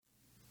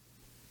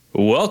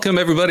Welcome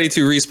everybody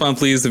to Respawn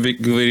Please, the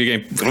video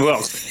game.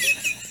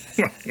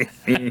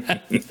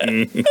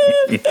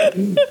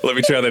 Let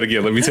me try that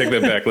again. Let me take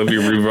that back. Let me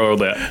re-roll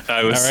that.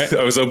 I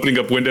was opening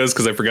up Windows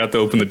because I forgot to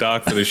open the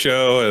dock for the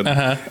show,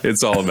 and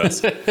it's all a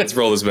mess. Let's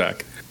roll this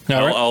back.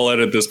 I'll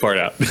edit this part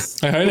out.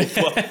 All right.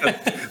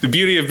 The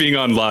beauty of being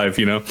on live,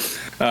 you know.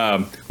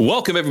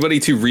 Welcome everybody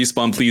to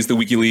Respawn Please, the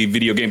weekly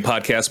video game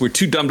podcast where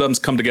two dum-dums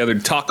come together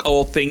to talk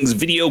all things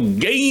video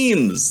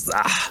games.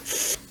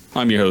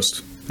 I'm your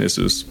host.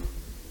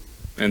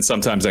 And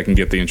sometimes I can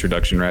get the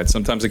introduction right.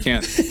 Sometimes I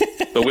can't.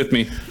 But with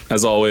me,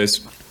 as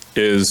always,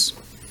 is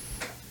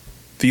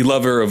the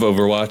lover of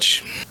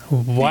Overwatch.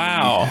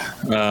 Wow.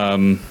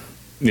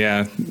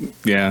 Yeah,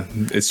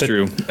 it's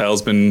true.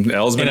 Elle's been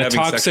having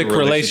toxic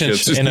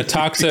relationships. In a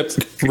toxic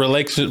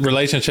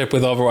relationship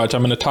with Overwatch.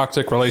 I'm in a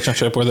toxic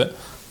relationship with it.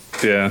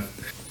 Yeah.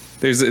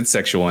 It's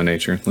sexual in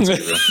nature. Let's be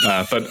real.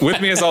 But with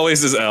me, as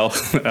always, is Elle.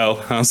 Elle,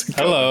 how's it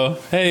going? Hello.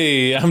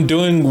 Hey, I'm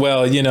doing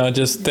well. You know,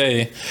 just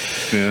trying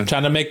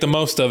to make the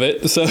most of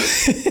it. So.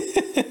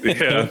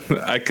 Yeah,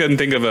 I couldn't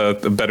think of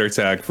a better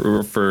tag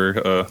for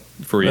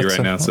you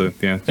right now. So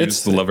yeah, you're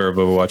just the lover of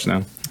Overwatch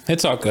now.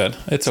 It's all good.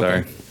 It's Sorry.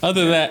 okay.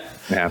 Other than that,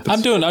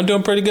 I'm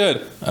doing pretty good.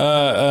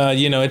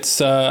 You know, it's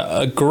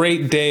a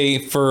great day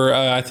for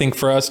I think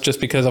for us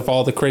just because of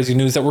all the crazy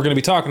news that we're going to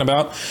be talking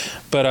about.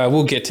 But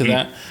we'll get to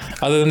that.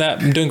 Other than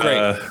that, I'm doing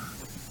great.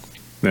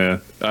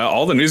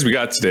 All the news we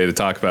got today to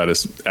talk about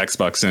is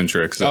Xbox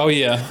centric. So, oh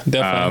yeah,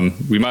 definitely.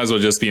 We might as well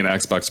just be an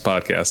Xbox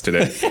podcast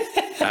today.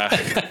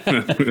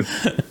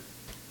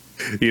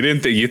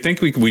 You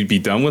think we'd be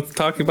done with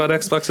talking about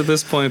Xbox at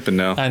this point, but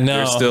no. I know.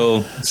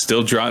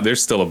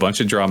 There's still a bunch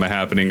of drama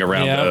happening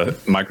around the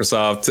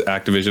Microsoft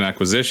Activision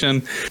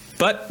acquisition,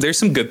 but there's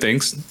some good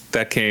things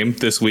that came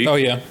this week. Oh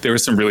yeah. There were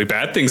some really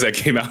bad things that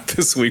came out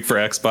this week for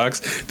Xbox.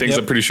 Things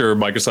I'm pretty sure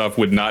Microsoft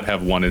would not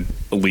have wanted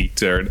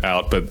leaked or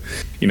out, but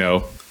you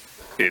know,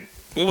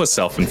 it was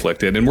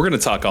self-inflicted, and we're going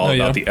to talk all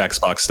about the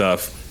Xbox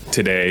stuff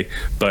today.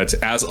 But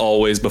as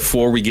always,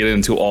 before we get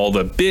into all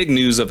the big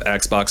news of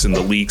Xbox and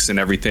the leaks and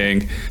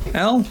everything,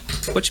 Elle,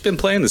 what you been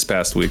playing this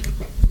past week?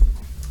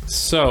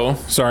 So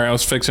sorry, I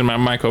was fixing my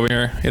mic over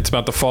here. It's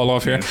about to fall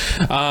off here.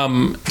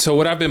 So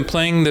what I've been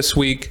playing this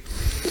week,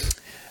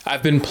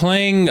 I've been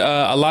playing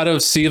a lot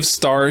of Sea of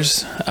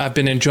Stars. I've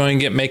been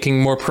enjoying it, making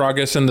more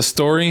progress in the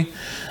story.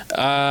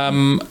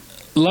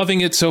 Loving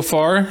it so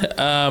far.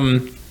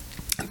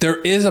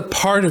 There is a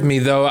part of me,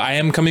 though, I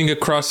am coming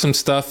across some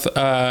stuff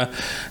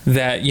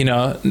that, you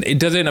know, it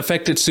doesn't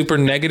affect it super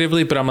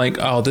negatively, but I'm like,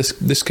 oh,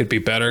 this could be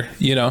better,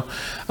 you know.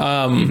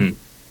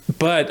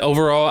 But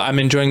overall, I'm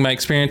enjoying my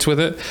experience with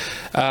it.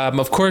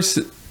 Of course,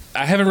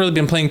 I haven't really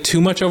been playing too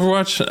much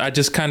Overwatch. I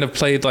just kind of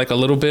played like a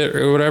little bit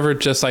or whatever,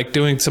 just like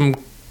doing some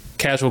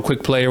casual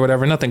quick play or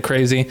whatever, nothing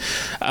crazy.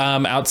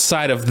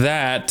 Outside of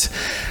that,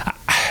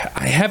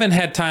 I haven't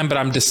had time, but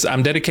I'm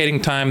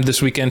dedicating time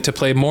this weekend to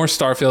play more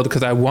Starfield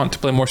because I want to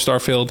play more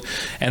Starfield.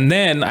 And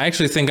then I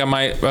actually think I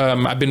might,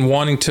 I've been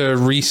wanting to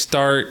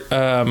restart,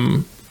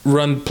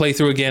 play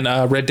through again,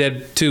 Red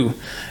Dead 2.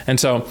 And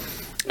so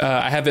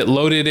I have it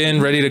loaded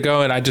in, ready to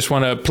go, and I just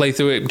want to play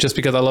through it just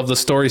because I love the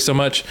story so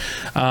much.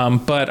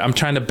 But I'm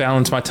trying to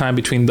balance my time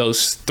between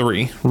those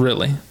three,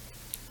 really.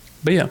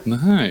 But yeah.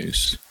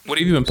 Nice. What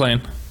have you been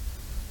playing?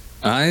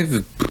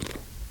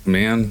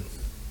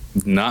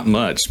 Not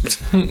much.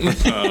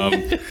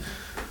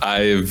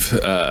 I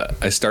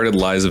started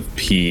Lies of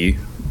P.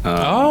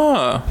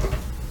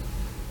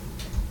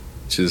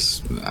 Which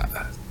is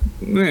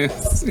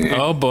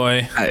oh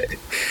boy.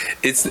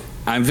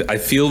 I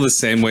feel the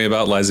same way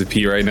about Lies of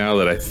P right now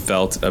that I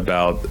felt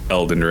about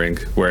Elden Ring,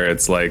 where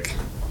it's like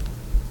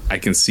I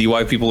can see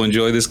why people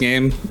enjoy this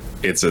game.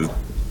 It's a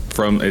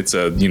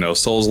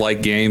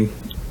Souls-like game.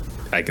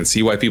 I can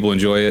see why people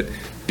enjoy it.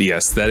 The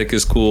aesthetic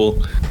is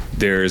cool.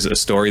 There's a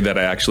story that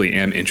I actually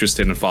am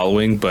interested in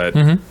following, but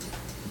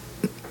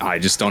I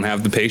just don't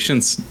have the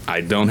patience.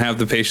 I don't have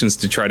the patience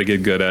to try to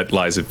get good at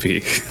Lies of P.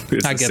 It's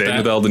the same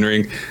with Elden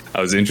Ring.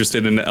 I was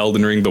interested in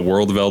Elden Ring, the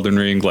world of Elden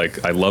Ring.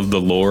 Like, I love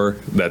the lore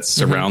that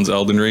surrounds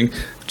Elden Ring.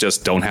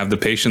 Just don't have the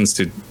patience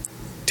to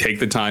take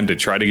the time to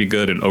try to get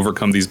good and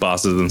overcome these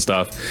bosses and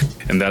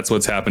stuff. And that's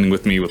what's happening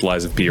with me with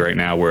Lies of P right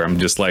now, where I'm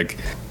just like,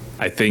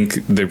 I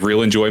think the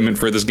real enjoyment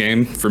for this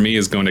game for me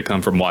is going to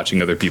come from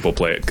watching other people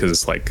play it,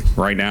 because like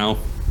right now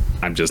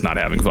I'm just not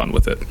having fun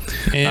with it.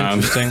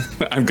 Interesting.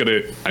 I'm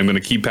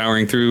gonna keep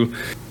powering through.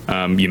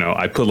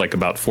 I put like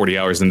about 40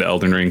 hours into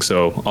Elden Ring,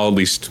 so I'll at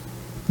least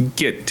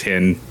get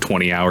 10,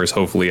 20 hours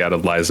hopefully out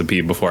of Lies of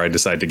P before I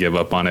decide to give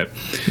up on it.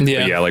 But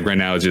yeah, like right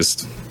now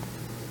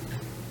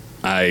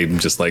I'm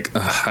just like,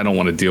 I don't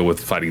want to deal with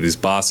fighting these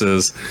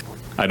bosses.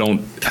 I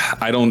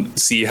don't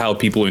see how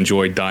people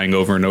enjoy dying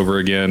over and over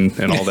again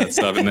and all that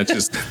stuff. And that's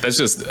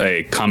just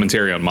a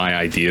commentary on my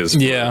ideas for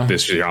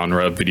this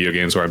genre of video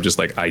games, where I'm just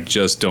like, I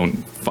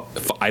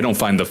don't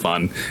find the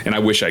fun, and I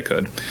wish I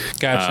could.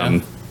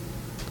 Gotcha.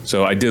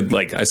 So I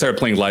started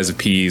playing Lies of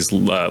P,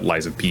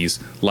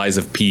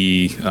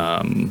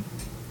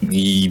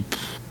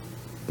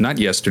 not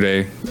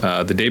yesterday,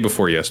 the day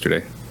before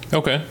yesterday.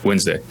 Okay.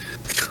 Wednesday.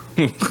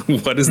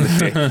 What is the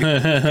day?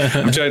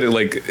 I'm trying to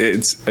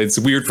it's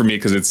weird for me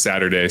because it's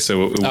Saturday,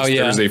 so it was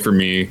Thursday for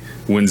me,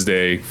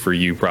 Wednesday for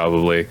you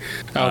probably.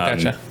 Oh,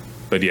 gotcha.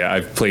 But yeah,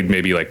 I've played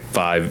maybe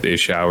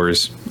 5-ish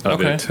hours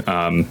of it.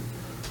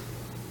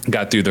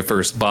 Got through the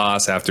first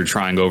boss after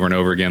trying over and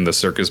over again, the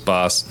circus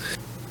boss,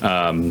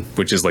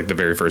 which is the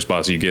very first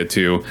boss you get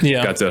to.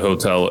 Yeah. Got to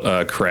Hotel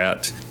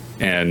Krat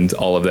and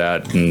all of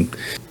that, and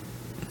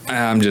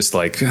I'm just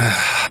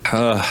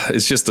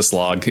it's just a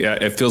slog. Yeah,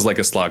 it feels like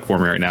a slog for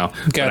me right now.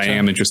 Gotcha. But I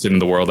am interested in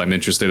the world. I'm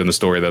interested in the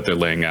story that they're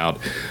laying out.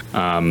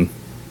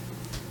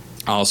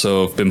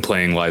 Also, I've been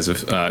playing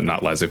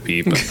not Lies of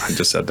P, but I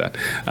just said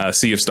that.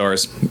 Sea of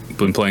Stars.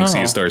 Been playing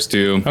Sea of Stars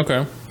too.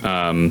 Okay.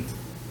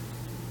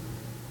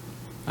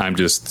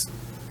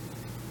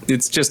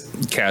 It's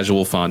just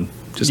casual fun.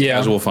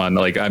 Casual fun.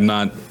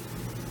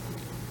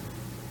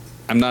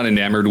 I'm not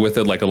enamored with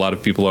it like a lot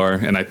of people are,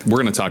 and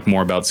we're going to talk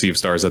more about Sea of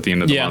Stars at the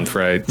end of the month,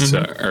 right? Mm-hmm. So,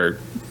 or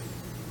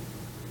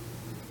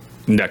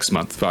next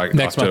month,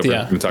 next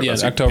October. Month, yeah,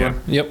 October.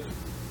 Yeah. Yep.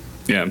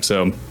 Yeah.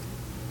 So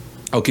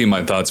I'll keep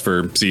my thoughts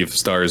for Sea of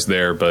Stars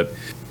there, but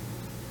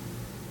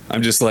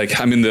I'm just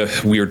I'm in the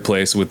weird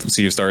place with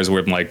Sea of Stars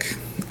where I'm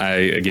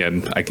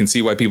I can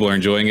see why people are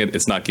enjoying it.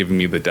 It's not giving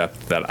me the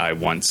depth that I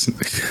want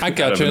out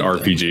of an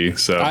RPG.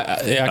 So I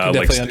can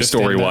definitely understand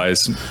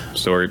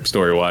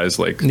story wise,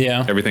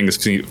 everything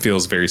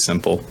feels very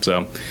simple.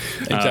 So,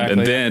 exactly.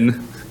 And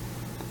then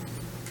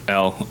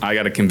I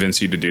got to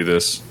convince you to do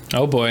this.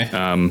 Oh boy.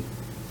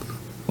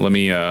 Let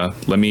me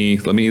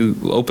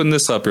open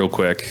this up real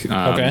quick.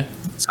 Okay.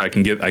 So I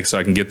can get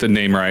the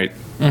name right.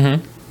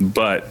 Mm-hmm.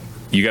 But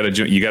you got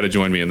to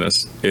join me in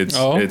this. It's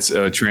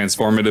a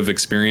transformative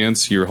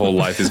experience. Your whole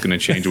life is going to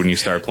change when you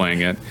start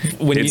playing it.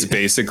 It's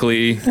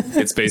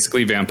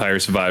basically Vampire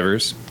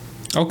Survivors.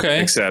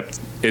 Okay. Except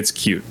it's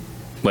cute.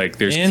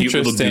 There's cute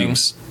little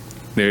goobs.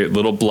 They're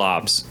little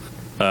blobs.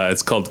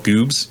 It's called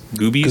Goobies.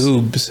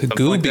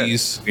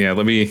 Goobies. Yeah,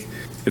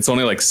 it's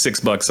only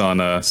 $6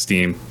 on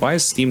Steam. Why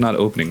is Steam not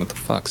opening? What the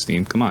fuck,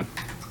 Steam? Come on.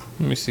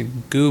 Let me see.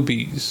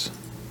 Goobies.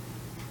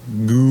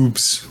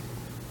 Goobs.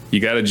 You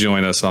got to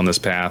join us on this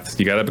path.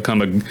 You got to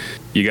become a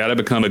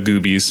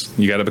Goobies.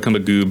 You got to become a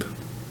goob.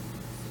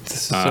 This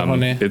is so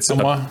funny. It's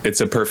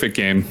a perfect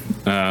game.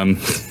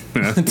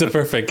 It's a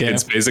perfect game.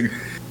 It's basic.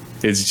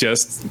 It's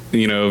just,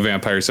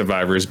 Vampire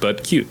Survivors,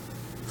 but cute.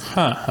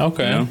 Huh.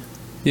 Okay.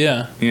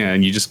 Yeah. Yeah.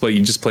 And you just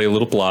play a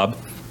little blob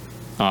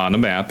on a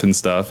map and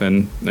stuff.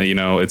 And,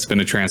 it's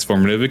been a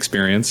transformative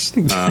experience.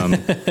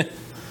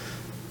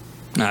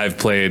 I've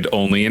played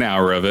only an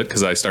hour of it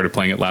because I started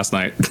playing it last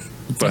night,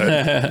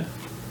 but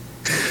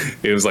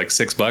it was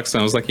 $6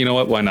 and I was like, you know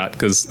what, why not?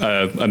 Because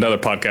another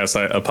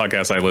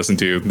podcast I listened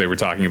to, they were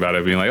talking about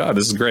it being oh,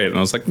 this is great. And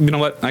I was like, you know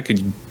what, I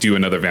could do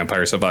another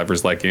Vampire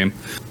Survivors game.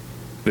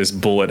 This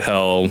bullet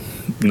hell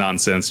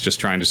nonsense, just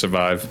trying to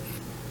survive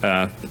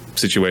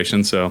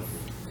situation. So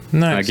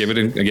nice. I gave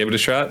it a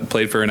shot,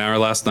 played for an hour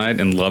last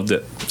night and loved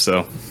it.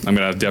 So I'm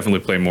going to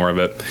definitely play more of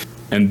it.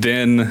 And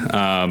then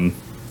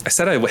I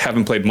said I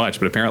haven't played much,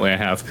 but apparently I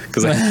have,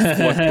 because I have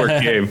one more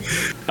game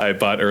I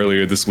bought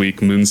earlier this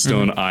week,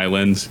 Moonstone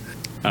Island.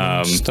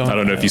 I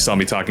don't know if you saw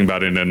me talking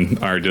about it in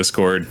our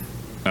Discord.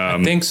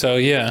 I think so,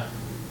 yeah.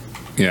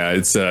 Yeah,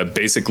 it's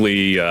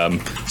basically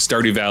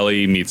Stardew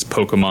Valley meets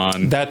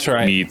Pokemon. That's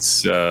right.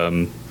 Meets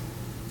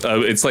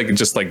it's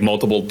just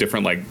multiple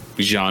different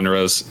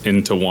genres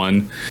into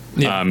one.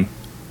 Yeah.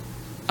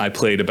 I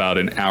played about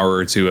an hour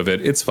or two of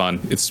it. It's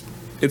fun.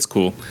 It's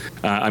cool.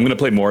 I'm going to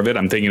play more of it.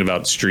 I'm thinking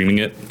about streaming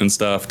it and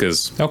stuff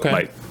because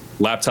my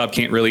laptop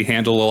can't really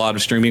handle a lot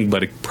of streaming,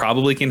 but it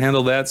probably can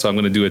handle that. So I'm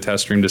going to do a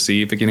test stream to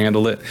see if it can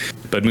handle it.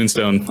 But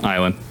Moonstone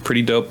Island,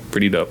 pretty dope.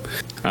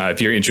 If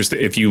you're interested,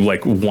 if you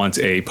want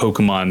a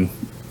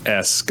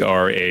Pokemon-esque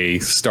or a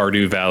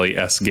Stardew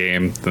Valley-esque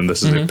game, then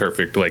this is a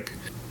perfect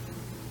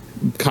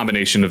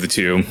combination of the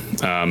two.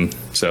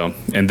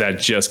 And that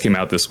just came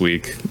out this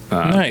week.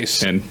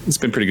 Nice. And it's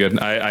been pretty good.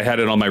 I had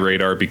it on my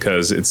radar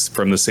because it's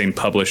from the same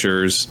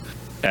publishers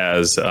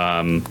as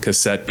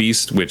Cassette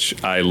Beast,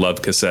 which I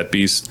love Cassette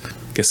Beast.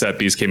 Cassette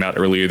Beast came out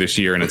earlier this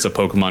year, and it's a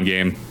Pokemon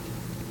game.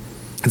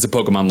 It's a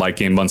Pokemon-like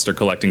game, monster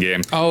collecting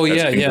game. Oh,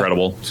 yeah,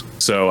 incredible.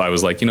 So I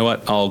was like, you know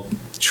what? I'll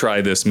try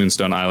this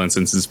Moonstone Island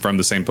since it's from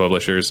the same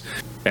publishers.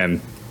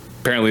 And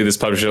apparently this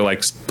publisher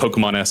likes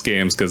Pokemon-esque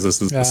games because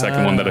this is the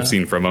second one that I've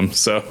seen from them.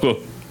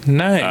 So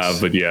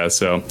nice. But yeah,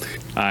 so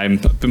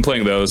I've been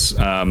playing those.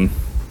 I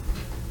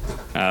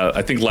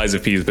think Lies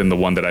of P has been the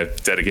one that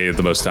I've dedicated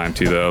the most time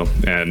to, though.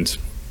 And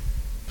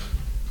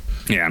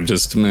yeah, I'm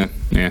just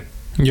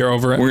You're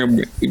over it.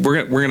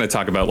 We're gonna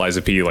talk about Lies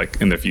of P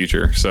in the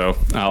future. So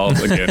I'll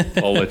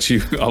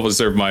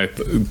reserve my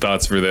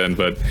thoughts for then.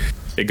 But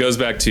it goes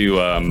back to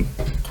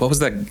what was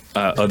that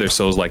other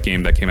Souls-like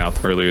game that came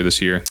out earlier this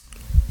year?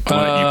 The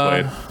one that you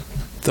played.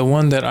 The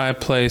one that I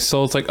play,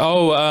 Souls-like.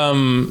 Not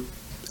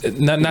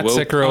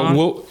Sekiro.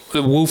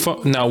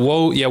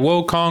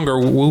 Wukong or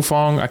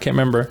Wufong. I can't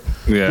remember.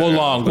 Yeah.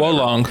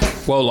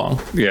 Wolong.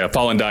 Yeah,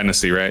 Fallen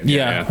Dynasty, right?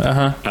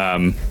 Yeah.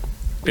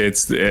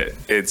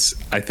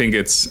 I think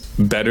it's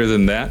better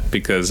than that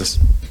because,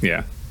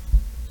 yeah,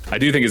 I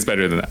do think it's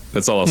better than that.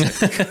 That's all I'll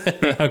say.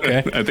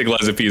 Okay. I think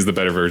Lies of P is the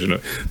better version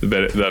of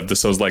the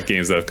Souls-like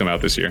games that have come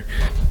out this year.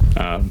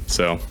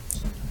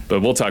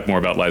 But we'll talk more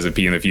about Lies of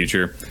P in the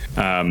future.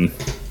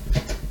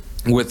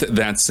 With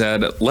that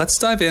said, let's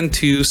dive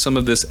into some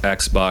of this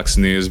Xbox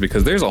news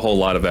because there's a whole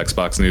lot of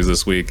Xbox news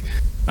this week.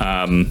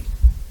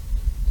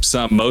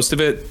 Most of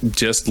it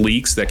just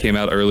leaks that came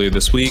out earlier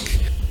this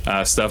week.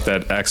 Stuff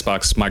that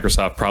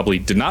Microsoft probably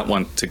did not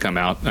want to come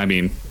out. I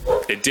mean,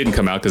 it didn't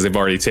come out because they've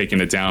already taken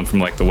it down from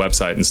like the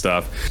website and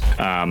stuff.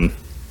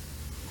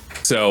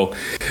 So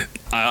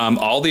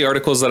all the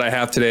articles that I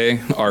have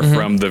today are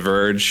from The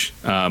Verge.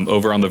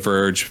 Over on The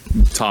Verge,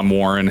 Tom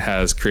Warren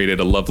has created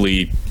a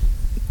lovely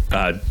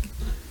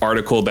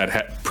article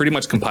that pretty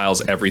much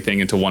compiles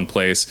everything into one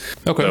place.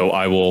 Okay. So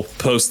I will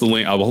post the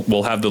link.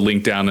 We'll have the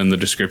link down in the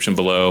description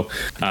below,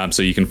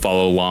 so you can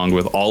follow along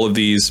with all of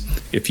these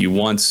if you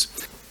want.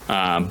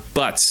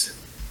 But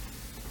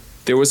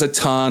there was a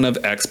ton of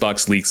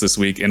Xbox leaks this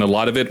week, and a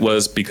lot of it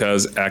was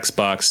because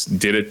Xbox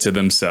did it to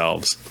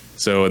themselves.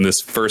 So in this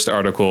first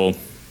article,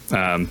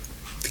 to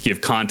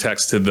give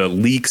context to the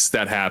leaks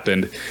that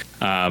happened,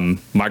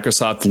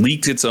 Microsoft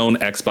leaked its own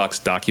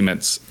Xbox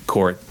documents,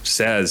 court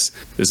says.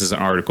 This is an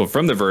article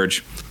from The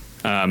Verge.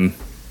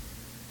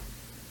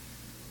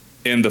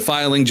 In the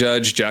filing,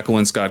 Judge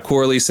Jacqueline Scott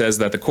Corley says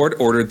that the court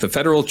ordered the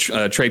Federal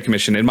Trade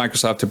Commission and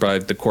Microsoft to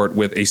provide the court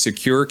with a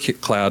secure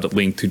cloud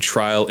link to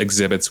trial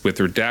exhibits with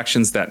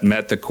redactions that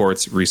met the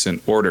court's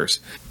recent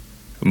orders.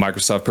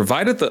 Microsoft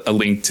provided a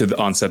link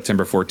on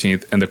September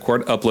 14th, and the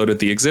court uploaded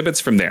the exhibits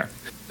from there.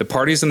 The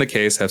parties in the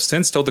case have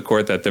since told the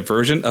court that the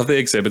version of the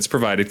exhibits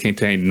provided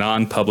contained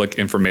non-public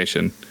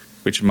information,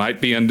 which might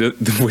be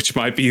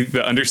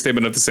the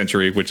understatement of the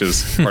century, which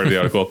is part of the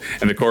article,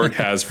 and the court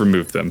has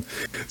removed them.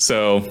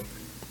 So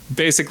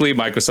basically,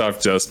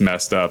 Microsoft just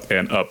messed up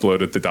and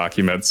uploaded the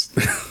documents.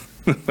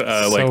 Like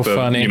the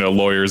funny.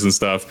 Lawyers and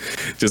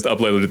stuff just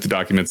uploaded the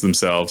documents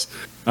themselves.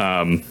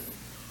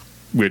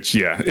 Which,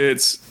 yeah,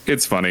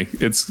 it's funny.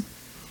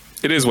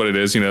 It is what it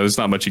is. There's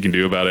not much you can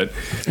do about it.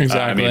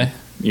 Exactly.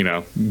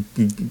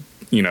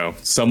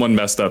 Someone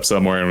messed up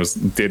somewhere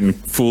and didn't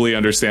fully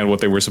understand what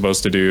they were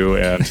supposed to do,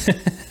 and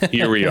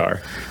here we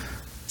are.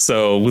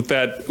 So with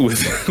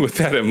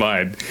that in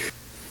mind,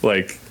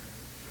 like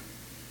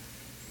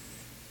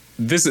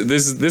this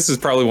is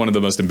probably one of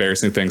the most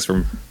embarrassing things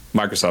from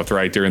Microsoft,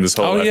 right? During this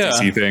whole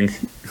FTC thing.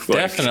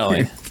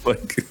 Definitely.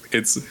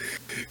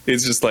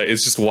 It's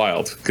just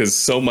wild because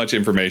so much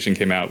information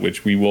came out,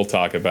 which we will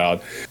talk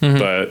about.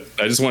 But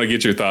I just want to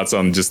get your thoughts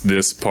on just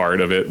this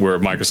part of it where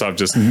Microsoft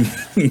just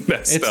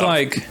messed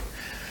up.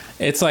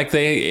 It's like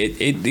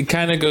it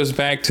kind of goes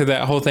back to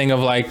that whole thing of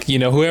like,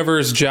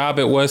 whoever's job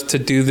it was to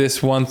do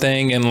this one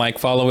thing and like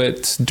follow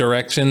its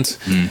directions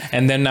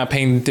and then not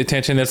paying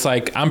attention. It's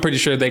like, I'm pretty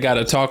sure they got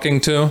a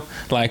talking to,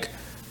 like,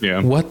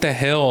 what the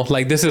hell?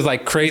 Like, this is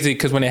like crazy.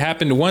 Cause when it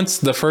happened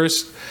once,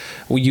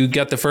 you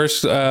got the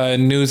first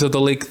news of the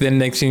leak, then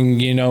next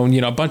thing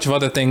a bunch of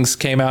other things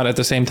came out at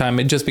the same time.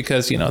 Just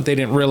because, they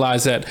didn't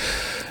realize that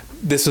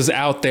this was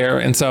out there.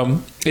 And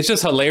so it's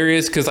just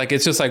hilarious because like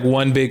it's just like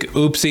one big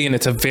oopsie, and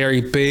it's a very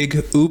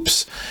big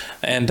oops.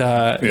 And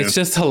it's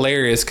just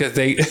hilarious because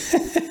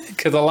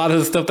because a lot of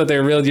the stuff that they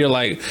revealed, you're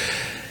like,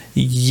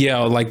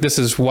 like this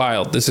is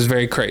wild. This is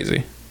very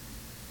crazy.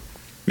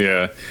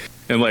 Yeah.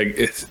 And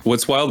like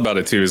what's wild about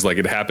it too is like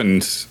it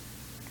happened.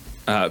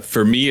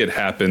 For me, it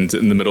happened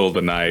in the middle of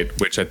the night,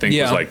 which I think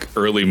was like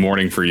early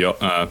morning for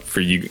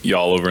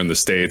y'all over in the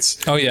States.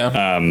 Oh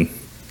yeah.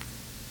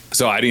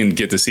 So I didn't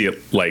get to see it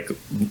like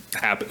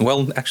happen.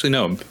 Well, actually,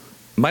 no, it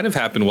might have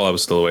happened while I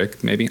was still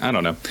awake. Maybe, I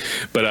don't know.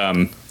 But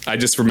I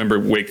just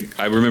remember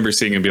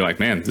seeing it and being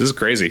like, man, this is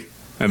crazy.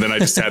 And then I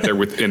just sat there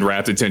with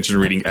enrapt attention,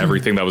 reading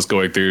everything that was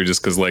going through,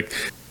 just because like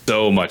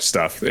so much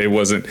stuff. It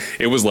was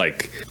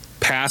like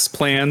past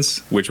plans,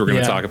 which we're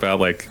going to talk about,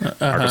 like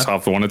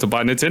Microsoft wanted to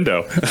buy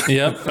Nintendo.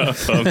 Yep.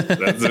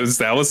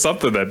 that was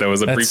something that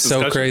was a brief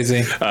discussion. So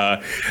crazy.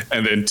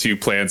 And then two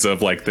plans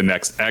of like the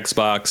next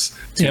Xbox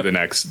to the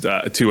next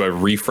to a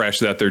refresh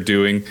that they're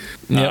doing.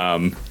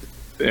 Yep.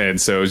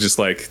 And so it's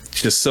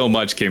just so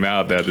much came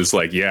out that it's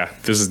like,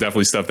 this is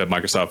definitely stuff that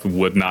Microsoft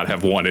would not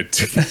have wanted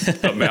to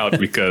come out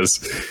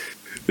because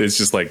it's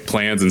just like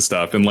plans and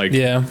stuff. And like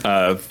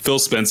Phil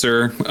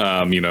Spencer,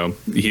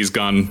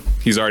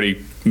 he's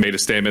already made a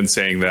statement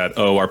saying that,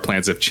 our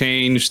plans have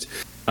changed.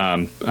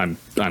 I'm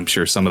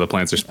sure some of the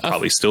plans are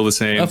probably still the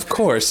same. Of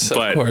course.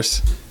 But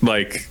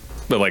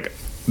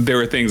there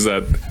were things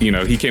that,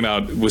 he came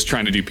out, was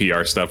trying to do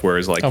PR stuff where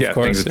it's like,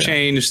 things have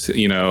changed,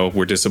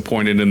 we're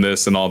disappointed in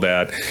this and all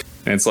that.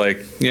 And it's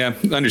like,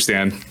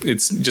 understand.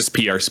 It's just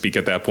PR speak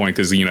at that point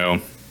because,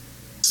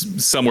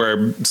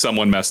 somewhere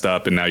someone messed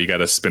up and now you got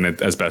to spin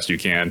it as best you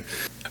can.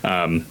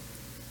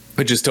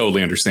 Which is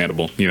totally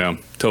understandable,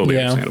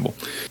 understandable.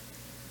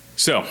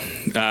 So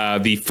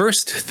the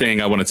first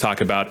thing I want to talk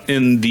about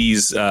in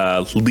these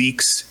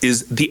leaks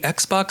is the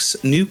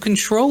Xbox new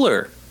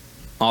controller.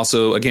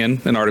 Also,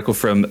 again, an article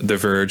from The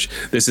Verge.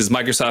 This is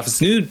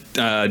Microsoft's new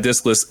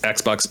diskless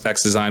Xbox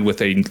X design with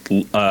a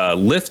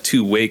lift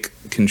to wake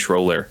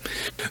controller.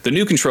 The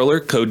new controller,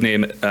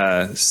 codename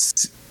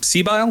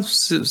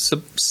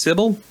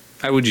Sybil?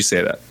 How would you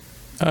say that?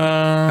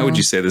 How would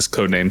you say this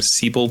codename?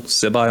 Sybil?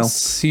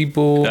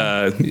 Sybil,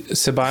 I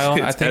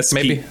think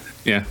maybe.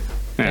 Yeah.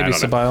 Maybe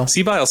Sybil.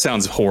 Sybil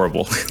sounds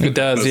horrible. It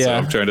does, yeah.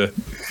 I'm trying to,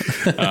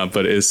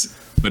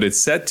 but it's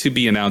set to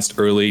be announced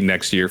early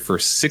next year for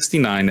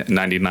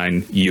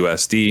 $69.99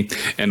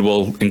 USD, and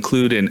will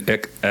include an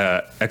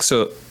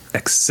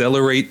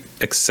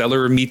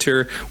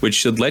accelerometer, which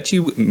should let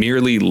you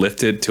merely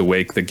lift it to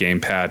wake the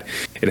gamepad.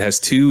 It has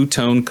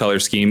two-tone color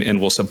scheme and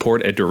will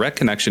support a direct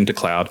connection to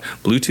cloud,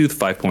 Bluetooth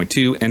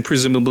 5.2, and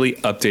presumably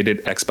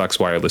updated Xbox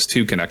Wireless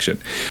 2 connection.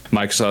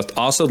 Microsoft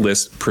also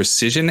lists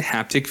precision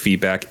haptic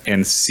feedback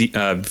and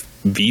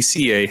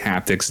VCA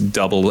haptics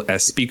double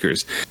as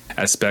speakers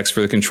as specs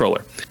for the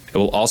controller. It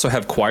will also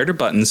have quieter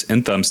buttons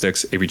and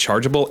thumbsticks, a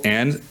rechargeable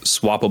and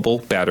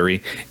swappable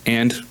battery,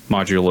 and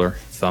modular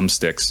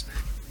thumbsticks.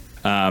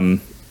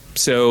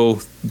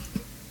 So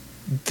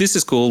this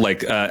is cool.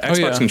 Like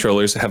Xbox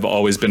controllers have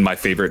always been my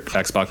favorite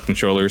Xbox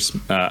controllers.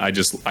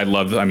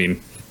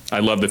 I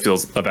love the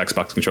feels of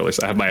Xbox controllers.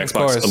 I have my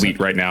Xbox Elite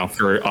right now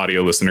for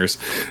audio listeners.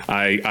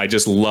 I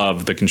just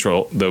love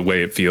the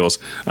way it feels.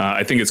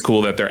 I think it's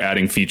cool that they're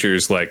adding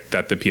features like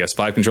that the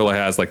PS5 controller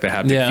has, like the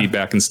haptic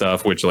feedback and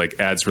stuff, which like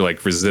adds for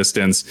like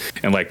resistance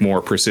and like more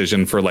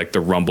precision for like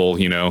the rumble,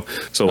 you know?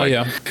 So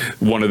like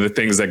one of the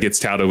things that gets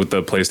touted with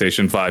the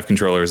PlayStation 5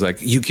 controller is like,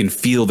 you can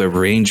feel the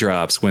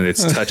raindrops when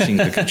it's touching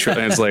the controller.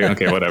 And it's like,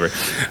 okay, whatever.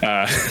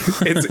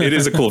 It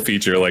is a cool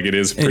feature. Like it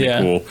is pretty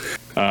cool.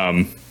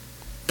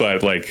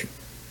 But like,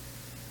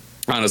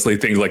 honestly,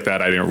 things like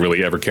that I didn't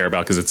really ever care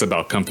about because it's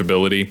about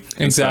comfortability.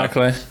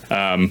 Exactly.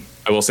 I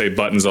will say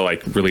buttons are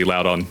like really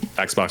loud on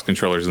Xbox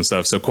controllers and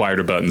stuff. So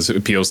quieter buttons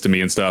appeals to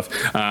me and stuff.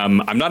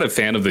 I'm not a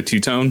fan of the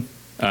two-tone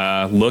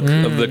look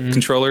of the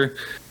controller.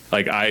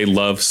 Like I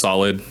love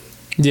solid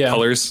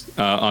colors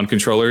on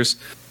controllers.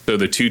 So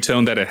the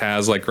two-tone that it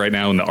has, like right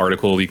now in the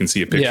article, you can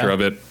see a picture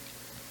of it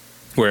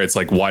where it's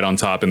like white on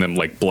top and then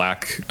like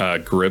black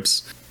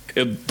grips.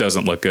 It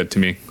doesn't look good to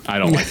me. I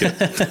don't like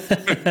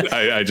it.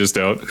 I just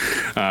don't.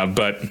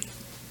 But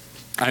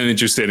I'm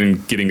interested in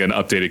getting an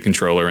updated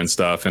controller and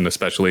stuff. And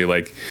especially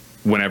like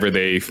whenever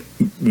they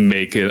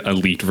make an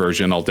Elite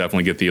version, I'll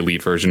definitely get the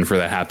Elite version for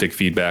the haptic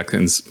feedback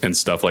and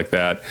stuff like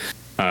that.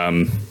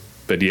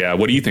 But yeah,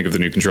 what do you think of the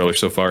new controller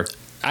so far?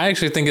 I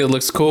actually think it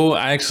looks cool.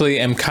 I actually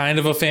am kind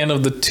of a fan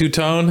of the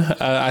two-tone.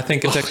 I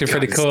think it's actually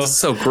pretty cool. It's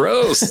so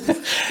gross.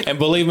 And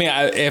believe me,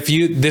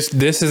 this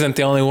isn't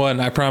the only one.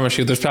 I promise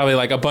you. There's probably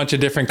like a bunch of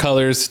different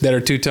colors that are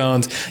two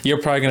tones. You're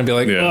probably going to be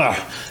like, ugh.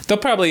 They'll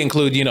probably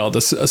include,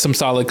 some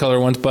solid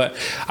color ones. But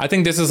I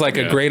think this is like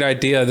a great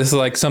idea. This is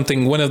like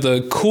one of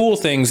the cool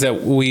things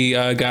that we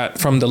got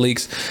from the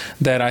leaks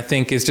that I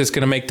think is just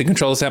going to make the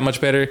controllers that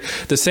much better.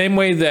 The same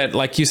way that,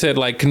 like you said,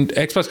 like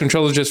Xbox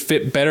controllers just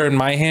fit better in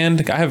my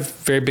hand. I have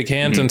very big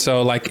hands, and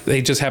so like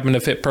they just happen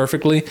to fit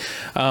perfectly.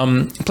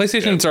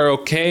 PlayStations are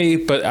okay,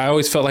 but I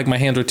always felt like my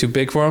hands were too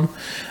big for them.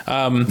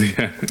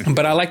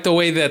 But I like the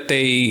way that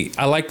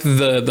I like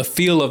the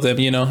feel of them.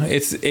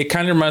 It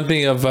kind of reminds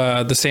me of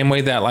the same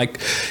way that like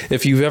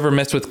if you've ever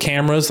messed with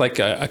cameras, like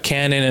a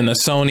Canon and a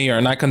Sony or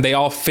a Nikon, they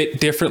all fit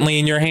differently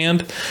in your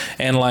hand,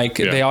 and like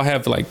they all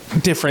have like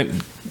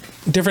different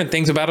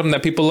things about them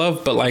that people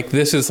love. But like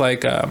this is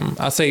like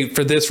I'll say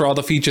for all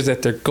the features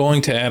that they're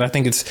going to add, I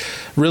think it's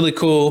really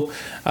cool,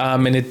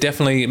 and it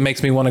definitely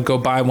makes me want to go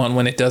buy one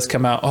when it does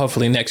come out,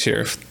 hopefully next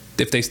year,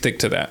 if they stick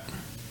to that.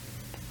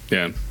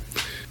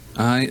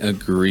 I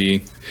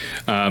agree.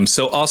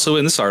 So also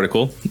in this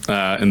article,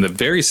 in the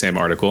very same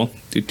article,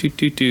 it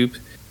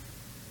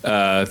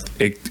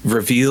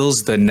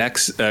reveals the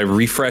next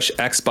refresh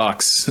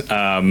Xbox.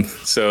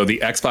 So the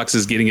Xbox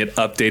is getting an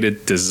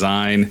updated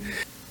design.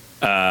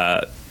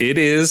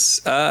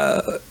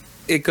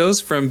 It goes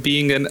from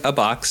being a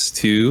box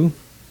to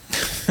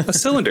a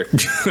cylinder.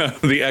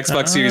 The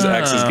Xbox Series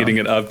X is getting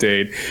an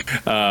update.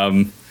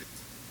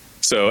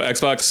 So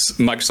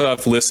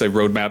Microsoft lists a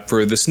roadmap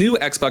for this new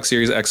Xbox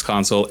Series X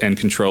console and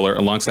controller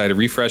alongside a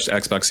refreshed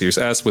Xbox Series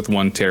S with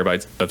 1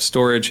 terabyte of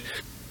storage.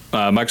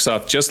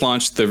 Microsoft just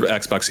launched the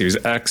Xbox Series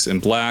X in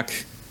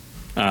black.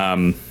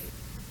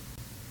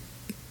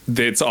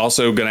 It's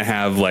also going to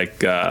have like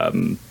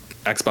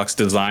Xbox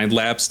Design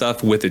Lab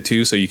stuff with it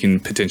too, so you can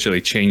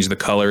potentially change the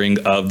coloring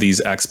of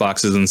these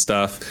Xboxes and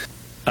stuff.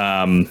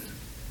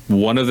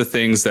 One of the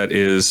things that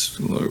is,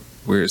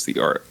 where is the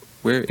art?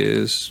 Where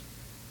is?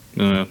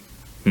 I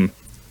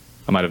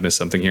might have missed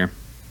something here.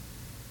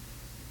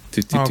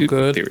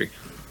 Good. Theory.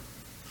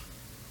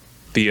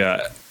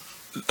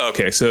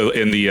 Okay, so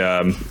in the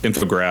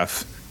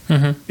infograph,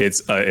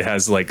 it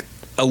has like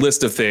a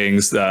list of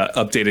things,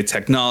 updated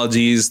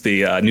technologies.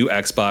 The new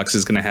Xbox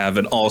is going to have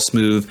an all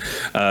smooth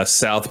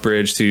South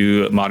bridge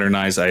to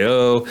modernize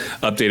I/O,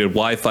 updated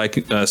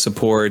Wi-Fi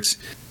support.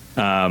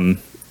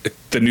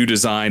 the new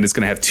design is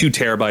going to have 2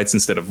 terabytes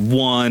instead of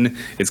 1.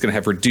 It's going to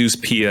have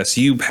reduced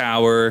PSU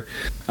power.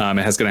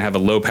 It's going to have a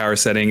low power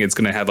setting. It's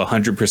going to have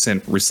 100%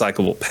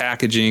 recyclable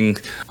packaging.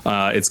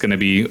 It's going to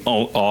be it's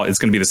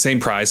going to be the same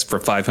price for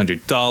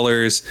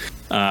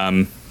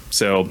 $500.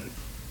 So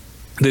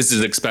this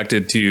is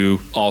expected to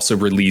also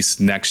release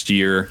next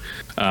year,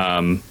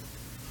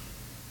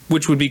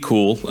 which would be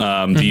cool.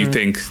 Do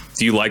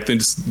you like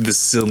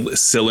the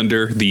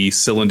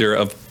cylinder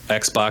of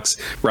Xbox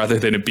rather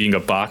than it being a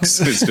box?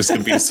 It's just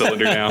gonna be a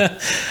cylinder now.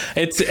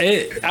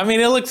 I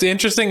mean, it looks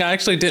interesting. I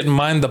actually didn't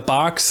mind the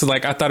box.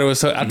 Like, I thought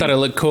it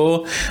looked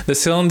cool. The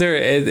cylinder,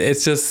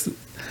 it's just,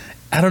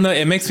 I don't know.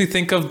 It makes me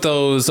think of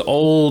those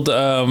old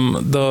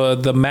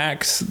the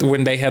Macs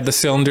when they had the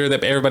cylinder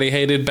that everybody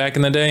hated back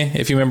in the day.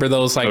 If you remember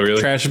those, like,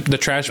 trash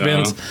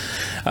bins,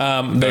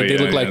 they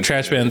look like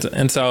trash bins.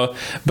 And so,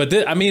 but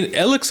I mean,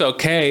 it looks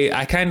okay.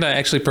 I kind of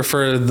actually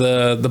prefer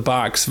the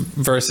box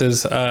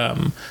versus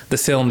the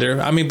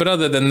cylinder. I mean, but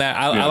other than that,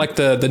 I like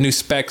the new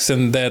specs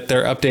and that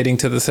they're updating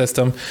to the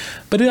system.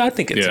 But I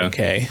think it's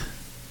okay.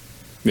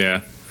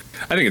 Yeah.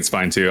 I think it's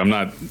fine too. I'm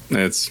not.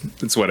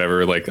 It's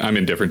whatever. Like, I'm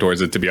indifferent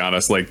towards it, to be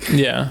honest. Like,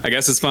 I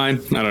guess it's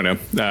fine. I don't know.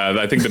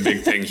 I think the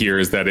big thing here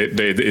is that it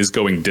is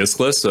going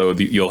diskless. So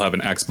you'll have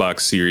an Xbox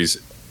Series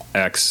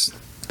X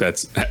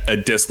that's a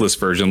diskless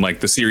version. Like,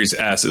 the Series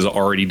S is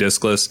already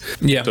diskless.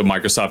 Yeah. So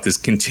Microsoft is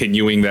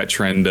continuing that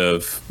trend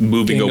of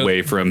moving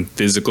away from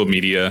physical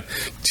media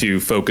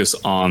to focus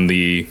on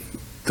the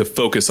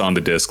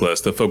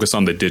diskless, to focus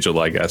on the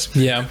digital, I guess.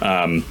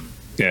 Yeah.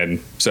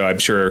 And so I'm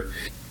sure,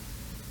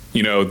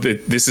 you know,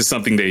 this is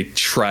something they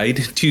tried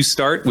to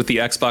start with the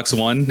Xbox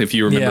One, if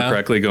you remember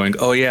correctly, going,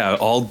 oh yeah,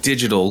 all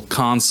digital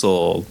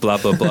console, blah,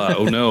 blah, blah.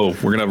 Oh no,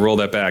 we're going to roll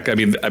that back. I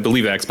mean, I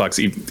believe Xbox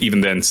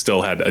even then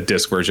still had a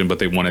disc version, but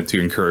they wanted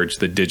to encourage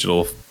the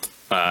digital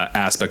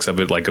aspects of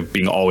it, like of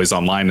being always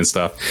online and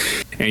stuff.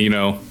 And, you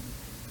know,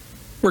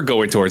 we're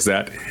going towards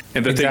that.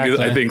 And the thing is,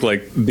 I think,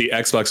 like, the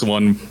Xbox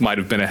One might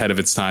have been ahead of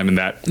its time in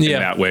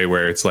that way,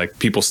 where it's like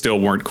people still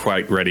weren't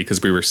quite ready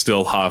because we were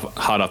still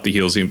hot off the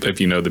heels. If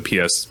you know, the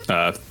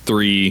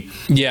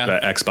PS3, the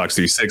Xbox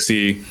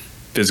 360,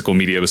 physical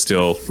media was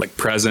still, like,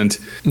 present.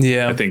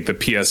 Yeah, I think the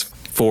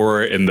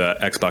PS4 and the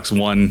Xbox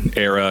One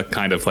era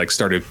kind of, like,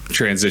 started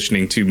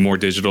transitioning to more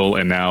digital,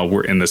 and now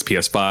we're in this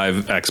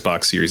PS5,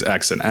 Xbox Series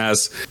X and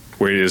S,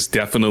 where it is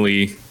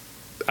definitely,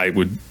 I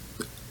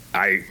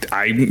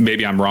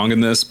maybe I'm wrong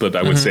in this, but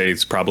I would say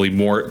it's probably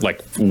more,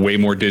 like, way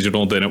more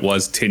digital than it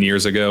was 10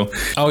 years ago.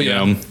 Oh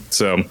yeah. You know?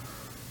 So,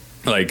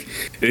 like,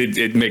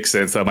 it makes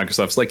sense that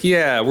Microsoft's like,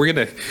 yeah, we're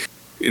gonna,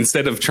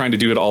 instead of trying to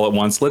do it all at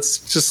once, let's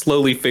just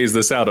slowly phase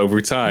this out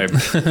over time.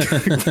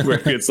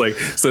 Where it's like,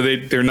 so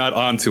they're not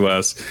on to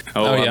us.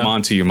 I'm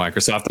on to you,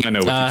 Microsoft. I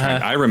know what you're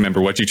trying. I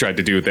remember what you tried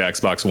to do with the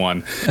Xbox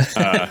One.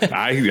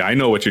 I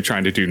know what you're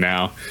trying to do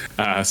now.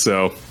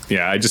 So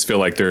yeah, I just feel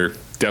like they're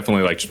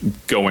definitely, like,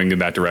 going in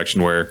that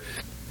direction where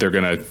they're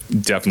going to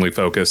definitely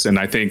focus. And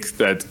I think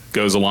that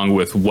goes along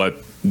with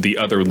what the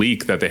other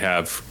leak that they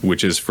have,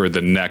 which is for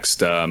the next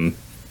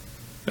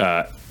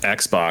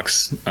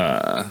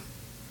Xbox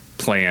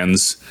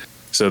plans.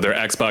 So their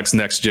Xbox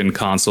next gen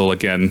console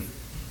again,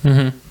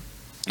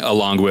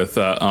 along with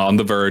on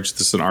The Verge.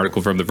 This is an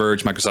article from The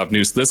Verge. Microsoft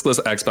News: Listless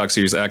Xbox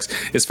Series X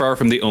is far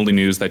from the only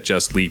news that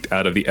just leaked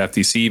out of the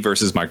FTC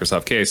versus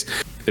Microsoft case.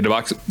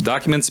 The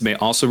documents may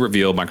also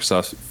reveal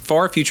Microsoft's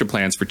far future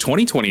plans for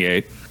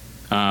 2028,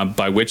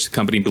 by which the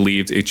company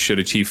believed it should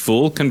achieve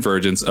full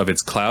convergence of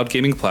its cloud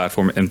gaming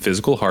platform and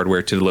physical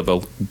hardware to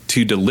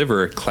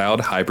deliver cloud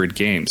hybrid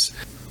games.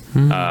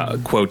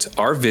 Quote,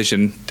 our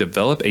vision,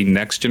 develop a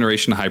next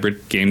generation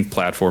hybrid game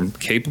platform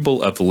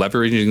capable of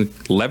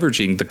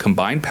leveraging the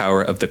combined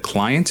power of the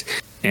client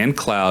and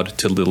cloud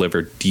to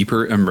deliver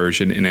deeper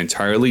immersion in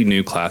entirely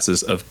new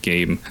classes of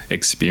game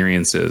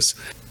experiences.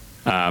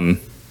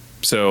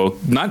 So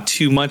not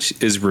too much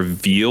is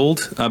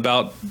revealed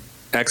about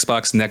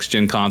Xbox next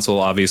gen console,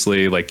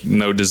 obviously, like,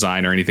 no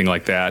design or anything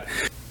like that,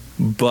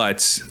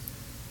 but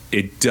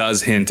it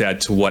does hint at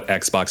to what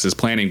Xbox is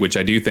planning, which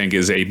I do think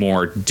is a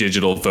more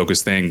digital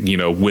focused thing, you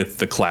know, with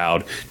the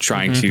cloud,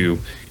 trying to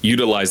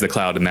utilize the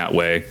cloud in that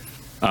way,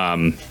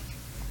 that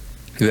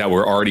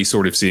we're already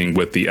sort of seeing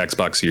with the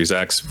Xbox Series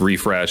X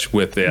refresh,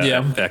 with the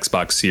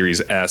Xbox Series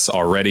S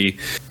already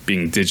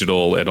being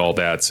digital and all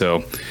that.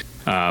 So,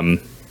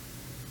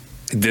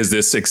 does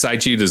this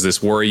excite you? Does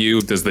this worry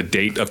you? Does the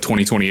date of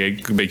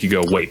 2028 make you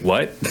go, wait,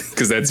 what?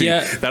 Because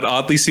that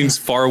oddly seems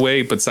far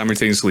away, but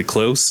simultaneously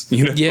close.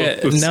 You know? Yeah,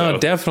 no,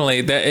 definitely.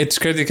 It's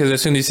crazy because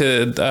as soon as you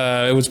said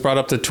it was brought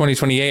up to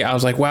 2028, I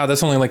was like, wow,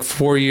 that's only like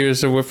 4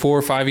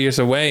 or 5 years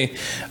away.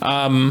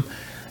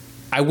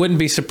 I wouldn't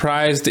be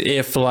surprised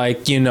if,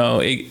 like, you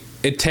know,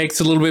 it takes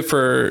a little bit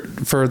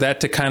for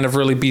that to kind of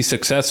really be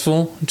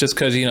successful, just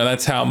because, you know,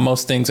 that's how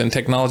most things in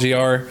technology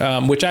are,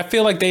 which I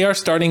feel like they are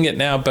starting it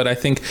now, but I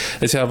think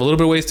they still have a little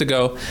bit of ways to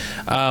go.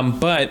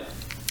 But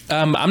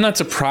I'm not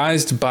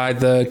surprised by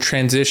the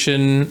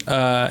transition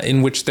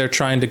in which they're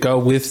trying to go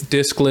with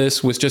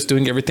diskless, with just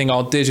doing everything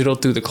all digital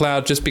through the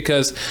cloud, just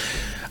because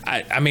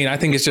I mean, I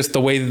think it's just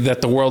the way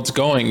that the world's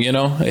going, you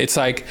know? It's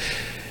like,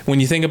 when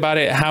you think about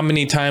it, how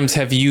many times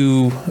have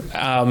you,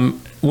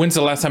 when's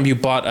the last time you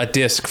bought a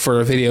disc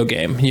for a video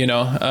game? You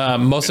know,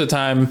 most of the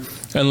time,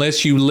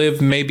 unless you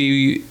live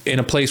maybe in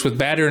a place with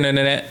bad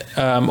internet,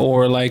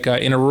 or like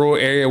in a rural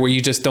area where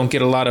you just don't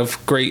get a lot of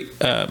great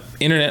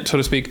internet, so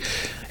to speak,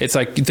 it's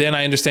like, then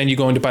I understand you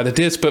going to buy the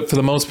disc. But for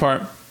the most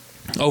part,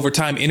 over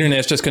time, internet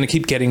is just going to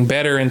keep getting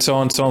better and so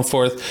on and so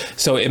forth.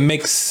 So it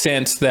makes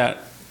sense that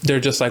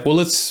they're just like,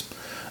 well,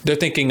 they're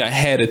thinking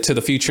ahead to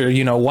the future.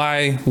 You know,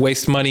 why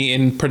waste money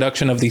in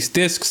production of these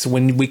discs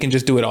when we can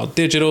just do it all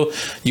digital?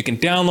 You can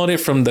download it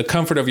from the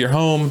comfort of your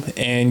home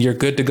and you're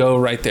good to go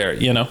right there,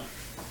 you know?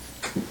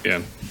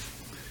 Yeah.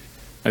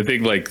 I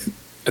think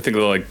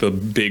the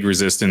big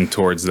resistance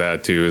towards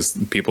that too is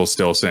people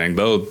still saying,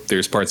 though,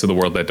 there's parts of the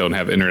world that don't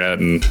have internet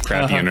and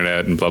crappy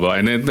internet and blah, blah.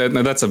 And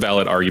that's a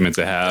valid argument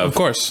to have. Of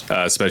course.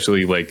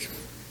 Especially like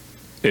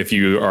if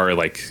you are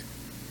like,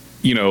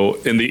 you know,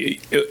 in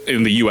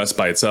the U.S.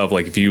 by itself,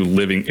 like if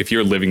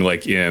you're living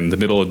like in the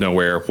middle of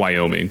nowhere,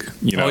 Wyoming,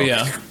 you know,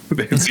 you're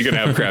gonna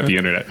have crappy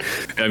internet.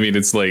 I mean,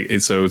 it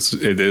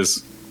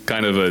is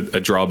kind of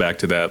a drawback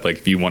to that. Like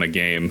if you want a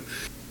game,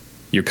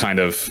 you're kind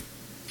of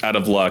out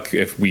of luck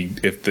if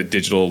the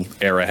digital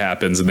era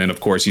happens, and then of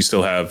course you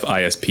still have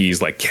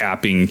ISPs like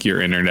capping your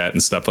internet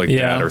and stuff like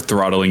that, or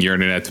throttling your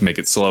internet to make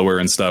it slower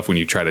and stuff when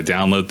you try to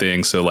download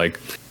things. So like,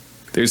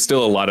 there's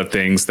still a lot of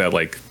things that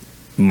like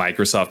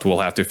Microsoft will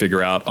have to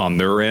figure out on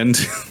their end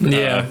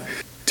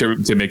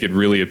to make it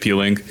really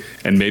appealing.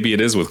 And maybe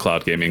it is with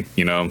cloud gaming,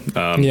 you know.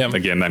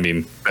 Again, I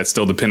mean, that's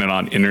still dependent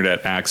on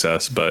internet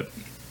access, but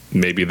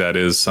maybe that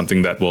is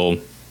something that will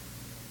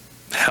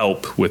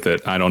help with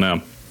it. I don't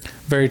know.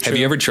 Very true. Have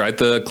you ever tried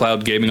the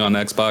cloud gaming on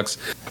Xbox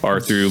or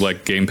through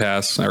like Game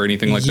Pass or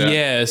anything like that?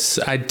 Yes,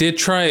 I did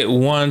try it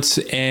once,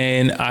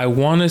 and I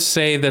want to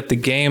say that the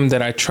game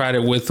that I tried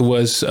it with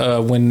was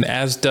when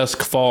As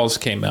Dusk Falls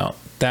came out.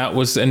 That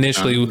was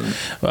initially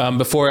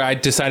before I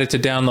decided to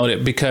download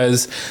it,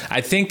 because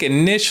I think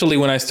initially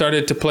when I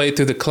started to play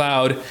through the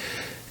cloud,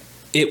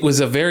 it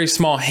was a very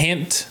small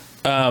hint,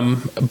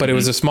 but it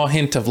was a small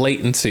hint of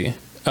latency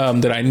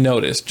that I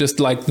noticed, just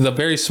like the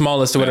very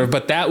smallest or whatever.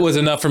 But that was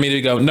enough for me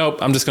to go, nope,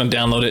 I'm just going to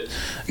download it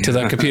to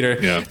the computer,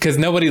 because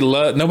nobody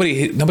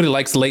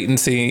likes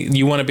latency.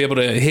 You want to be able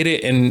to hit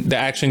it and the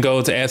action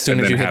goes as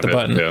soon as you hit the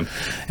button.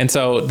 And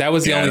so that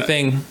was the only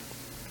thing.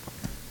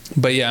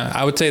 But yeah,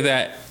 I would say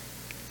that.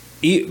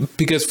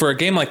 Because for a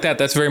game like that,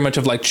 that's very much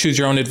of like choose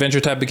your own adventure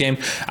type of game.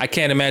 I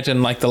can't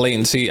imagine like the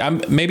latency.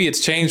 Maybe it's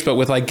changed, but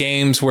with like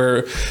games where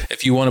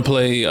if you want to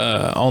play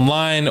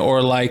online,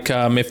 or like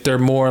if they're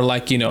more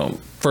like, you know,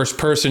 first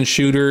person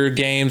shooter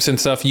games and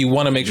stuff, you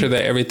want to make sure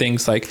that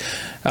everything's like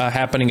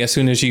happening as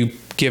soon as you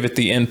give it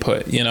the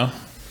input, you know?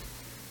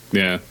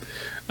 Yeah.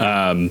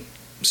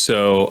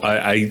 So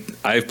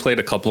I've played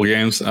a couple of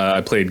games. I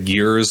played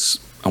Gears.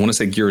 I want to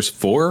say Gears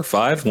 4 or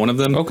 5, one of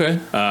them. Okay.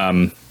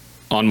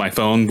 On my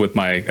phone with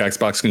my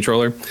Xbox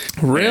controller.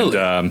 Really?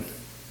 And,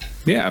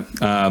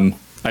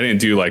 I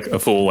didn't do like a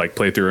full like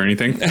playthrough or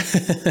anything. I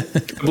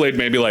played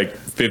maybe like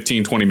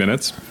 15, 20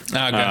 minutes.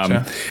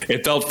 Gotcha.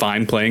 It felt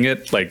fine playing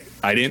it. Like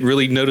I didn't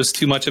really notice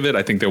too much of it.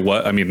 I think there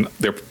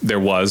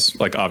was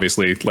like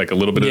obviously like a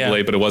little bit of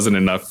delay, but it wasn't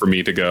enough for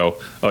me to go,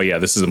 oh yeah,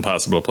 this is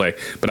impossible to play.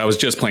 But I was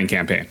just playing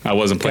campaign. I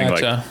wasn't playing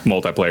like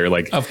multiplayer.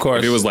 Like, of course,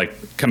 if it was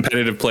like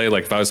competitive play,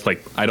 like if I was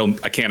like, I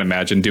can't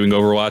imagine doing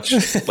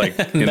Overwatch like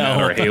in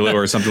that, or Halo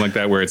or something like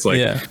that, where it's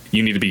like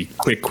you need to be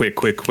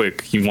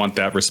quick. You want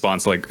that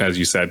response, like as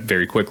you said,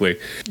 very quickly.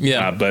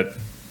 But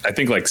I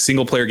think like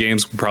single player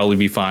games would probably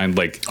be fine.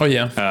 Like,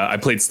 I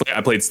played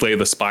Slay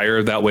the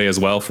Spire that way as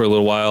well for a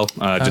little while.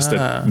 Because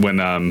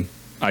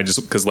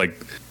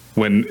like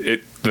when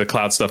the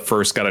cloud stuff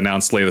first got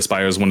announced, Slay the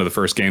Spire was one of the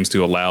first games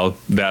to allow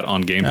that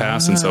on Game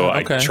Pass, and so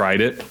I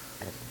tried it.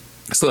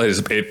 Slay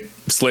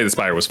the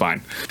Spire was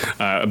fine,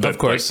 but of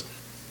course. Like,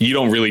 you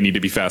don't really need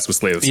to be fast with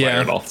Slay the Spire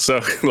at all.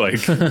 So like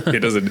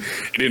it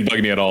didn't bug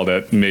me at all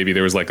that maybe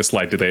there was like a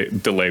slight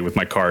delay with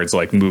my cards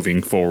like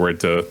moving forward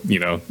to, you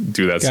know,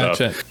 do that stuff.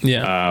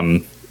 Yeah.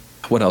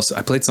 What else?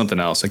 I played something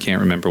else. I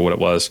can't remember what it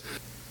was.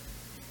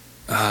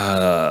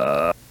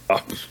 I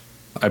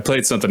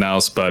played something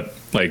else, but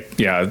like,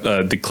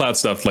 the cloud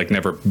stuff like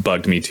never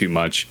bugged me too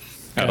much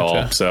at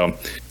all. So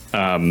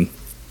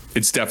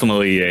it's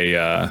definitely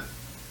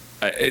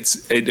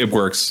it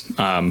works.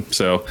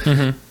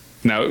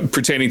 Now,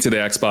 pertaining to the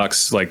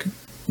Xbox, like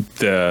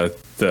the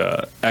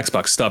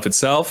Xbox stuff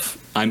itself,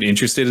 I'm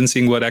interested in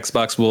seeing what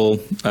Xbox will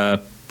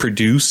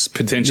produce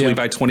potentially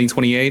by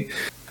 2028.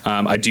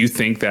 I do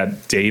think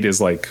that date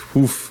is like,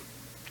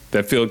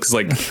 that feels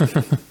like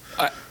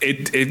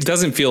it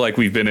doesn't feel like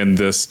we've been in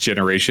this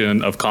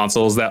generation of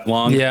consoles that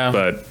long. Yeah,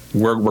 but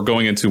we're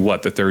going into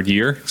what, the third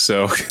year?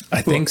 So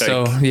I think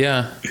so.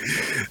 Yeah.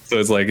 So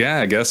it's like,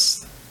 I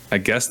guess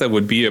that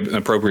would be an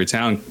appropriate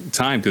time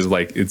because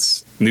like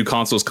it's new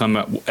consoles come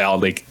out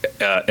like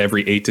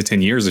every 8 to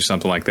 10 years or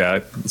something like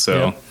that.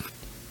 So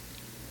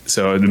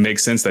So it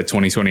makes sense that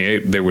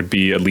 2028 there would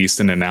be at least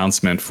an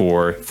announcement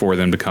for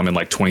them to come in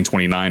like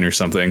 2029 or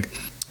something.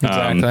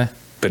 Exactly.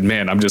 But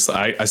man,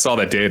 I saw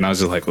that date and I was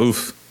just like,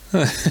 oof.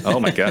 Oh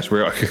my gosh,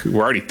 we're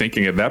already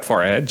thinking of that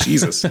far ahead.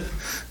 Jesus.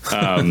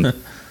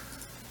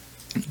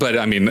 But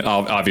I mean,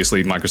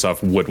 obviously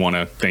Microsoft would want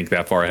to think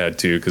that far ahead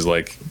too, because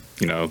like,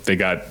 you know, they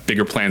got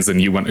bigger plans than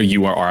you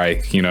or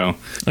I, you know.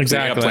 Exactly.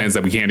 They got plans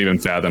that we can't even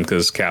fathom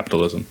because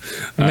capitalism.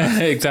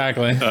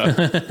 Exactly.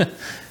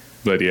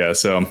 But yeah,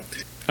 so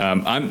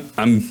I'm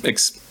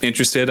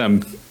interested.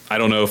 I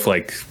don't know if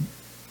like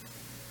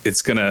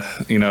it's gonna,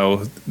 you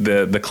know,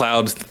 the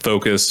cloud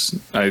focus.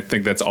 I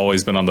think that's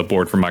always been on the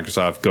board for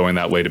Microsoft going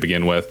that way to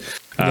begin with.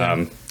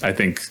 Yeah. I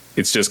think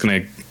it's just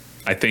gonna.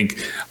 I think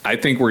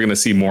we're gonna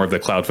see more of the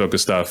cloud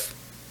focused stuff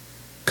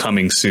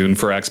coming soon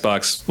for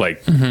Xbox.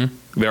 Like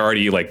they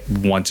already like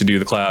want to do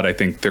the cloud. I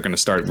think they're gonna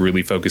start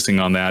really focusing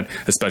on that,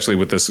 especially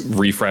with this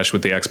refresh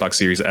with the Xbox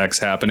Series X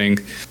happening,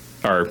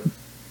 or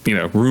you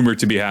know, rumored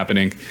to be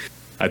happening.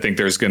 I think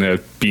there's going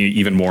to be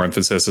even more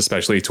emphasis,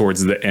 especially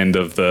towards the end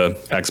of the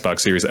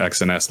Xbox Series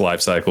X and S life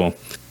cycle.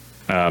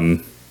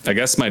 I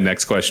guess my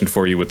next question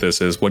for you with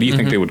this is, what do you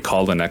think they would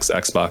call the next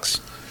Xbox?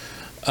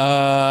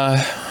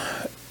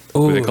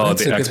 Would they call it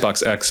the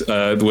Xbox X?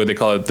 Would they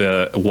call it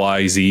the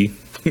YZ?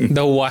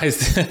 The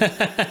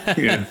YZ.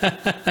 Yeah.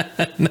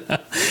 You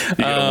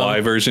get a Y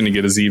version, you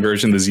get a Z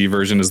version. The Z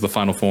version is the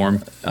final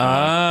form.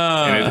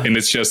 And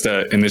it's just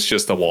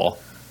a wall.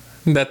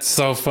 That's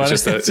so funny.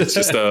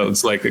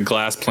 It's like a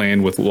glass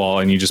plane with wall,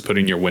 and you just put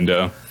in your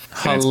window.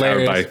 And it's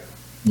powered by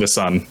the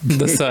sun.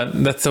 The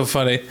sun. That's so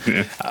funny.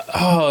 Yeah.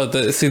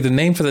 The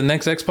name for the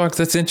next Xbox.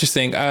 That's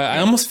interesting. I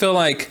almost feel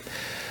like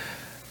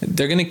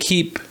they're gonna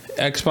keep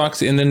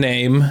Xbox in the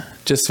name,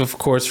 just of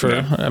course for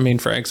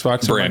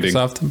Xbox branding. and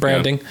Microsoft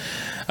branding.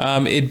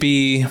 Yeah. It'd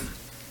be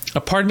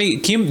a part of me.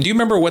 Do you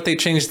remember what they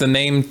changed the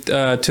name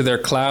to their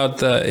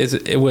cloud?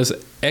 It was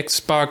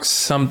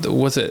Xbox.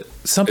 Was it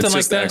something it's like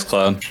just that?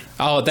 xCloud.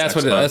 Oh, that's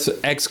what that's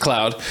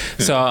xCloud.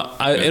 Yeah. So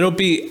it'll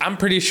be. I'm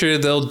pretty sure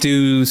they'll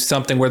do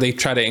something where they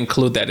try to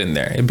include that in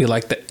there. It'd be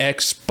like the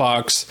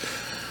Xbox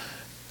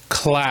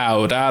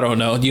Cloud. I don't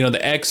know. You know, the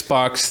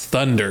Xbox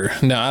Thunder.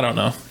 No, I don't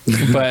know.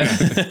 But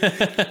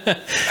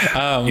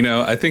you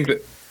know, I think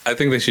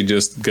they should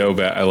just go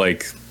back.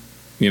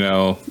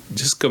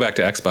 Just go back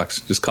to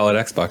Xbox. Just call it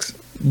Xbox.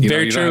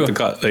 Very true. Don't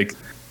have to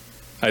call,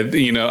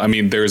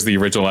 there's the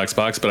original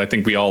Xbox, but I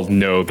think we all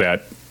know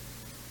that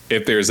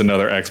if there's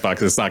another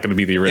Xbox, it's not going to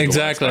be the original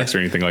Xbox or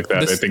anything like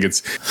that. I think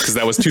it's because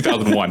that was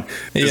 2001.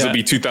 This would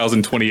be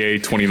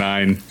 2028,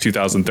 29,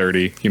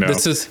 2030. You know,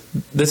 this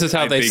is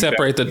how they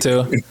separate the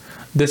two.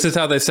 This is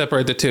how they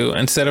separate the two.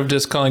 Instead of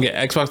just calling it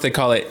Xbox, they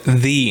call it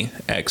the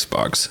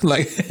Xbox.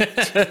 Like,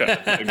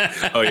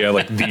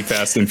 like the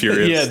Fast and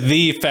Furious. Yeah,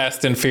 the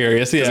Fast and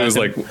Furious. Yeah, it was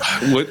like,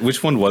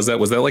 which one was that?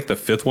 Was that like the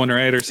fifth one,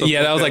 right, or something?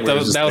 Yeah, that was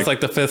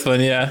like the fifth one.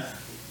 Yeah,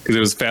 because it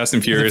was Fast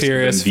and Furious,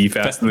 and the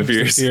Fast and the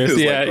Furious.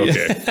 Yeah,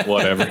 okay,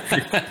 whatever.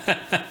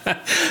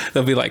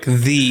 They'll be like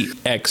the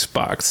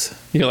Xbox.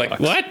 You're like,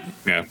 what?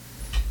 Yeah.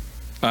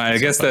 I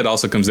guess that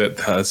also comes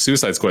at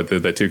Suicide Squad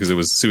did that too, because it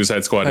was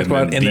Suicide Squad and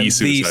then the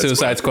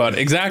Suicide Squad.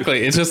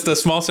 Exactly. It's just a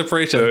small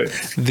separation.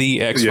 The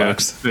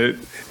Xbox. Yeah,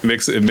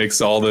 it makes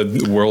all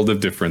the world of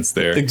difference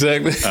there.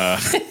 Exactly.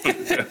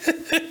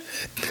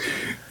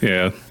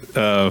 Yeah.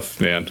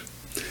 Man.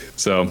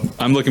 So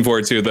I'm looking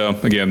forward to it, though.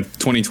 Again,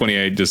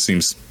 2028 just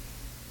seems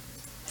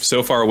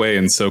so far away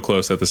and so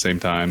close at the same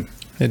time.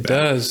 It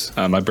does.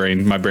 My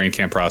brain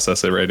can't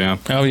process it right now.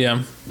 Oh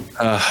yeah.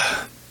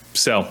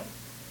 So.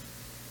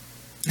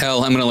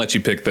 Hell, I'm going to let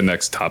you pick the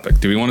next topic.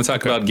 Do we want to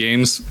talk about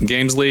games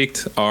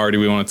leaked, or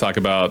do we want to talk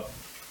about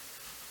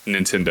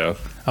Nintendo?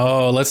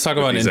 Oh, let's talk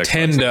about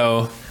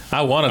Nintendo.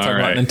 I want to talk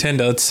about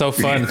Nintendo. It's so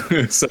fun.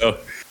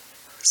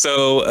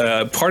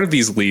 So part of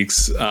these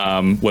leaks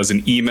was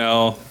an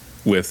email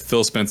with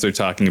Phil Spencer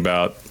talking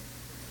about,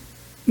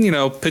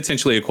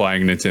 potentially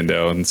acquiring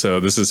Nintendo. And so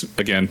this is,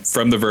 again,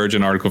 from The Verge,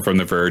 an article from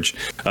The Verge.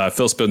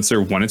 Phil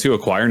Spencer wanted to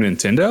acquire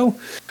Nintendo.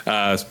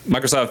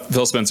 Microsoft,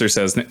 Phil Spencer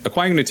says,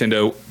 acquiring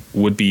Nintendo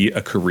would be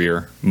a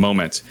career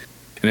moment.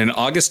 In an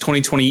August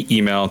 2020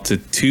 email to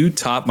two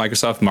top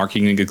Microsoft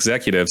marketing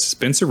executives,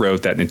 Spencer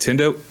wrote that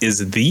Nintendo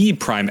is the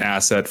prime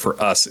asset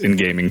for us in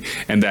gaming,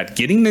 and that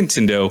getting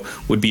Nintendo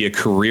would be a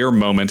career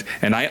moment,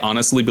 and I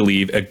honestly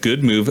believe a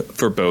good move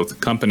for both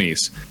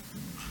companies.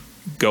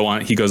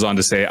 He goes on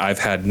to say, I've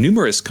had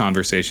numerous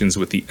conversations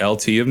with the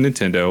LT of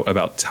Nintendo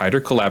about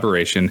tighter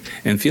collaboration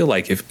and feel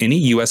like if any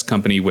US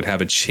company would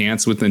have a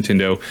chance with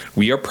Nintendo,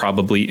 we are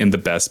probably in the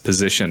best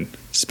position,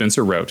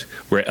 Spencer wrote,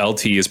 where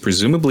LT is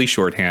presumably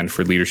shorthand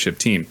for leadership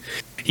team.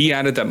 He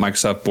added that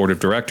Microsoft Board of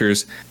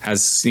Directors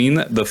has seen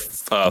the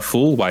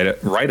full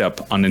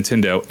write-up on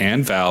Nintendo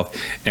and Valve,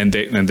 and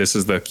this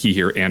is the key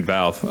here, and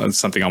Valve,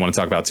 something I want to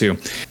talk about too,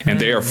 and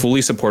they are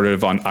fully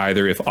supportive on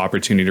either if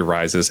opportunity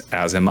arises,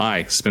 as am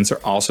I. Spencer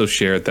also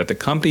shared that the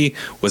company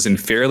was in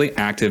fairly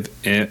active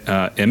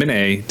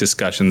M&A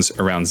discussions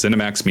around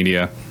ZeniMax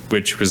Media,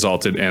 which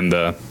resulted in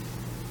the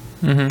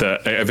the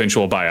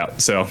eventual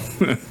buyout. So,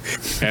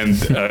 and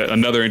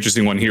another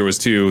interesting one here was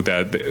too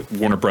that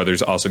Warner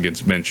Brothers also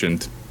gets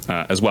mentioned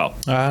as well.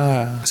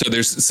 So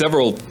there's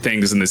several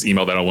things in this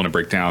email that I want to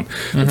break down.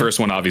 The first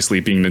one obviously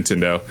being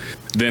Nintendo,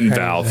 then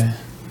Valve,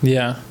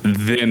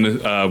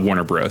 then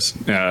Warner Brothers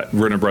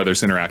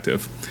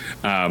Interactive.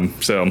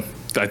 So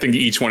I think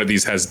each one of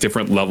these has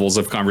different levels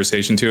of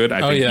conversation to it.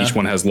 I think each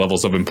one has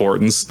levels of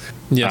importance.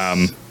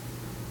 Yes.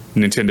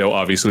 Nintendo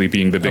obviously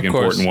being the big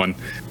important one.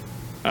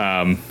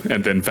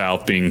 And then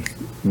Valve being,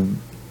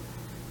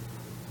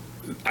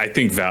 I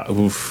think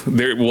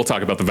we'll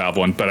talk about the Valve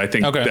one, but I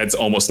think that's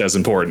almost as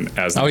important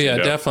as Nintendo. Oh yeah,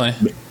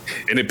 definitely.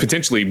 And it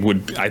potentially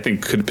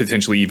could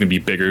potentially even be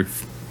bigger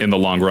in the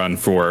long run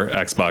for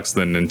Xbox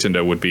than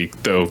Nintendo would be,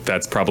 though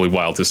that's probably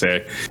wild to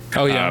say.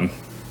 Oh yeah.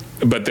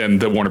 But then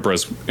the Warner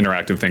Bros.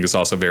 Interactive thing is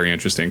also very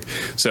interesting.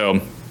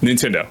 So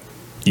Nintendo,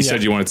 you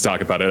said you wanted to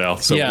talk about it, Al.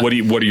 So what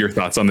are your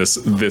thoughts on this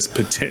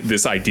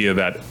idea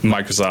that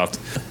Microsoft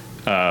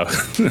I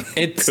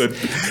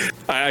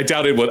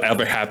doubt it will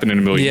ever happen in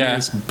a million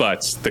years,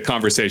 but the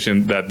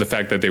conversation the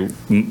fact that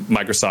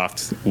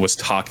Microsoft was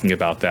talking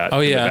about that in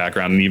the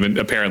background, and even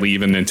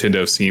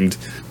Nintendo seemed,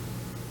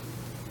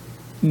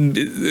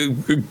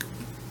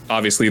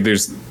 obviously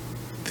there's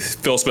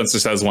Phil Spencer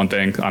says one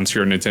thing, I'm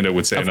sure Nintendo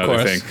would say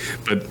another thing,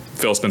 but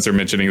Phil Spencer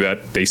mentioning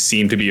that they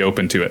seem to be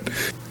open to it,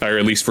 or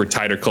at least for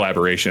tighter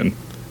collaboration.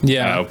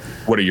 Yeah.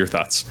 What are your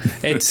thoughts?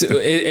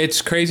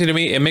 It's crazy to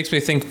me. It makes me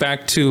think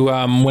back to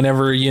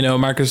whenever,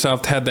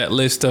 Microsoft had that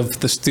list of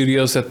the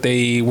studios that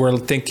they were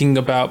thinking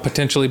about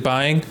potentially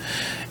buying.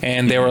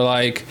 And they were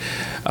like,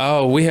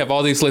 oh, we have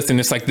all these lists.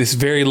 And it's like this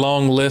very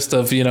long list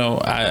of,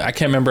 I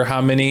can't remember how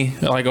many,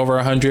 like over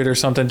 100 or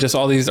something, just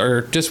all these,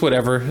 or just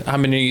whatever, how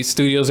many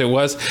studios it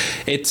was.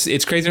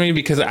 It's crazy to me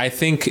because I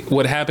think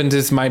what happens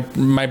is my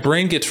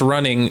brain gets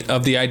running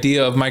of the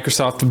idea of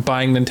Microsoft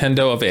buying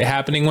Nintendo, of it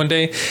happening one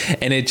day.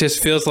 And it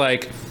just feels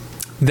like,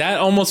 that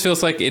almost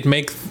feels like it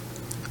makes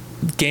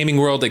gaming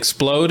world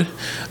explode,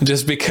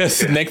 just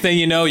because next thing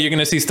you know, you're going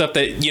to see stuff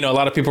that, a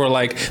lot of people are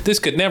like, this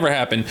could never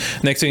happen.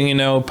 Next thing you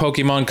know,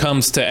 Pokemon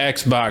comes to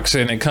Xbox,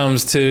 and it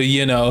comes to,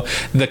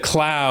 the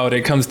cloud,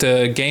 it comes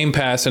to Game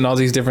Pass and all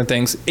these different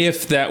things.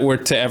 If that were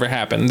to ever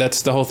happen,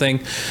 that's the whole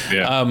thing.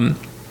 Yeah. And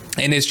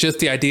it's just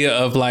the idea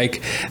of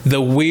like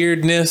the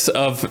weirdness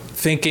of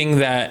thinking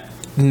that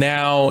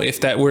now, if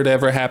that were to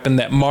ever happen,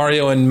 that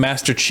Mario and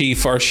Master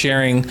Chief are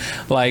sharing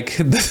like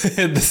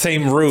the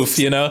same roof,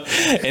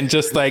 and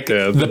just like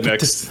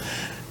the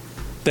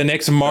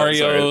next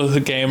Mario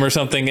game or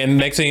something, and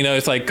next thing you know,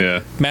 it's like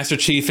Master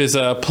Chief is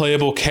a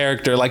playable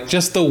character. Like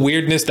just the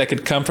weirdness that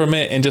could come from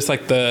it, and just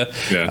like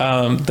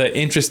the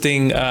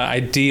interesting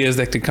ideas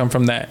that could come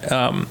from that.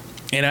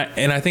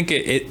 And I think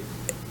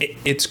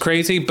it's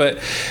crazy, but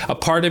a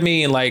part of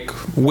me, like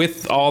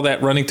with all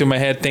that running through my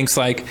head, thinks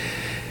like,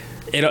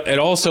 It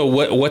also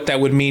what that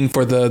would mean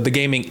for the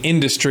gaming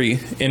industry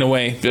in a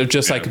way,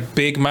 just like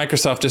big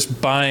Microsoft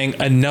just buying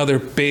another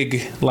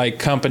big like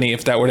company,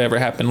 if that were to ever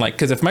happen. Like,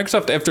 because if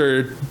Microsoft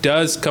ever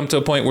does come to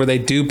a point where they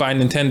do buy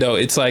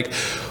Nintendo, it's like,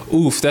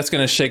 oof, that's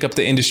going to shake up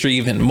the industry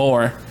even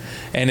more.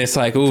 And it's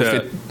like, oof,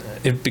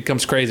 it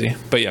becomes crazy.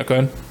 But yeah, go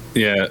ahead.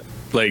 Yeah,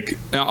 like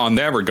on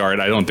that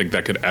regard, I don't think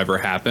that could ever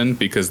happen,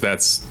 because that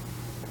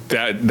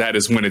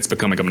is when it's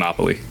becoming a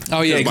monopoly. Oh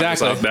yeah,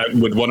 exactly. That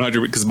with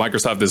 100, because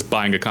Microsoft is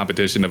buying a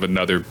competition of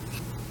another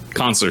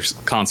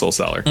console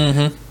seller.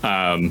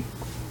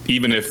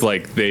 Even if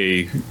like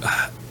they,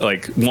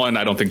 like one,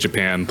 I don't think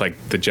Japan, like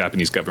the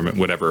Japanese government,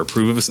 would ever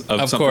approve of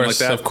something like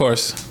that. Of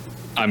course.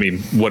 I mean,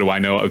 what do I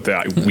know?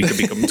 That we could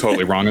be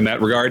totally wrong in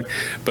that regard.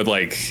 But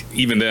like,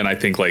 even then, I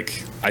think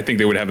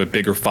they would have a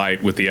bigger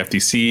fight with the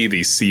FTC,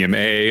 the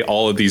CMA,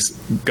 all of these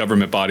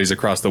government bodies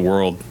across the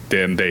world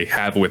than they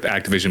have with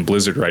Activision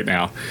Blizzard right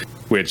now.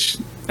 Which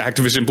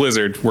Activision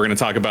Blizzard, we're going to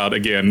talk about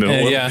again,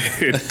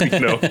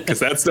 because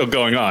that's still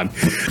going on.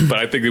 But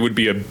I think it would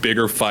be a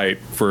bigger fight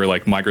for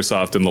like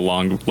Microsoft in the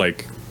long,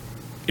 like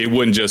it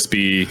wouldn't just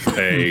be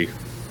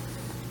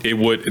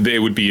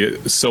there would be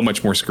so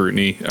much more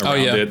scrutiny around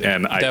it.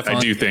 And I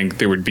do think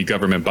there would be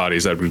government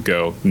bodies that would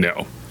go,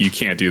 no, you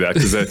can't do that.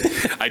 Because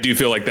I do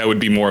feel like that would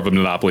be more of a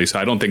monopoly. So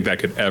I don't think that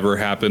could ever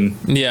happen.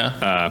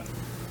 Yeah.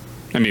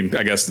 I mean,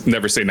 I guess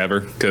never say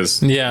never,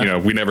 because,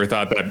 we never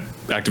thought that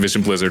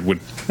Activision Blizzard would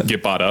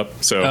get bought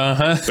up. So,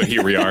 but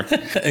here we are.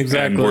 Exactly.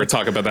 And we're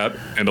talking about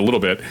that in a little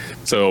bit.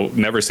 So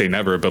never say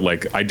never. But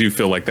like, I do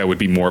feel like that would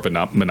be more of a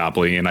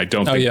monopoly. And I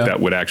don't think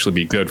that would actually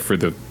be good for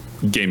the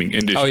gaming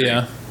industry. Oh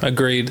yeah,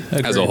 agreed.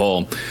 As a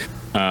whole.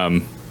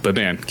 But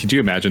man, could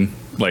you imagine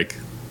like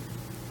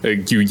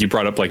you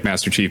brought up like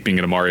Master Chief being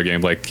in a Mario game?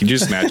 Like, can you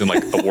just imagine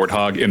like a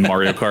warthog in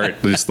Mario Kart?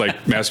 Just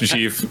like Master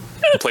Chief,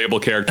 playable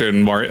character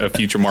in a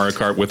future Mario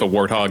Kart with a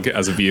warthog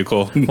as a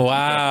vehicle.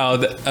 Wow,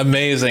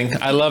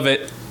 amazing! I love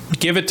it.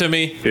 Give it to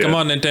me. Yeah. Come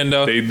on,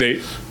 Nintendo.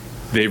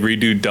 they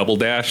redo Double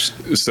Dash,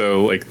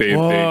 so like they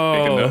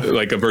make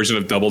like a version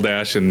of Double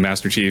Dash and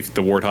Master Chief,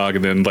 the Warthog,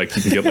 and then like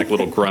you can get like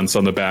little grunts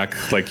on the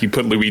back, like you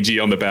put Luigi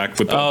on the back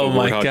with the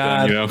Warthog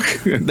gun, you know.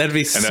 That'd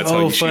be and that's how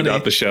you funny. shoot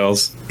out the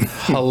shells.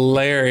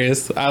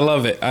 Hilarious! I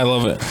love it.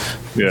 Yeah,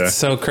 it's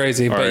so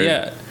crazy. All but right.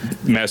 yeah,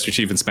 Master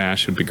Chief and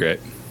Smash would be great.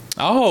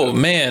 Oh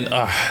man,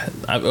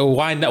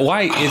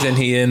 why isn't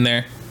he in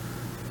there?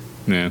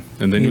 Yeah,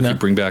 and then you could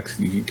bring back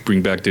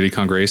Diddy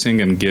Kong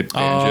Racing and get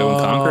Banjo and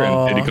Conquer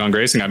and Diddy Kong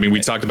Racing. I mean,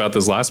 we talked about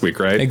this last week,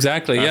 right?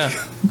 Exactly. Yeah.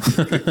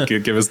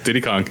 Give us Diddy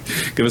Kong.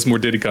 Give us more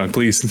Diddy Kong,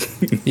 please.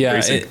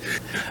 Yeah.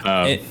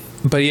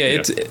 But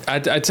yeah,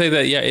 I'd say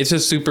that it's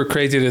just super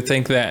crazy to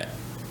think that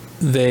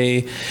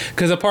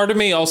because a part of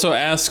me also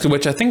asked,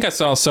 which I think I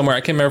saw somewhere, I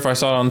can't remember if I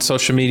saw it on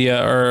social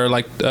media or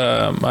like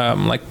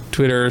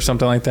Twitter or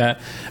something like that,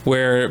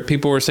 where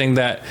people were saying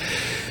that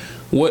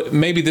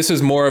maybe this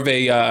is more of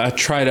a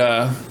try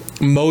to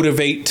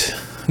motivate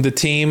the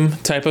team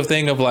type of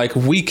thing of like,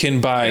 we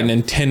can buy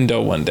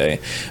Nintendo one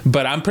day.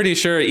 But I'm pretty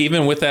sure,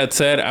 even with that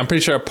said, I'm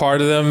pretty sure a part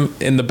of them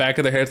in the back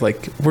of their head,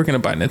 like, we're going to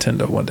buy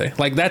Nintendo one day.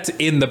 Like, that's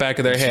in the back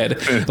of their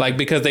head. Like,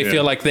 because they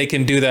feel like they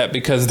can do that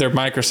because they're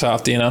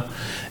Microsoft, you know?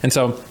 And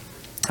so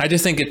I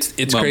just think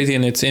it's crazy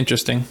and it's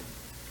interesting.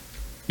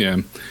 Yeah.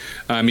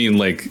 I mean,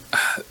 like,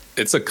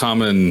 it's a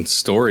common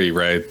story,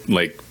 right?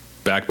 Like,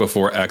 back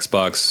before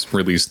Microsoft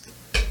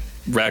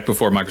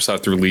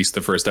released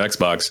the first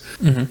Xbox,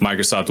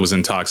 Microsoft was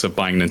in talks of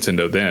buying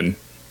Nintendo then.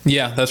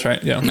 Yeah, that's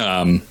right.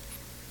 Yeah.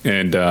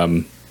 And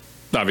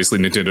obviously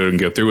Nintendo didn't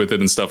go through with it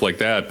and stuff like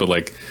that. But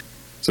like,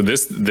 so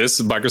this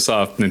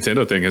Microsoft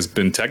Nintendo thing has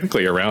been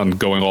technically around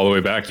going all the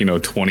way back,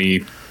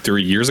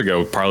 23 years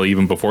ago, probably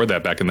even before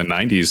that, back in the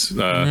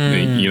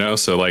 90s,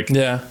 so like,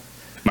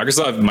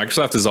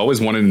 Microsoft has always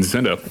wanted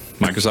Nintendo.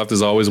 Microsoft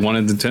has always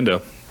wanted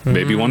Nintendo.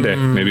 Maybe one day.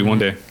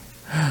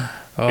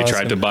 They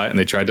tried to buy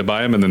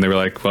them, and then they were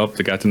like, well,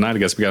 they got denied. I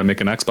guess we got to make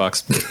an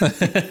Xbox.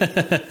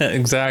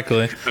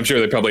 Exactly. I'm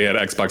sure they probably had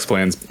Xbox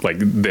plans like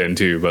then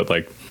too, but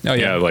like,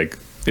 like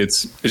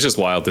it's just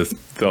wild to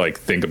like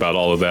think about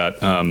all of that.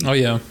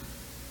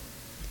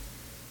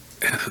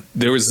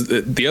 There was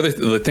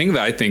the thing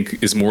that I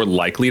think is more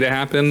likely to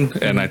happen,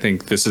 and I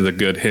think this is a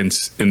good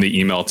hint in the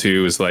email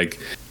too, is like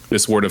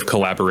this word of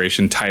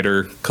collaboration,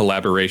 tighter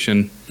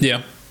collaboration.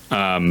 Yeah.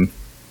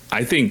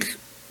 I think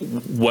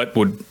what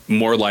would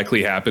more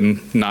likely happen,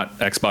 not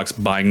Xbox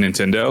buying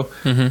Nintendo,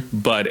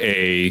 but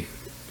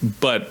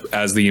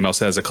as the email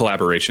says, a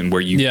collaboration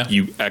where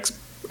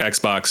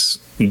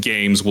Xbox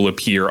games will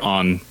appear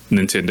on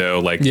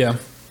Nintendo, like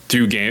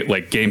through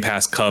Game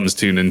Pass comes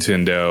to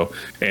Nintendo,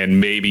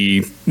 and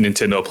maybe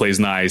Nintendo plays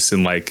nice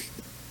and like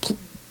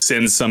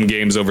sends some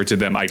games over to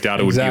them. I doubt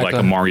it would be like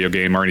a Mario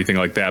game or anything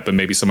like that, but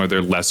maybe some of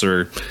their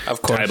lesser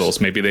titles.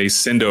 Maybe they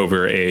send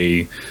over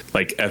a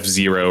like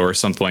F-Zero or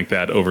something like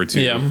that over to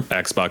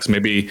Xbox.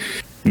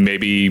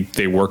 Maybe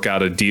they work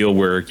out a deal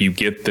where you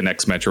get the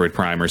next Metroid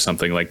Prime or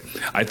something. Like,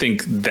 I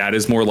think that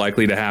is more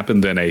likely to happen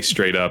than a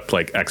straight up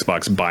like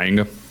Xbox buying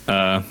a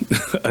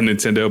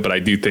Nintendo. But I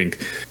do think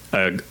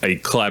a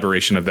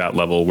collaboration of that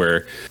level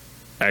where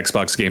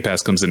Xbox Game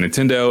Pass comes to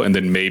Nintendo, and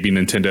then maybe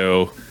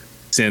Nintendo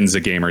sends a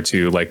game or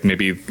two, like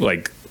maybe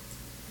like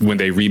when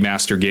they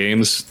remaster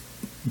games,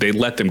 they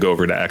let them go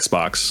over to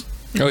Xbox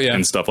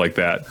and stuff like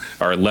that,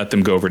 or let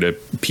them go over to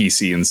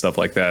PC and stuff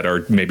like that,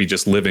 or maybe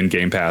just live in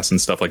Game Pass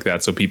and stuff like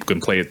that, so people can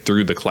play it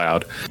through the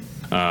cloud.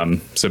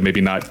 So maybe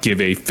not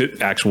give a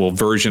actual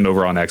version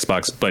over on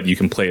Xbox, but you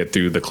can play it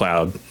through the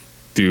cloud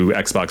through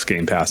Xbox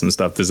Game Pass and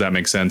stuff. Does that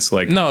make sense?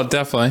 Like, no,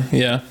 definitely.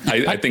 Yeah.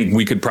 I think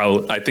we could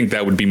I think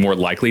that would be more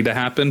likely to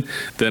happen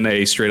than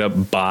a straight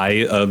up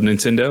buy of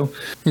Nintendo.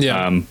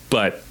 Yeah.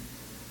 But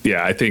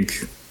yeah, I think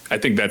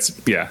that's,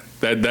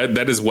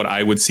 that is what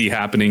I would see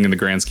happening in the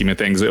grand scheme of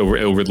things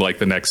over like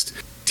the next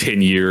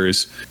 10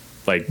 years,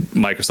 like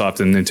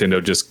Microsoft and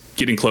Nintendo just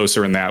getting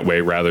closer in that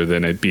way rather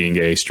than it being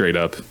a straight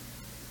up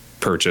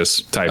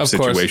purchase type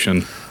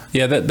situation.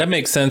 Yeah, that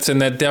makes sense,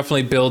 and that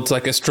definitely builds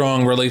like a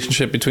strong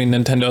relationship between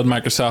Nintendo and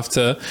Microsoft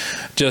to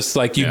just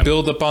like you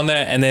build up on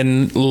that, and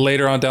then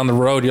later on down the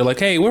road, you're like,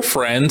 hey, we're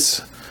friends.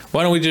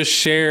 Why don't we just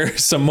share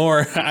some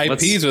more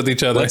IPs with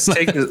each other?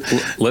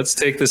 Let's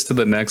take this to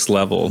the next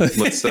level.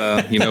 Let's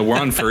we're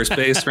on first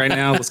base right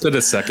now. Let's go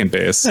to second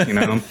base,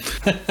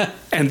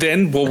 and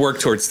then we'll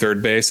work towards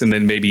third base, and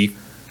then maybe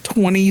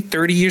 20,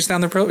 30 years down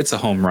the road, it's a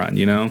home run,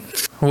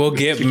 We'll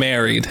get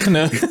married.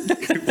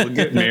 We'll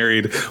get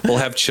married. We'll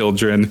have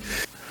children.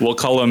 We'll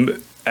call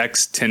them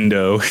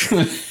X-Tendo.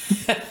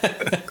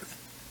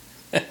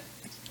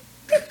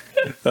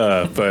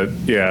 But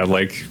yeah,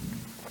 like,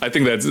 I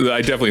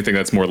definitely think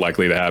that's more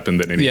likely to happen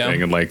than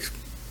anything. And like,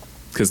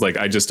 cause like,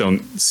 I just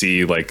don't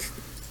see like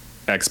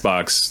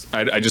Xbox.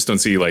 I just don't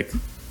see like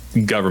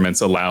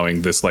governments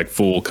allowing this like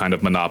full kind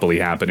of monopoly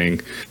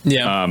happening.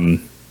 Yeah.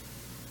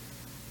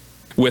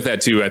 With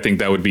that too, I think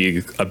that would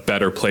be a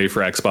better play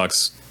for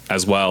Xbox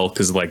as well,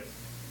 because like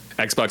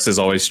Xbox has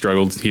always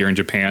struggled here in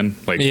Japan.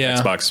 Like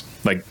Xbox,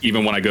 like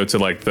even when I go to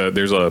like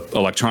there's a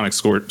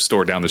electronics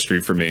store down the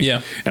street from me.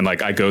 Yeah. And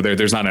like I go there,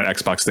 there's not an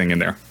Xbox thing in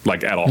there,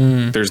 like at all.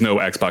 There's no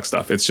Xbox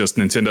stuff. It's just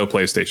Nintendo,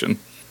 PlayStation.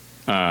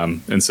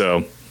 And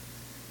so,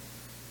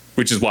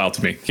 which is wild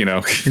to me, you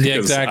know, yeah,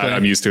 exactly.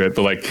 I'm used to it,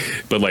 but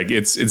like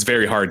it's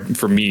very hard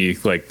for me,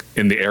 like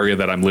in the area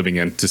that I'm living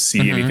in, to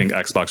see anything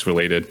Xbox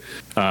related.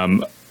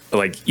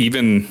 Like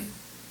even,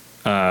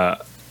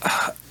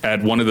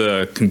 at one of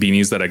the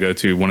convenience that I go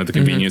to, one of the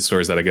convenience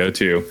stores that I go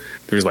to,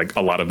 there's like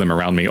a lot of them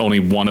around me. Only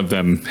one of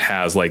them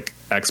has like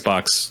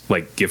Xbox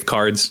like gift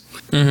cards,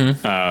 and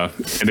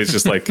it's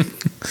just like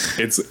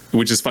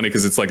which is funny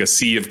because it's like a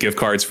sea of gift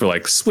cards for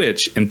like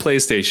Switch and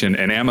PlayStation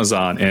and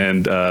Amazon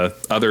and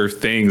other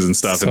things and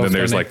stuff. So and then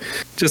there's like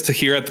just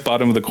here at the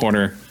bottom of the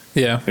corner.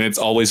 Yeah, and it's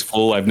always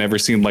full. I've never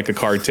seen like a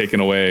card taken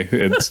away.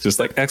 It's just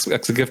like X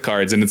gift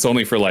cards, and it's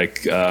only for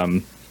like.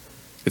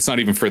 It's not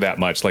even for that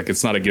much. Like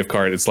it's not a gift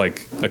card. It's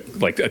like a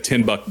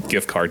 $10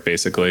 gift card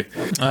basically,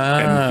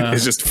 and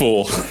it's just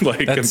full.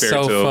 Like compared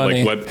to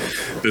like what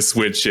the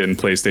Switch and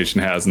PlayStation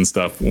has and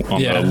stuff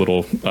on the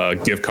little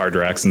gift card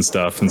racks and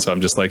stuff. And so I'm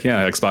just like,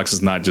 yeah, Xbox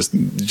is not just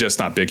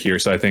not big here.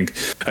 So I think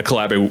a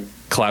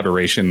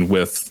collaboration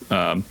with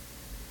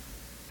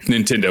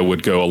Nintendo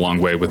would go a long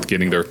way with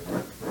getting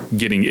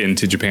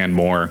into Japan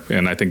more.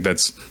 And I think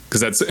that's because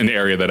that's an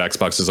area that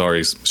Xbox has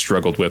always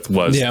struggled with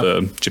was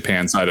the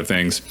Japan side of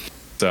things.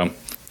 So,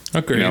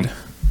 agreed. You know,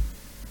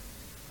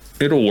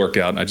 it'll work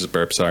out. I just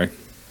burped. Sorry.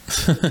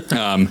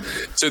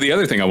 So the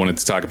other thing I wanted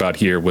to talk about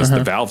here was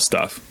the Valve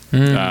stuff.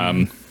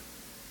 It's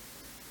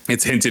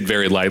hinted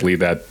very lightly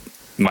that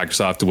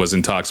Microsoft was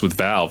in talks with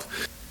Valve.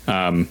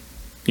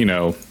 You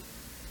know,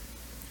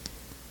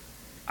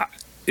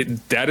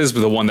 that is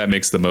the one that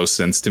makes the most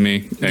sense to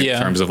me in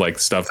terms of like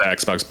stuff that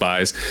Xbox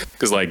buys,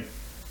 because like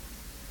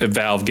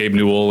Valve, Gabe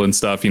Newell and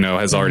stuff, you know,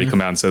 has already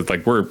come out and said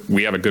like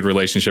we have a good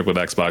relationship with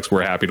Xbox.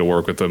 We're happy to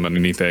work with them on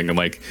anything. And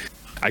like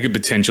I could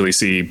potentially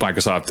see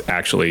Microsoft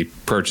actually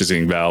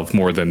purchasing Valve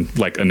more than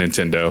like a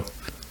Nintendo.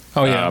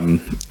 Oh yeah.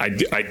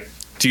 I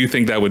do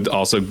think that would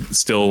also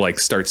still like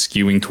start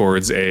skewing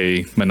towards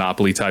a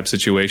monopoly type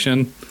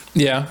situation.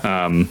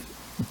 Yeah.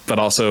 But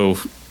also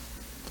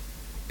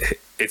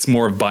it's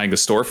more of buying a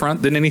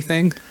storefront than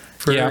anything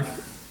for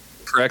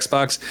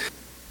Xbox.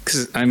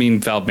 Because I mean,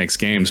 Valve makes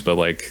games, but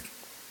like,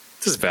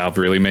 does Valve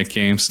really make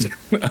games?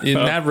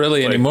 Not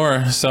really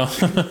anymore. So,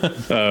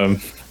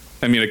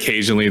 I mean,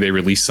 occasionally they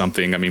release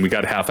something. I mean, we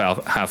got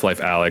Half-Life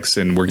Alyx,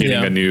 and we're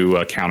getting a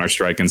new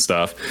Counter-Strike and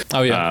stuff.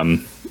 Oh yeah.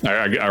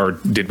 Or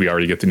did we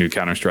already get the new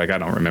Counter-Strike? I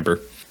don't remember.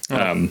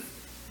 But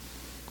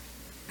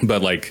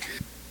like,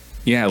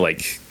 yeah,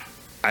 like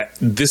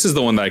this is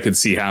the one that I could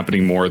see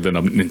happening more than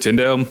a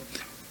Nintendo,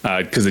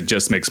 because it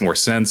just makes more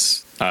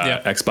sense.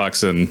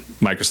 Xbox and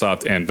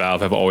Microsoft and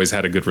Valve have always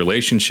had a good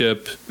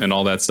relationship and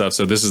all that stuff.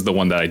 So this is the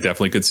one that I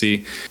definitely could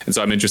see. And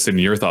so I'm interested in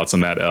your thoughts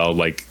on that, El.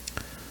 Like,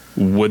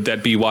 would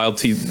that be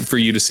wild for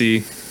you to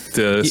see?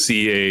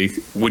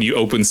 When you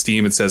open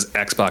Steam, it says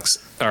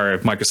Xbox or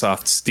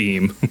Microsoft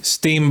Steam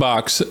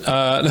box. Steam.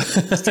 I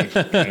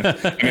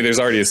mean, there's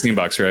already a Steam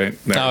box, right?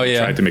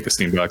 Tried to make a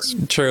Steam box.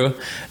 True.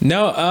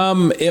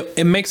 No,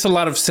 it makes a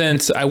lot of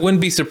sense. I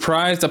wouldn't be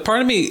surprised. A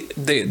part of me,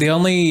 the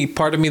only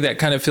part of me that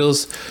kind of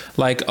feels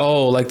like,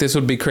 oh, like this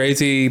would be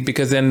crazy,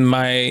 because then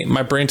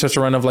my brain starts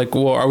to run of like,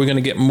 well, are we going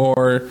to get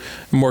more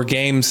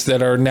games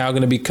that are now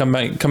going to be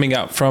coming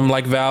out from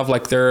like Valve,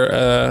 like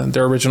their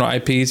original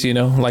IPs, you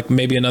know, like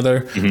maybe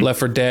another Left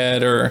 4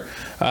 Dead or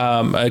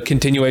a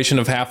continuation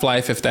of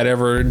Half-Life, if that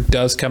ever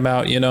does come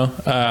out, you know,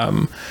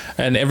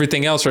 and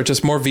everything else, or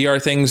just more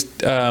VR things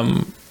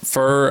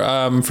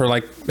for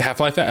like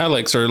Half-Life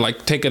Alyx, or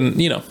like taking,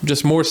 you know,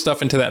 just more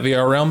stuff into that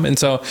VR realm. And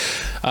so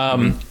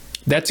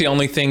that's the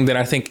only thing that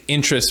I think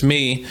interests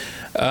me.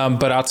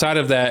 But outside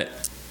of that,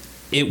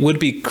 it would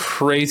be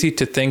crazy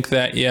to think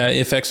that,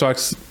 if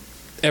Xbox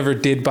ever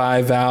did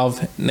buy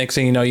Valve, next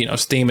thing you know,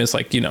 Steam is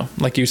like, you know,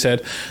 like you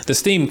said, the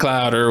Steam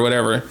cloud or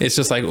whatever. It's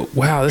just like,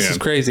 wow, this is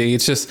crazy.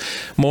 It's just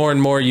more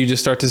and more you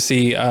just start to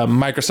see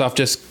Microsoft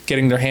just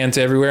getting their hands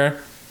everywhere.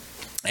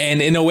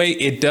 And in a way,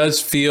 it does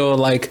feel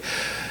like,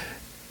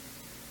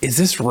 is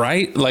this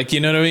right? Like, you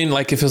know what I mean?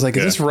 Like, it feels like,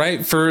 is this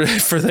right for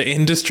the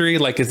industry?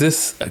 Like, is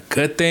this a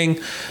good thing?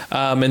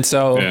 And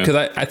so, because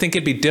I think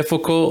it'd be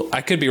difficult.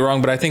 I could be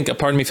wrong, but I think a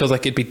part of me feels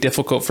like it'd be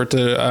difficult for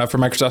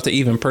Microsoft to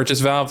even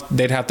purchase Valve.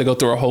 They'd have to go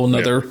through a whole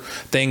nother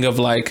thing of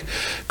like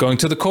going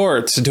to the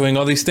courts, doing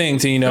all these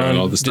things, you know, and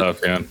all this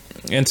stuff. Yeah.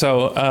 And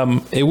so,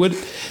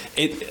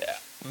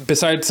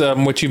 besides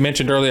what you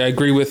mentioned earlier, I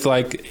agree with,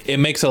 like, it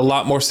makes a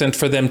lot more sense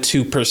for them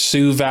to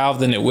pursue Valve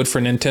than it would for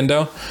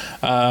Nintendo,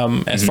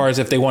 as far as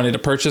if they wanted to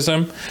purchase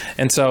them.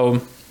 And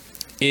so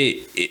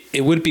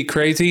it would be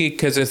crazy,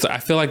 because I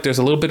feel like there's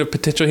a little bit of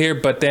potential here,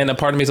 but then a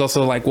part of me is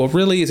also like, well,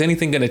 really, is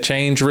anything going to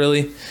change,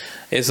 really?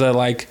 Is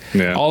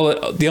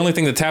the only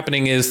thing that's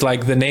happening is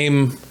like the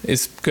name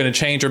is going to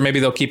change, or maybe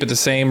they'll keep it the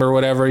same or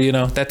whatever, you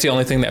know. That's the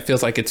only thing that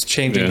feels like it's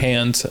changing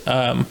hands.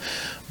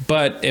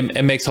 But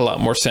it makes a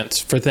lot more sense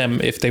for them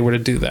if they were to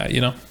do that,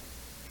 you know.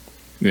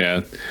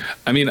 Yeah,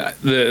 I mean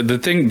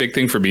big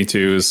thing for me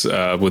too is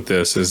with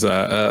this is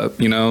I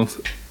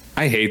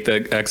hate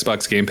the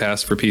Xbox Game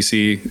Pass for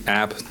PC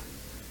app.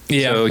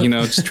 Yeah. So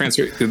just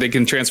transfer. They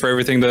can transfer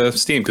everything to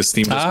Steam because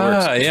Steam just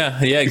works.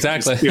 Yeah,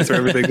 exactly. Transfer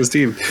everything to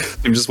Steam.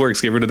 Steam just works.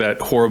 Get rid of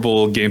that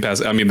horrible Game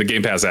Pass. I mean, the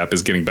Game Pass app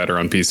is getting better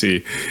on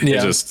PC.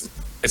 Yeah.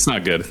 It's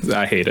not good.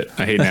 I hate it.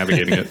 I hate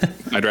navigating it.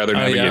 I'd rather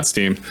navigate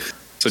Steam.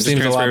 So just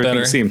Steam's transfer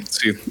everything to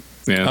Steam.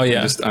 Yeah. Oh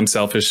yeah. I'm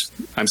selfish.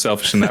 I'm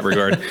selfish in that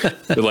regard.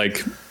 But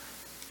like,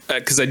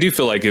 because I do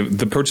feel like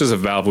the purchase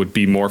of Valve would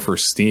be more for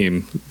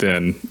Steam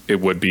than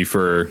it would be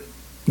for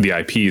the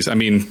IPs. I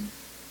mean,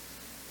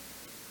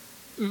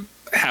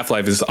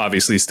 Half-Life is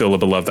obviously still a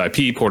beloved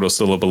IP. Portal's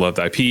still a beloved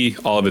IP.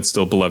 All of it's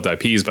still beloved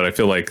IPs. But I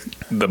feel like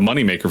the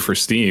moneymaker for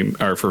Steam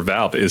or for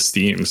Valve is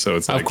Steam. So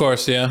it's like, of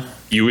course, yeah.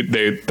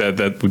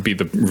 That would be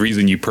the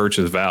reason you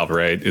purchase Valve,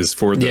 right? Is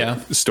for the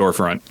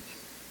storefront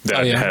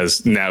that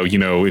has now.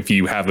 If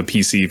you have a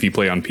PC, if you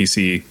play on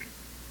PC,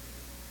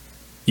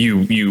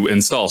 you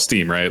install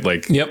Steam, right?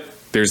 Like, yep.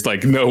 There's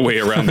like no way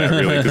around that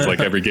really, because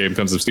like every game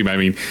comes with Steam. I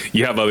mean,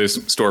 you have other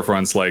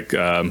storefronts like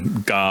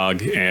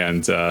GOG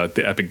and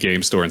the Epic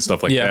Game Store and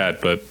stuff like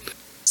that, but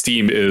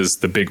Steam is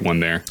the big one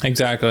there.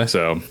 Exactly.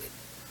 So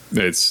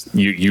it's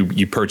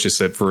you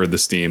purchase it for the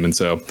Steam, and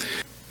so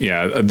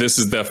this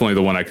is definitely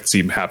the one I could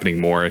see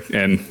happening more.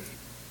 And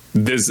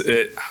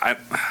I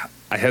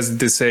hesitate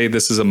to say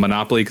this is a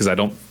monopoly because I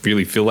don't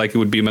really feel like it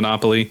would be a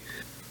monopoly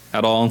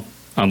at all,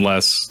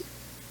 unless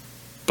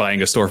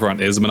buying a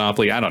storefront is a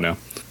monopoly. I don't know.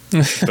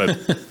 But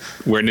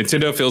where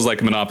Nintendo feels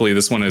like a monopoly,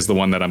 this one is the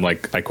one that I'm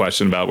like, I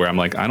question about, where I'm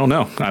like, I don't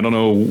know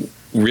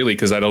really,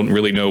 because I don't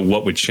really know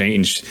what would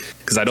change,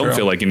 because I don't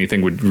feel like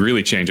anything would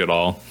really change at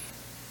all,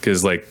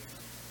 because like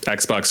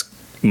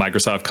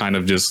Microsoft kind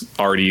of just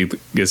already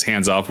is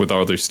hands off with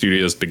all their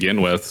studios to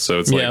begin with, so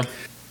it's like,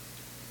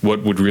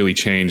 what would really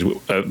change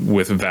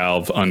with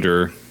Valve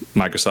under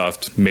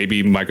Microsoft?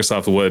 Maybe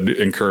Microsoft would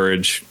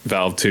encourage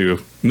Valve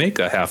to make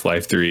a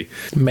Half-Life 3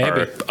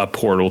 or a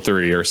Portal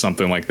 3 or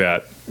something like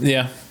that.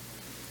 Yeah.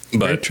 But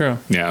very true.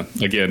 Yeah,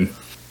 again,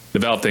 the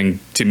Valve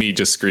thing to me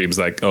just screams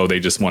like, oh, they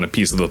just want a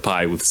piece of the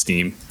pie with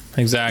Steam.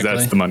 Exactly.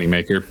 That's the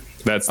moneymaker.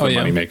 That's the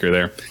moneymaker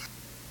there.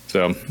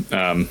 So,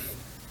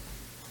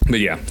 but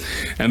yeah,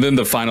 and then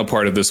the final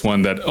part of this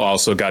one that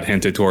also got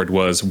hinted toward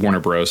was Warner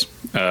Bros.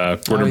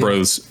 Warner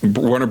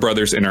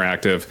Brothers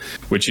Interactive,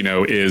 which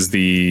is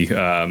the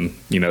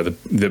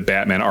the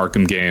Batman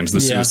Arkham games, the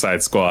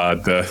Suicide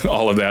Squad,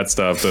 all of that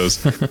stuff.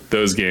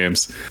 Those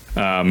games.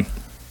 I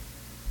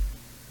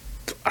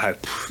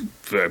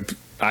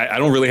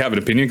don't really have an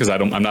opinion because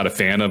I'm not a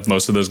fan of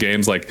most of those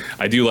games. Like,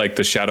 I do like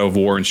the Shadow of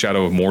War and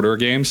Shadow of Mordor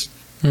games.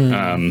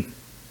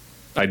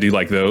 I do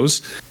like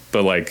those,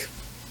 but like,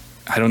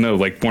 I don't know,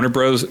 like Warner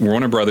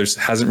Brothers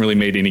hasn't really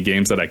made any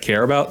games that I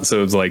care about.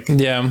 So it's like,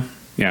 yeah.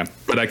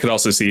 But I could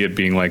also see it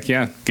being like,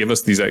 give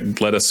us these,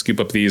 let us scoop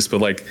up these. But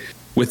like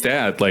with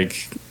that,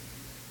 like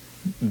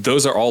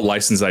those are all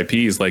licensed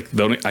IPs. Like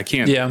I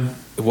can't. Yeah.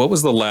 What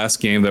was the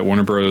last game that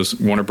Warner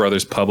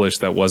Brothers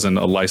published that wasn't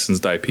a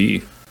licensed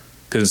IP?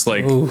 Because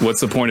like, what's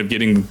the point of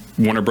getting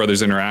Warner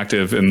Brothers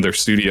Interactive in their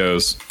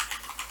studios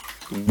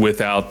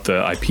without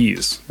the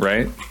IPs,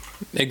 right?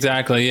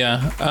 Exactly.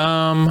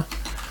 Yeah.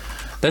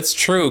 That's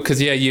true,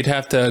 because you'd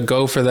have to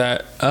go for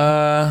that.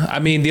 I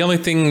mean, the only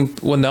thing,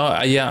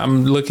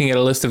 I'm looking at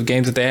a list of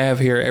games that they have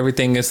here.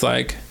 Everything is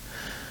like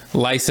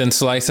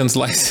license.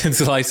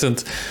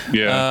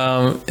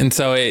 Yeah. And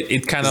so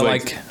it kind of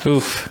like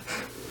oof.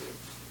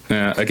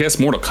 Yeah, I guess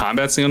Mortal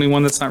Kombat's the only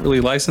one that's not really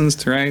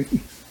licensed, right?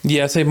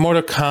 Yeah, say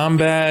Mortal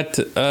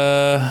Kombat.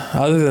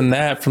 Other than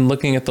that, from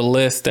looking at the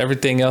list,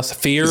 everything else,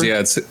 Fear.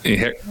 Yeah,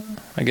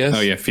 I guess.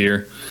 Oh yeah,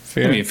 Fear.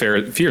 I mean,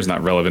 Fear is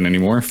not relevant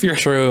anymore. Fear.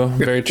 True,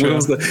 very true.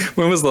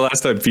 When was the last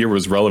time Fear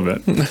was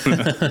relevant?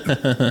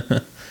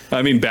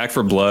 I mean, Back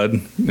for Blood.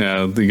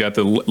 You got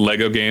the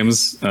Lego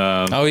games.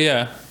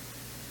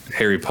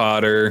 Harry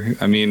Potter.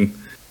 I mean,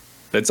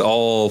 that's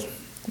all.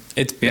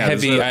 It's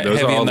heavy in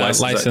that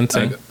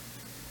licensing.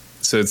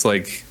 So it's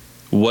like,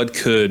 what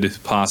could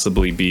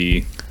possibly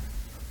be?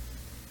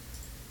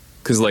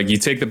 Because like, you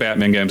take the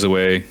Batman games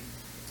away.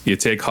 You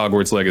take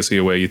Hogwarts Legacy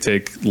away. You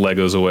take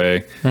Legos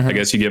away. Mm-hmm. I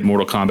guess you get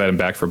Mortal Kombat and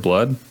Back for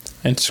Blood.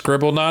 And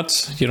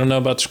Scribblenauts. You don't know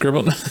about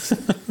Scribblenauts?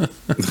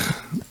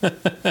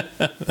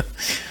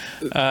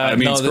 I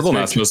mean,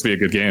 Scribblenauts is supposed to be a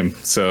good game.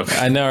 So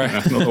I know. Right? I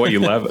don't know why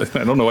you laugh.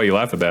 I don't know why you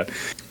laugh at that.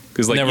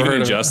 Because like, even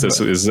Injustice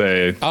is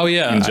a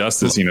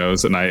Injustice,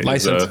 is an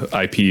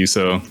IP.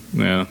 So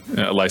a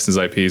licensed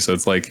IP. So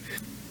it's like,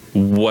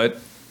 what?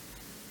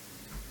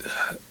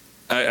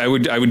 I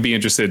would be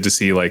interested to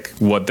see like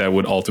what that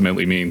would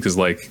ultimately mean, because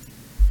like,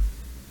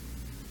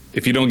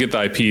 if you don't get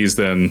the IPs,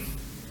 then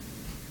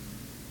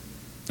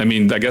I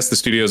mean, I guess the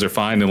studios are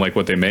fine in like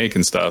what they make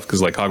and stuff,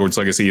 because like Hogwarts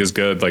Legacy is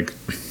good, like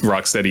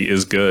Rocksteady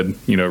is good,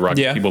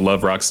 people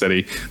love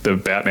Rocksteady, the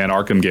Batman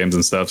Arkham games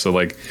and stuff. So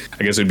like,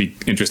 I guess it'd be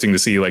interesting to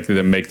see like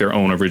them make their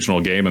own original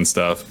game and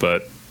stuff.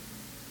 But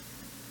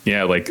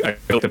yeah, like I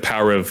feel like the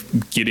power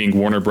of getting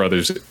Warner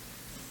Brothers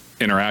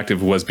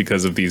Interactive was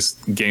because of these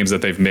games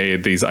that they've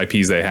made, these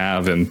IPs they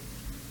have, and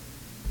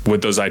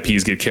would those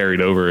IPs get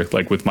carried over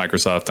like with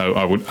Microsoft?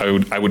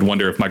 I would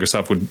wonder if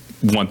Microsoft would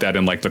want that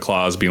in like the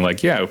clause, being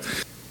like, yeah,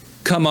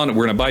 come on,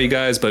 we're gonna buy you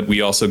guys, but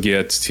we also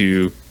get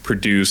to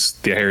produce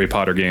the Harry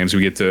Potter games.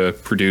 We get to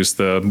produce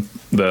the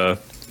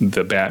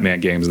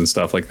Batman games and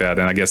stuff like that.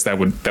 And I guess that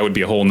would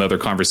be a whole nother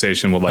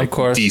conversation with like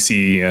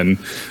DC and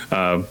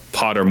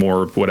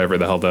Pottermore, whatever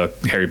the hell the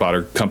Harry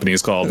Potter company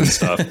is called and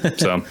stuff.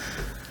 So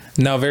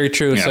no, very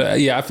true. Yeah. So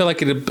yeah, I feel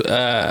like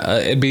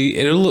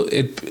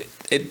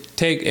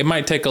it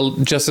might take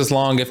just as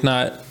long, if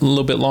not a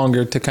little bit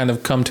longer, to kind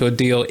of come to a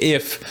deal,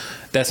 if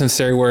that's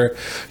necessary. Where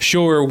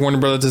sure, Warner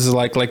Brothers is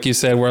like you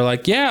said, we're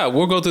like, yeah,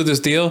 we'll go through this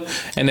deal,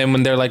 and then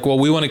when they're like, well,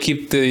 we want to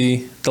keep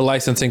the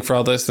licensing for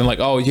all this, then like,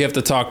 oh, you have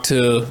to talk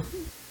to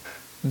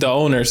the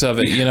owners of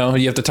it, you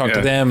have to talk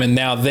to them, and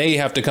now they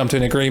have to come to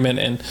an agreement,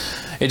 and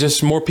it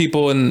just more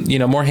people and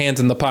more hands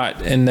in the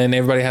pot, and then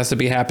everybody has to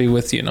be happy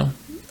with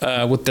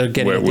what they're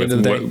getting at the end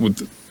of the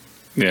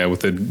day.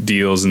 With the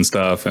deals and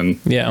stuff, and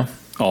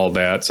all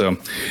that. So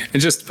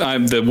it's just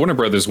the Warner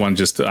Brothers one. I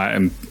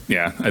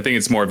think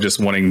it's more of just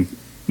wanting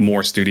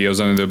more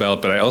studios under their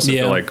belt. But I also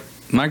feel like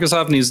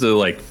Microsoft needs to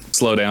like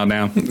slow down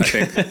now. I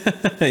think,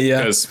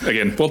 because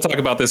again, we'll talk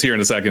about this here in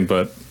a second,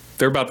 but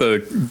they're about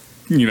to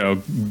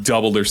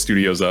double their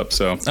studios up.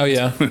 So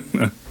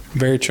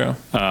very true.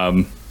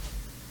 And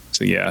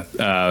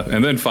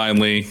then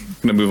finally,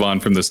 I'm gonna move on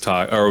from this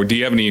talk. Or do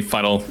you have any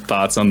final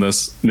thoughts on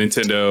this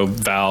Nintendo,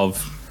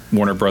 Valve,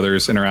 Warner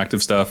Brothers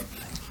Interactive stuff?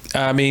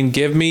 I mean,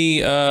 give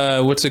me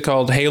what's it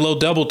called? Halo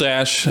Double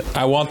Dash.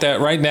 I want that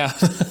right now.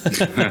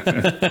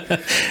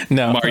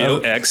 No,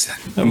 Mario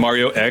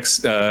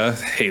X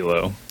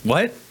Halo.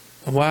 What?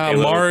 Wow,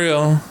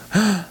 Halo.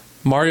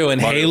 Mario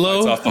and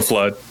Halo. Off the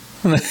flood.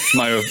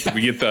 Mario,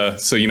 we get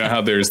so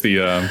how there's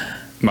the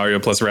Mario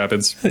plus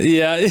Rapids.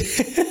 Yeah.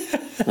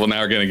 Well,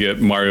 now we're gonna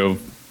get Mario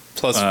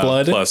plus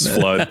Flood. Plus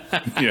Flood.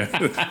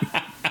 Yeah.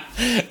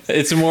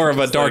 It's more of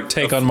a dark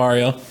take on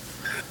Mario.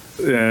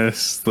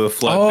 Yes, the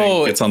flood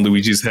thing gets on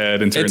Luigi's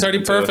head and turns. It's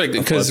already perfect,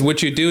 because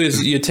what you do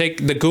is you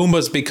take the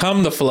Goombas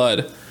become the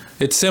flood.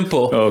 It's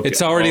simple. Okay.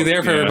 It's already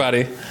there for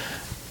everybody.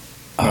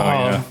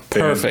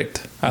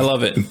 Perfect. I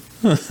love it.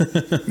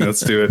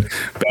 Let's do it.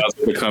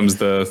 Bowser becomes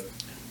the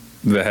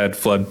head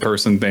flood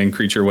person thing,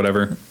 creature,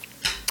 whatever.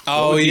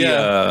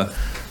 What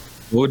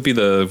would be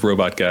the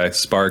robot guy?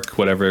 Spark,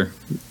 whatever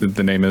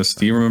the name is.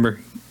 Do you remember?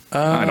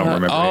 I don't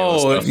remember.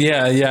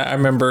 I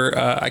remember.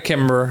 I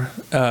can't remember.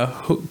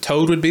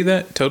 Toad would be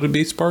that. Toad would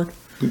be Spark.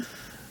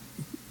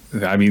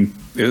 I mean,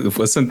 it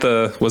wasn't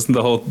the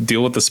whole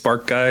deal with the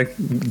Spark guy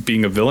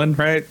being a villain,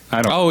 right?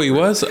 I don't. Oh, he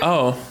was.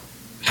 Oh,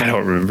 I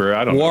don't remember.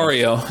 I don't.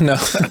 Wario. No.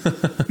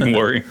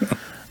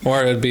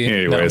 Wario would be.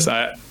 Anyways,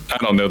 I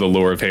don't know the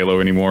lore of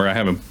Halo anymore. I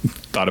haven't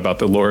thought about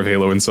the lore of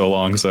Halo in so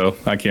long, so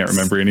I can't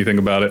remember anything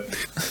about it.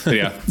 But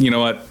yeah, you know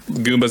what?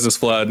 Goombas is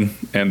Flood,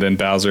 and then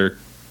Bowser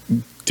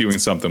doing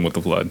something with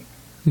the Flood.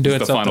 Doing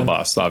the something. Final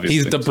boss, obviously.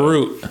 He's the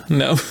brute.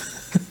 No.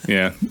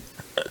 Yeah.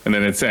 And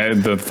then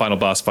the final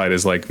boss fight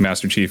is like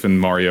Master Chief and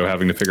Mario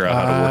having to figure out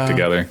how to work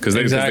together, because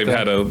they've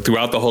had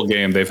throughout the whole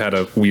game they've had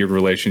a weird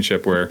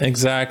relationship where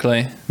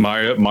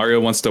Mario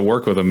wants to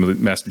work with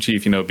him. Master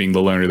Chief, being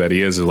the loner that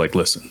he is like,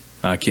 listen,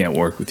 I can't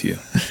work with you.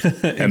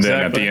 And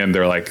then at the end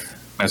they're like,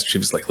 Master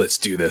Chief is like, let's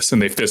do this,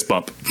 and they fist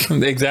bump.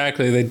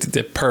 Exactly, they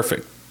did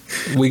perfect.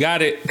 We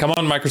got it. Come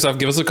on, Microsoft,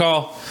 give us a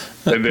call.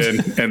 and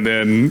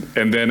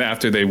then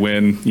after they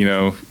win,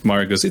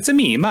 Mario goes, "It's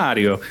me,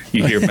 Mario."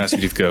 You hear Master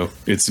Chief go,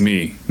 "It's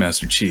me,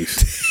 Master Chief."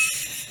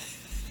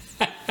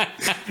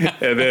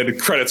 And then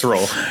credits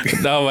roll.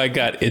 Oh my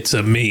God, it's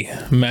a me,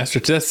 Master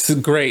Chief. That's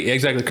great.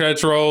 Exactly.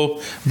 Credits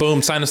roll.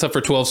 Boom. Sign us up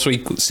for 12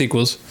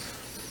 sequels.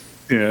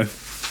 Yeah,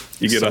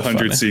 you get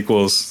 100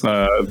 sequels,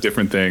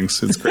 different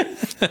things. It's great.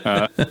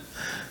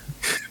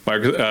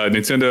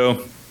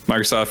 Nintendo.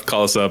 Microsoft,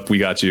 call us up. We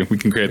got you. We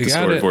can create the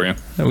story for you.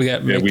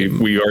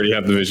 We already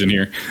have the vision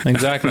here.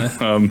 Exactly.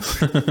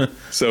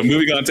 So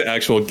moving on to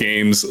actual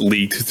games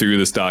leaked through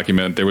this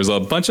document, there was a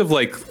bunch of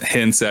like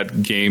hints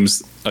at game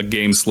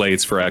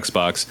slates for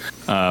Xbox.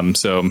 And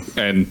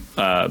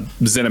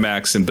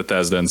ZeniMax and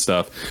Bethesda and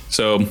stuff.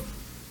 So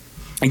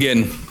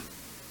again,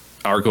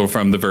 article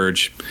from The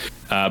Verge.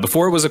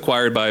 Before it was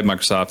acquired by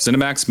Microsoft,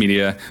 ZeniMax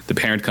Media, the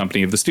parent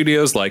company of the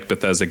studios like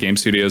Bethesda Game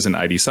Studios and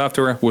ID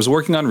Software, was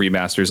working on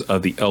remasters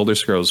of The Elder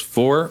Scrolls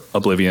 4,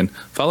 Oblivion,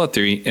 Fallout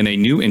 3, and a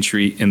new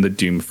entry in the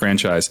Doom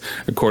franchise,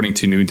 according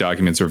to new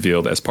documents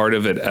revealed as part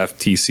of an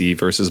FTC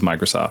versus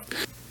Microsoft.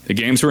 The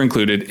games were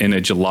included in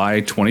a July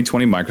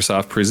 2020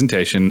 Microsoft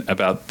presentation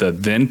about the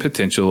then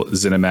potential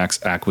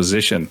ZeniMax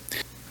acquisition.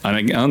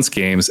 Unannounced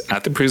games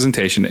at the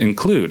presentation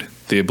include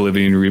the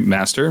Oblivion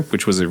remaster,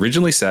 which was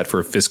originally set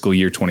for fiscal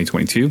year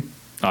 2022.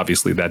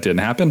 Obviously, that didn't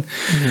happen.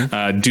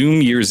 Mm-hmm.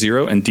 Doom Year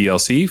Zero and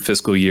DLC,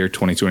 fiscal year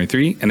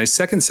 2023, and a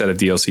second set of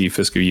DLC,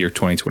 fiscal year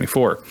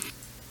 2024.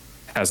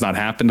 Has not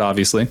happened,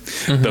 obviously.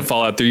 Mm-hmm. The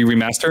Fallout 3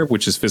 remaster,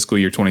 which is fiscal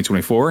year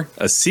 2024.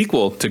 A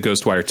sequel to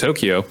Ghostwire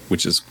Tokyo,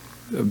 which is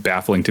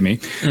baffling to me.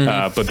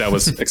 But that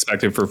was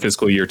expected for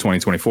fiscal year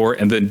 2024.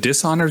 And then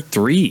Dishonored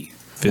 3,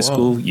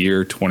 fiscal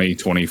year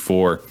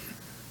 2024.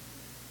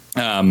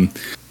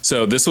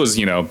 So this was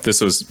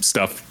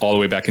stuff all the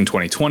way back in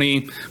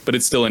 2020, but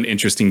it's still an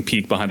interesting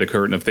peek behind the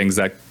curtain of things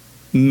that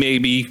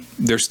maybe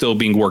they're still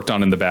being worked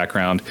on in the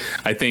background.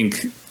 I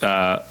think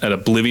an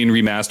Oblivion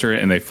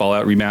remaster and a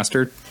Fallout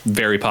remaster,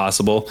 very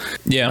possible.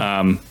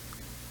 Yeah.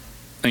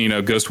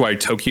 Ghostwire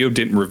Tokyo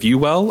didn't review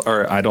well,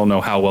 or I don't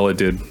know how well it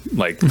did.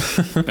 Like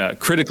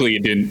critically,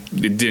 it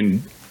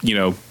didn't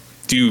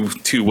do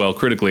too well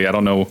critically. I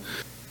don't know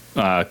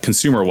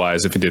consumer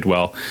wise if it did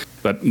well.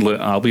 But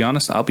I'll be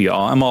honest,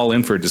 I'm all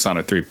in for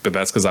Dishonored 3, but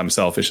that's because I'm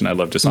selfish and I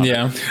love Dishonored.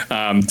 Yeah.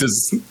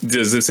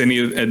 Does any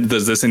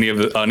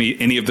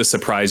of this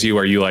surprise you?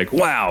 Are you like,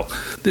 wow,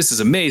 this is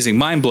amazing,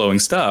 mind blowing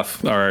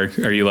stuff, or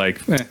are you like,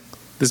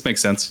 this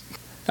makes sense?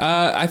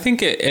 I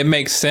think it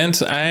makes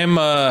sense. I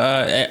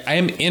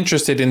am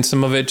interested in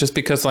some of it just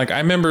because, like, I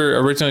remember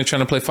originally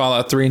trying to play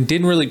Fallout 3 and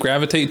didn't really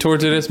gravitate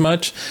towards it as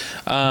much.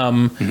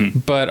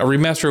 But a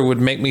remaster would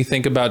make me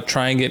think about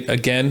trying it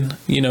again,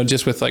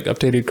 just with like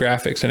updated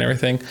graphics and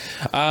everything.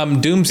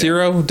 Doom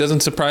Zero doesn't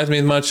surprise me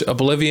as much.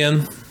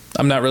 Oblivion,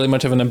 I'm not really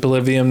much of an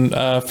Oblivion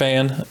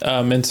fan,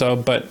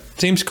 but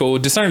seems cool.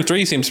 Dishonored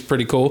 3 seems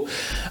pretty cool,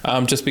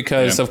 just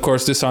because, of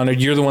course,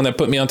 Dishonored. You're the one that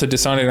put me onto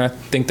Dishonored, and I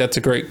think that's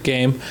a great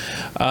game.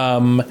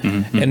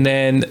 And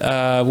then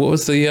what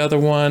was the other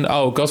one?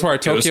 Oh, Ghostwire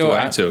Tokyo.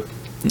 I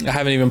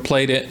haven't even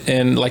played it,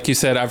 and like you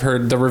said, I've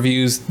heard the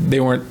reviews.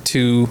 They weren't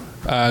too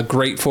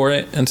great for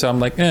it, and so I'm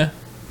like,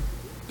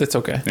 it's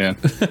okay. Yeah.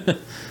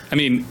 I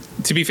mean,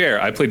 to be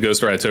fair, I played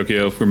Ghostwire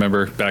Tokyo.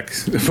 Remember back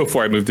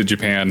before I moved to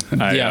Japan?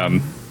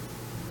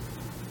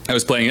 I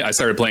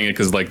started playing it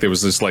because like there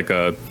was this like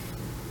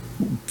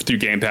through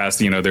Game Pass,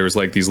 there was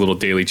like these little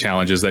daily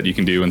challenges that you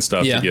can do and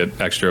stuff to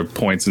get extra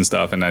points and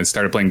stuff. And I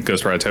started playing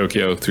Ghostwire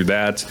Tokyo through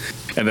that,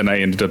 and then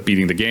I ended up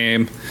beating the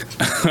game.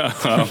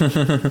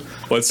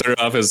 What started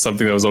off as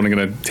something that was only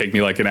going to take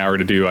me like an hour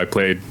to do, I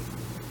played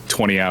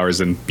 20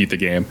 hours and beat the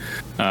game.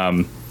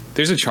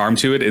 There's a charm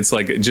to it. It's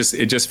like it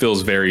just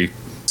feels very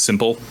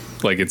simple.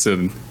 Like it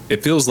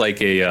feels like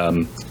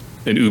an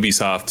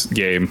Ubisoft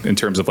game in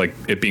terms of like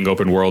it being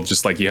open world,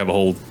 just like you have a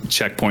whole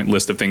checkpoint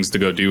list of things to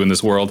go do in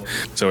this world.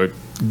 So it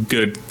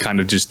good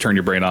kind of just turn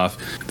your brain off.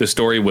 The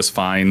story was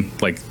fine.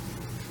 Like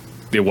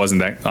it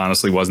wasn't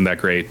that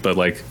great, but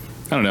like,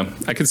 I don't know.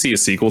 I could see a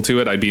sequel to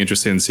it. I'd be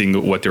interested in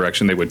seeing what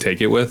direction they would take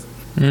it with.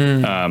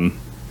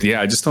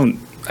 I just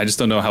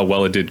don't know how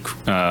well it did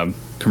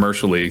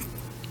commercially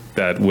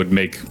that would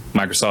make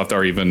Microsoft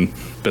or even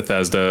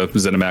Bethesda,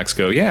 ZeniMax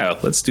go, yeah,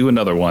 let's do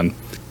another one.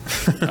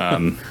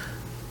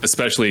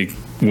 Especially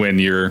when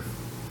you're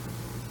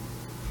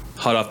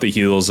hot off the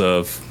heels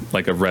of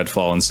like a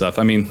Redfall and stuff.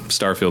 I mean,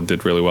 Starfield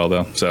did really well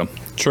though. So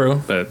true.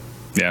 But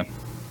yeah,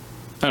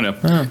 I don't know.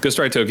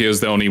 Ghostwire Tokyo is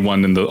the only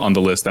one on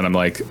the list that I'm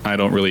like, I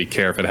don't really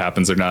care if it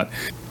happens or not.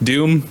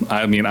 Doom.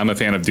 I mean, I'm a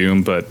fan of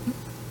Doom, but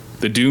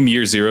the Doom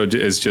Year Zero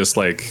is just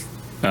like,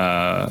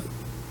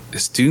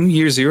 is Doom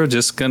Year Zero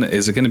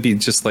is it gonna be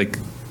just like,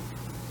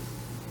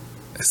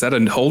 is that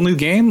a whole new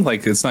game?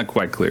 Like, it's not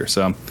quite clear.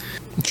 So.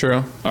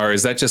 True. Or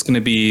is that just going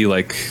to be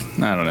like,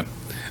 I don't know.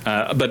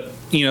 But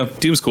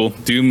Doom's cool.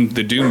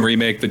 The Doom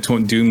remake, the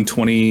Doom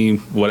 20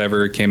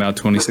 whatever came out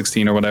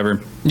 2016 or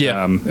whatever.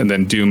 Yeah. And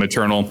then Doom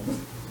Eternal.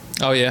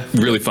 Oh yeah.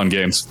 Really fun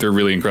games. They're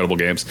really incredible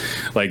games.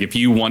 Like if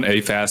you want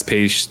a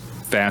fast-paced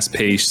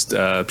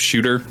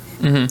shooter,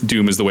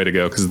 Doom is the way to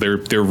go because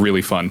they're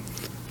really fun.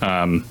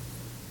 In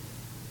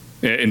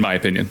my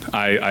opinion,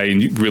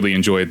 I really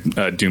enjoyed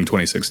Doom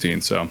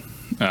 2016. So,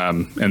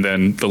 and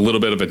then the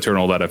little bit of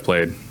Eternal that I've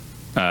played.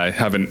 I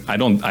haven't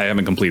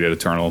completed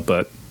Eternal,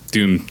 but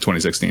Doom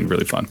 2016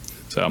 really fun.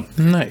 So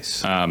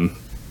nice. And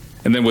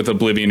then with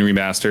Oblivion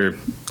remaster,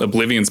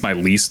 Oblivion's my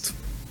least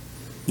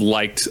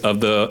liked of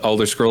the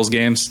Elder Scrolls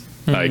games.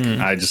 Like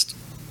I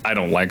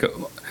don't like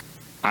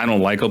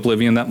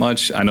Oblivion that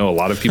much. I know a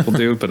lot of people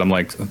do, but I'm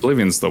like,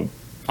 Oblivion's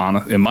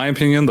in my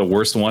opinion, the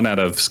worst one out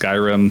of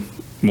Skyrim,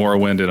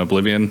 Morrowind, and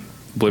Oblivion.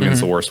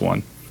 Oblivion's the worst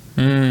one.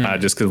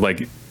 Just because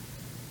like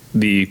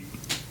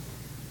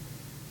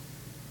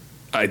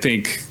I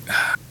think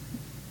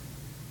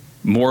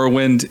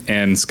Morrowind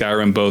and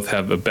Skyrim both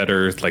have a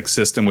better like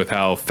system with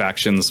how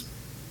factions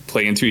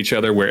play into each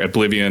other, where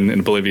Oblivion,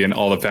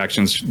 all the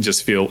factions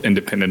just feel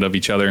independent of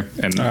each other.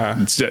 And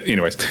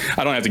anyways,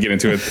 I don't have to get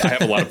into it. I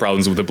have a lot of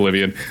problems with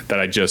Oblivion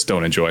that I just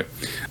don't enjoy.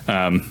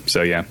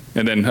 So yeah.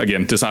 And then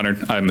again,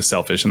 Dishonored, I'm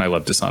selfish and I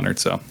love Dishonored.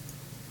 So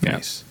yeah.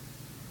 Nice.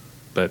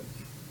 But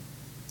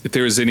if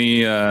there was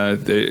any,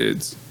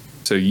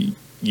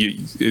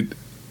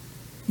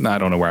 I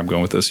don't know where I'm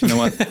going with this. You know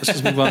what? Let's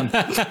just move on.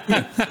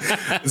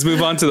 Let's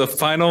move on to the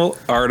final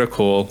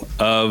article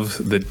of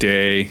the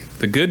day.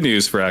 The good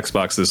news for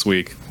Xbox this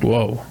week.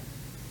 Whoa.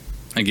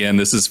 Again,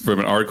 this is from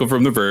an article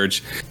from The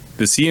Verge.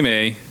 The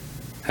CMA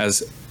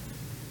has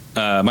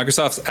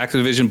Microsoft's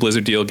Activision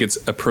Blizzard deal gets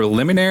a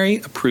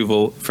preliminary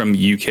approval from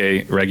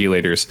UK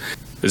regulators.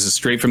 This is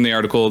straight from the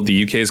article.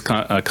 The UK's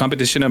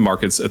Competition and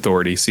Markets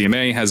Authority,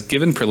 CMA, has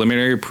given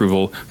preliminary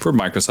approval for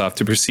Microsoft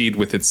to proceed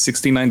with its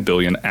 $69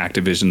 billion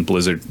Activision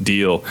Blizzard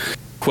deal.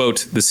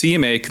 Quote, the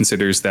CMA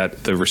considers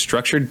that the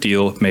restructured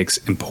deal makes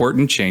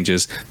important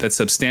changes that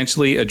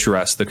substantially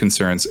address the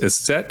concerns as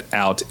set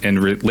out in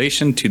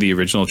relation to the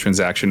original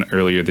transaction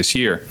earlier this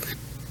year.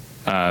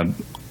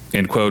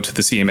 End quote,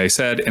 the CMA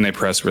said in a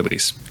press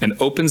release, and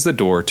opens the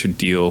door to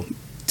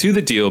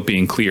the deal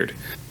being cleared.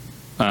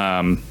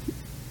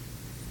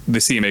 The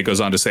CMA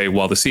goes on to say,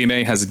 while the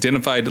CMA has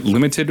identified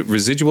limited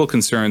residual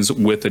concerns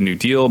with the new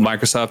deal,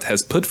 Microsoft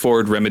has put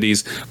forward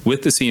remedies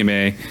with the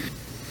CMA,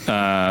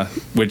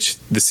 which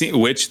the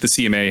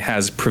CMA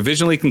has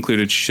provisionally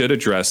concluded should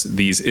address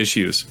these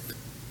issues.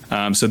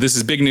 So this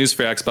is big news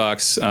for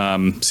Xbox.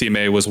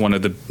 CMA was one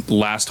of the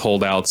last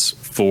holdouts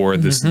for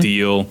this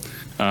deal.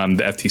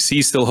 The FTC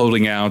is still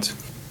holding out,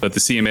 but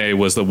the CMA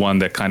was the one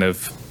that kind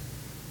of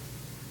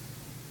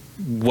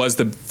was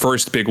the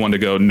first big one to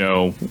go,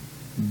 no,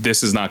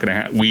 this is not going to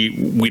happen.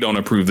 We don't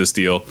approve this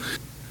deal.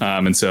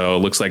 And so it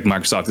looks like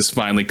Microsoft is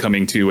finally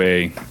coming to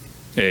a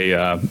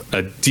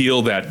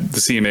deal that the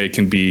CMA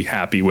can be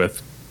happy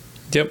with.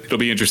 Yep. It'll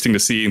be interesting to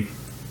see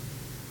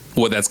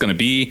what that's going to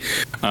be.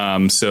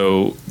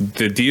 So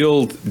the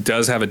deal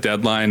does have a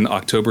deadline,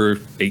 October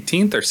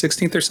 18th or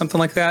 16th or something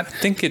like that. I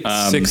think it's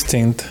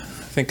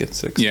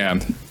 16th. Yeah.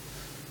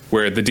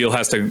 Where the deal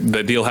has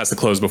to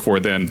close before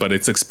then, but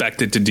it's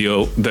expected to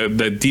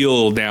the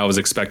deal now is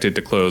expected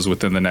to close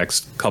within the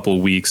next couple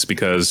of weeks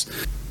because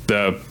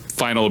the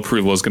final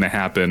approval is going to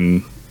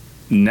happen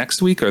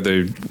next week or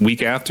the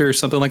week after or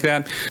something like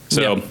that.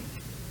 So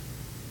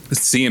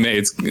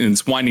CMA,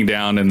 it's winding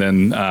down, and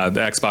then the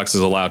Xbox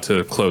is allowed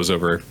to close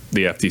over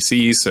the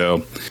FTC.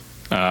 So,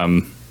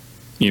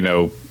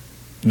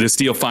 this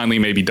deal finally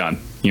may be done.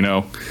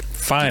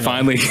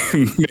 Finally,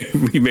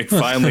 we may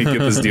finally get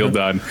this deal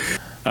done.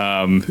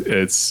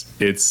 It's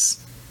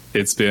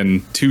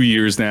been 2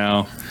 years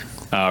now.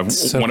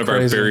 So one of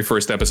our very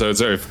first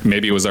episodes, or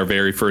maybe it was our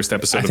very first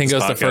episode of this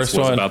podcast,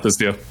 was about this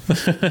deal.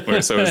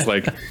 So it's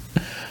like,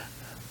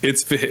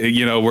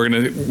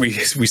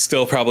 we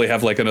still probably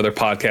have like another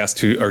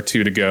podcast or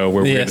two to go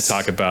where we're going to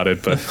talk about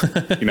it, but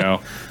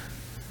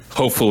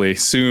hopefully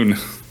soon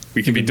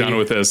we can be done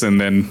with this,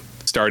 and then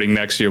starting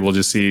next year we'll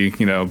just see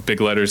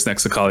big letters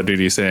next to Call of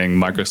Duty saying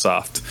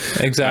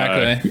Microsoft.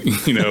 Exactly.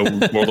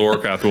 World of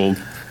Warcraft will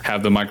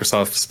have the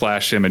Microsoft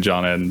splash image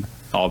on it and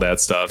all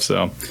that stuff.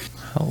 So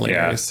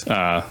hilarious.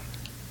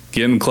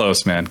 Getting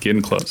close, man.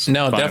 Getting close.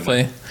 No,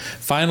 definitely.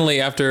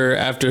 Finally,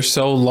 after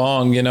so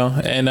long,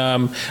 and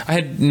I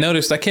had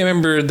noticed, I can't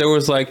remember, there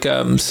was like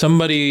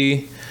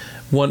somebody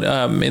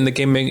in the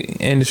gaming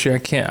industry.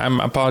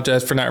 I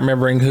apologize for not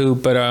remembering who,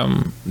 but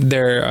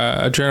they're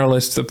a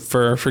journalist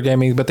for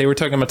gaming. But they were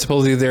talking about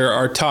supposedly there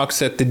are talks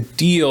that the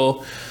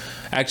deal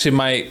actually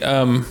might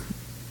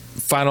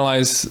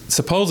finalize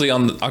supposedly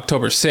on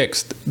October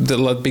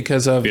 6th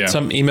because of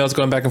some emails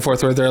going back and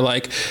forth where they're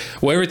like,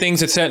 well, everything's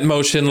set in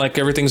motion, like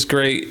everything's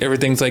great,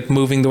 everything's like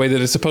moving the way that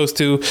it's supposed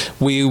to.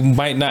 We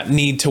might not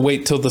need to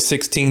wait till the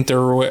 16th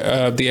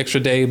or the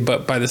extra day,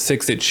 but by the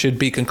 6th it should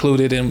be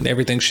concluded and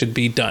everything should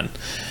be done.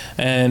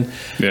 And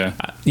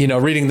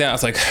reading that, I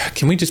was like,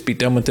 can we just be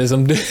done with this?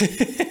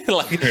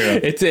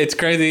 It's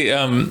crazy.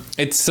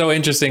 It's so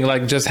interesting,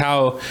 like just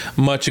how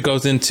much it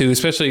goes into,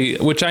 especially,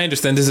 which I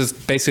understand this is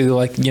basically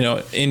like,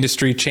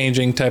 industry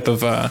changing type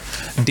of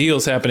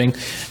deals happening.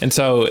 And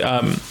so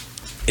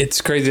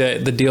it's crazy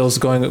that the deals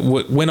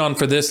went on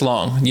for this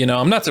long.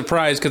 I'm not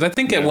surprised, because I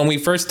think when we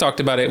first talked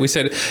about it, we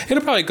said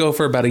it'll probably go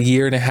for about a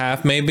year and a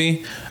half,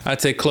 maybe.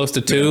 I'd say close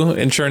to 2.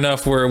 And sure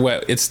enough,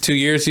 it's 2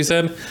 years, you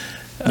said?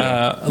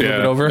 A little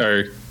bit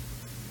over.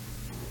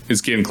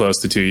 It's getting close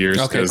to 2 years.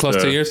 Okay, close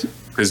to 2 years.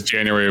 Because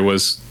January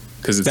was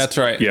that's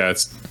right. Yeah,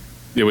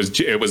 it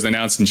was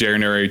announced in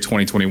January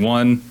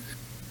 2021,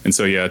 and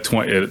so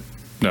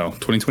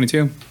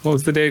 2022. What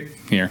was the date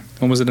here?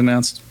 When was it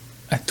announced?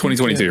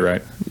 2022,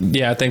 right?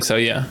 Yeah, I think so.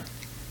 Yeah.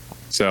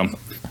 So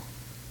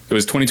it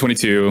was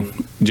 2022,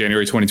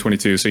 January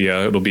 2022. So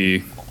it'll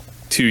be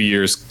 2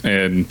 years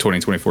in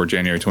 2024,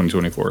 January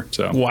 2024.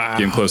 So wow,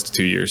 getting close to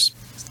 2 years.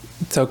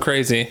 So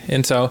crazy.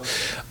 And so,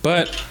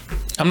 but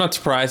I'm not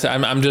surprised.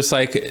 I'm just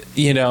like,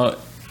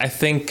 I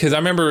think, because I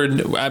remember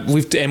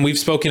we've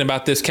spoken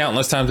about this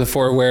countless times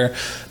before, where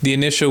the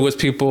initial was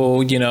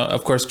people,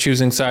 of course,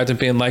 choosing sides and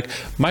being like,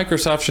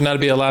 Microsoft should not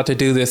be allowed to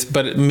do this.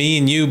 But me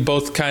and you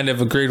both kind of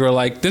agreed, we're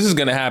like, this is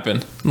going to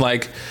happen.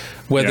 Like,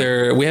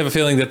 whether we have a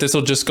feeling that this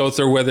will just go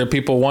through whether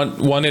people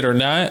want it or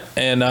not.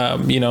 And,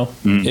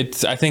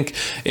 it's, I think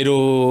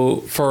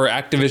it'll, for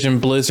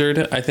Activision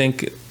Blizzard, I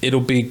think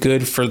it'll be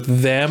good for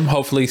them.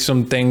 Hopefully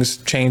some things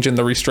change in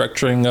the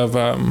restructuring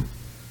of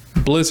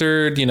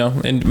Blizzard,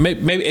 and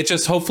maybe it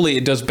just, hopefully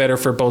it does better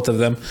for both of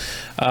them.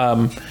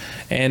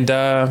 And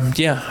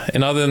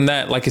other than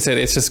that, like I said,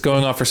 it's just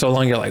going on for so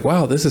long. You're like,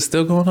 wow, this is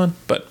still going on.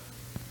 But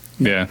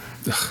yeah,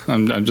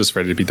 I'm just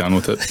ready to be done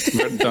with it.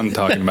 I'm done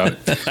talking about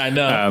it. I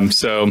know.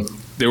 So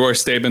there were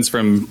statements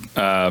from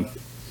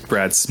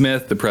Brad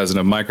Smith, the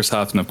president of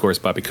Microsoft, and of course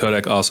Bobby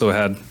Kotick also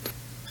had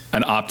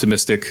an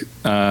optimistic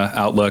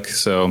outlook.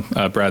 So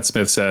Brad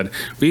Smith said,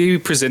 "We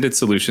presented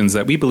solutions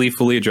that we believe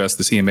fully address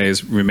the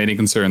CMA's remaining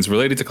concerns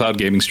related to cloud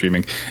gaming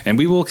streaming, and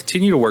we will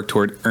continue to work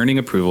toward earning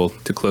approval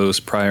to close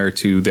prior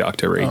to the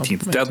October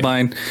 18th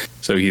deadline."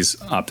 So he's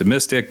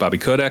optimistic. Bobby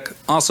Kotick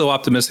also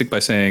optimistic by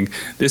saying,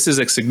 "This is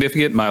a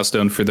significant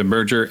milestone for the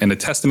merger and a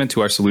testament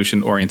to our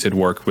solution-oriented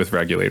work with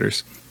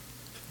regulators."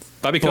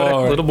 Bobby Kotick,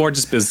 a little more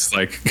just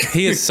business-like.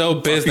 He is so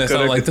business.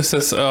 I'm like, this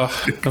is, I'm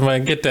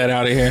going to get that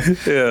out of here.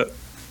 Yeah.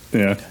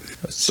 Yeah.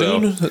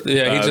 Soon, so,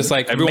 he's just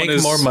like, make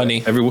more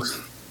money.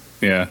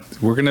 Yeah,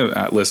 we're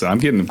gonna listen. I'm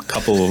getting a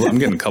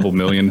couple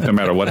million no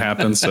matter what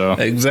happens. So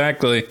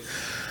exactly.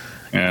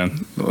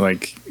 And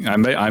like,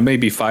 I may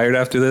be fired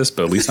after this,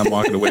 but at least I'm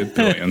walking away with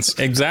billions.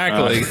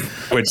 Exactly.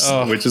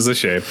 Which is a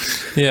shame.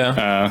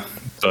 Yeah.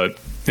 But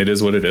it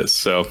is what it is.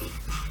 So,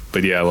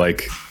 but yeah,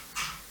 like.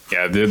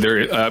 Yeah,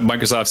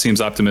 Microsoft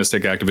seems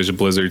optimistic. Activision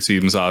Blizzard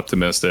seems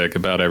optimistic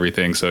about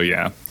everything. So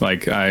yeah,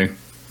 like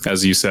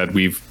as you said,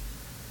 we've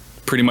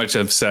pretty much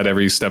have said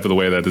every step of the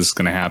way that this is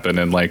going to happen,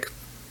 and like,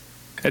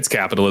 it's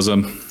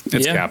capitalism.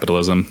 It's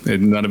capitalism.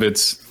 None of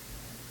it's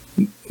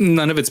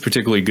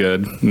particularly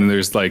good. And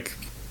there's like,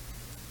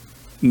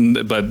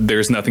 but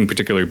there's nothing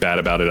particularly bad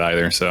about it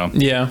either. So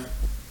yeah,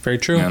 very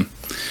true. Yeah.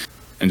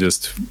 And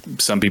just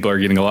some people are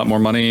getting a lot more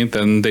money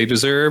than they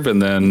deserve.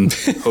 And then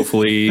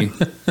hopefully,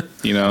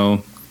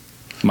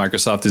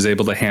 Microsoft is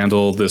able to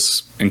handle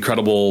this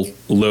incredible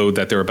load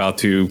that they're about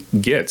to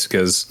get,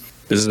 because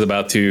this is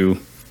about to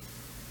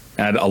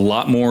add a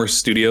lot more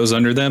studios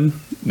under them.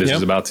 This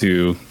is about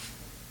to,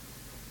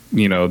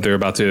 they're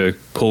about to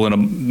pull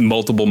in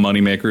multiple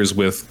moneymakers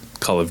with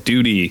Call of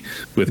Duty,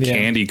 with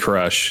Candy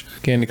Crush,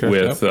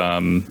 with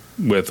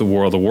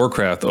World of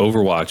Warcraft,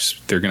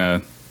 Overwatch. They're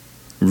going to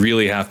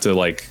really have to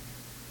like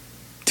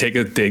take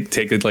a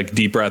like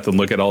deep breath and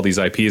look at all these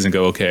IPs and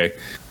go, okay,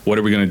 what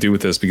are we going to do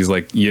with this? Because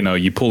like, you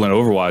pull in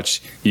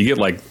Overwatch, you get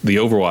like the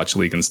Overwatch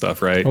League and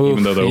stuff, right? Oof,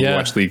 even though the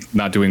Overwatch League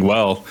not doing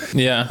well.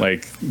 Yeah.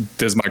 Like,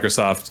 does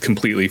Microsoft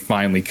completely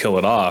finally kill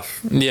it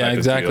off? Yeah,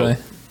 exactly.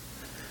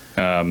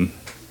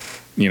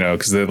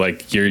 Because they're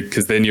like,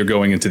 because then you're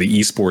going into the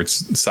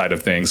esports side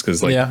of things,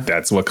 because like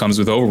that's what comes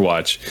with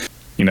Overwatch.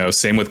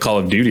 Same with Call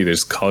of Duty.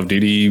 There's Call of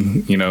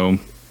Duty,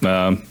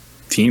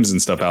 teams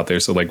and stuff out there.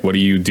 So like, what do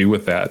you do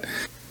with that?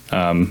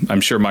 I'm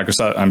sure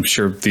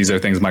these are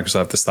things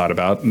Microsoft has thought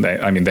about.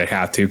 They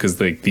have to, because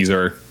these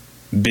are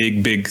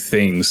big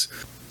things.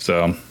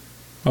 So,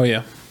 but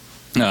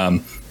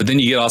then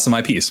you get awesome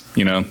IPs.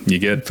 You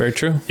get very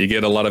true. You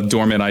get a lot of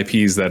dormant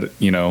IPs that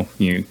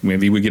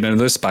maybe we get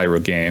another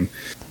Spyro game.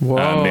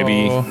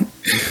 Whoa.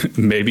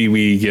 Maybe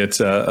we get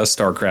a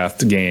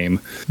StarCraft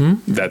game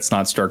that's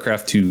not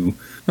StarCraft 2.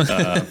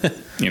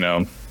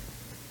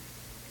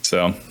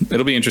 So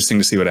it'll be interesting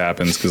to see what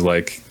happens, because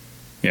like,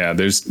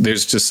 there's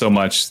just so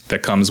much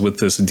that comes with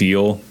this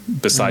deal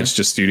besides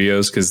just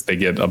studios, because they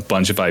get a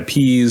bunch of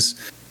IPs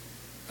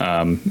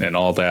and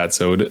all that.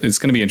 So it's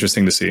going to be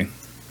interesting to see.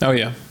 Oh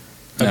yeah,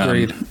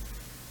 agreed.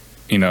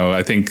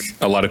 I think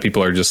a lot of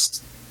people are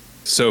just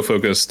so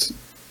focused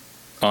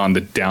on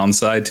the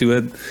downside to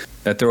it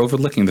that they're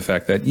overlooking the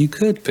fact that you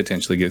could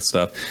potentially get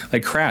stuff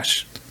like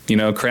Crash.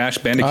 Crash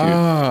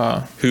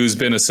Bandicoot, who's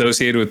been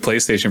associated with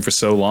PlayStation for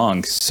so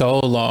long.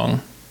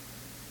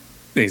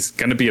 He's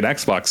going to be an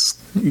Xbox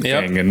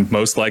thing and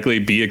most likely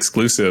be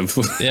exclusive.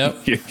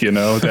 Yep. The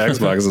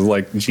Xbox is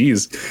like,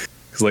 geez.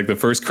 Because like the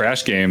first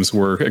Crash games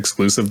were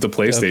exclusive to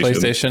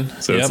PlayStation.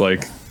 So it's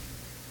like,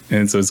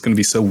 and so it's going to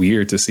be so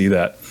weird to see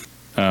that.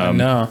 I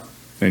know.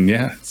 And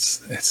yeah,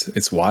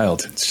 it's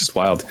wild. It's just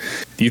wild.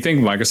 Do you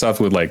think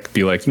Microsoft would like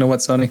be like, you know what,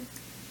 Sony?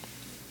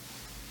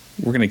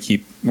 We're gonna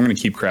keep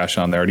Crash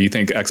on there. Or do you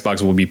think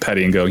Xbox will be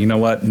petty and go, you know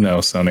what? No,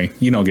 Sony,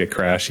 you don't get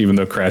Crash, even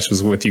though Crash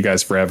was with you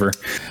guys forever.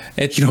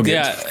 You don't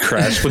get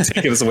Crash. We'll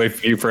take it away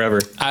from you forever.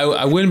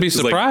 I wouldn't be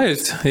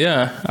surprised.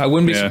 I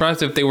wouldn't be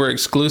surprised if they were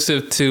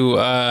exclusive to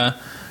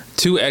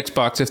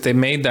Xbox if they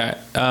made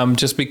that.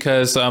 Just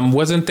because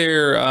wasn't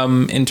there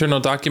internal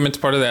documents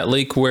part of that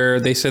leak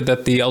where they said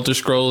that the Elder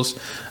Scrolls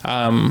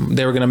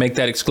they were going to make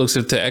that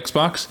exclusive to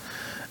Xbox?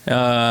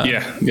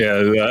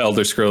 The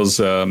Elder Scrolls,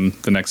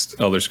 the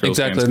next Elder Scrolls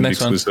exactly, game's the next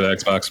be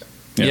exclusive to Xbox.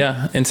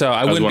 And so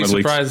I wouldn't be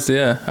surprised.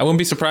 I wouldn't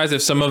be surprised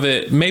if some of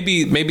it,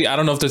 maybe I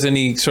don't know if there's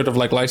any sort of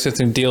like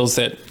licensing deals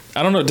that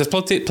I don't know. Does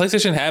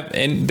PlayStation have?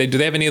 And do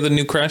they have any other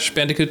new Crash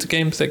Bandicoot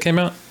games that came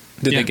out?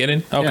 Did they get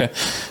in? Okay,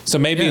 so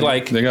maybe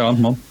like they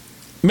go.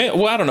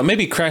 Well, I don't know.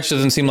 Maybe Crash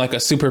doesn't seem like a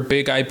super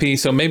big IP,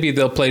 so maybe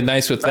they'll play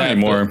nice with that.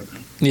 More.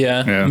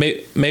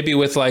 Maybe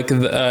with like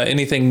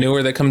anything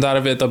newer that comes out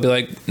of it, they'll be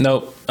like,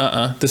 nope,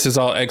 this is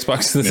all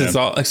Xbox. This is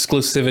all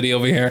exclusivity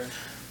over here.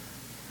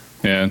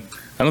 Yeah,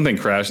 I don't think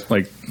Crash.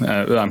 Like,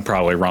 I'm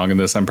probably wrong in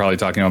this. I'm probably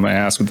talking on my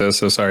ass with this.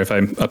 So sorry if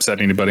I'm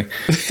upsetting anybody.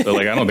 But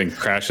like, I don't think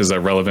Crash is a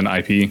relevant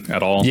IP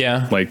at all.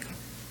 Yeah. Like,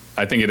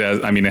 I think it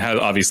has. I mean,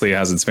 obviously it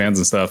has its fans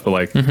and stuff. But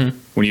like,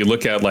 when you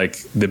look at like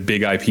the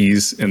big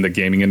IPs in the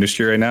gaming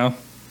industry right now,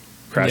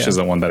 Crash is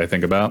the one that I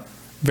think about.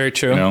 Very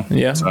true. You know?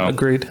 Yeah, So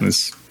agreed.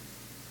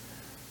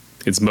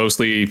 It's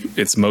mostly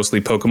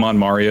Pokemon,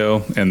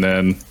 Mario, and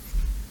then,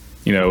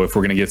 you know, if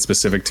we're gonna get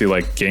specific to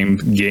like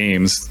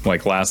games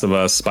like Last of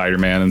Us,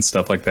 Spider-Man, and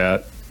stuff like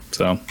that.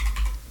 So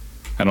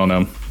I don't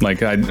know.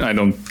 Like I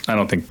don't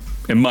think,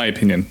 in my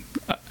opinion,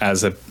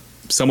 as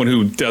someone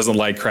who doesn't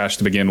like Crash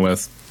to begin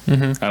with,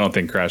 I don't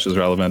think Crash is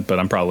relevant. But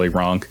I'm probably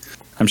wrong.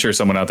 I'm sure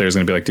someone out there is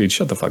gonna be like, dude,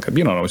 shut the fuck up.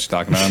 You don't know what you're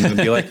talking about. I'm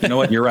gonna be like, you know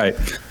what? You're right,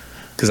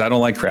 because I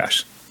don't like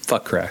Crash.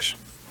 Fuck Crash.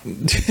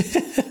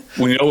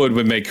 Well, you know what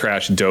would make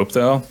Crash dope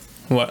though?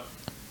 What?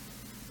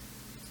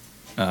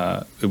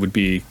 It would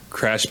be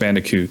Crash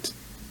Bandicoot.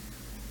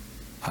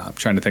 I'm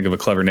trying to think of a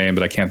clever name,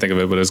 but I can't think of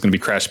it. But it was going to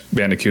be Crash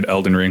Bandicoot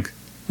Elden Ring.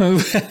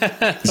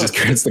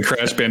 It's the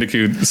Crash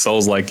Bandicoot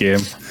Souls-like game.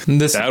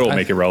 That'll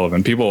make it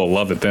relevant. People will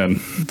love it then.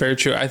 Very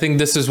true. I think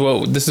this is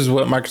what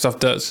Microsoft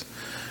does.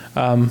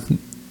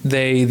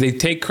 They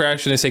take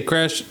Crash and they say,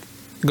 Crash,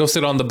 go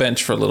sit on the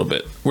bench for a little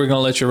bit. We're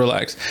gonna let you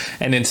relax.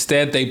 And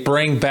instead, they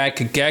bring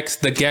back Gex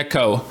the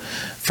Gecko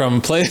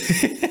from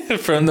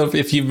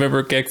if you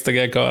remember Gex the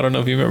Gecko. I don't know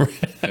if you remember.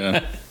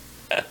 Yeah,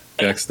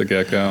 Gex the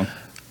Gecko.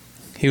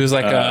 He was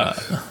like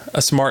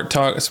a smart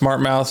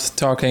mouth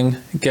talking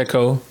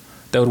gecko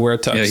that would wear a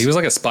tux. Yeah, he was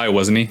like a spy,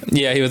 wasn't he?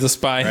 Yeah, he was a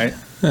spy. Right.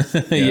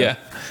 Yeah.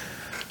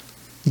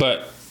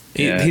 But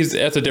he's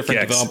that's a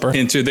different developer.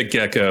 Into the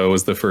Gecko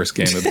was the first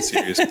game of the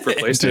series for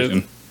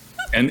PlayStation.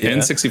 And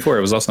N64.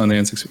 It was also on the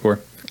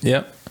N64.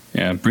 Yep.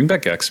 Yeah, bring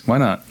back Gex. Why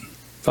not?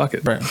 Fuck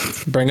it.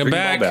 Bring him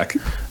back.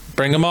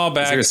 Bring them all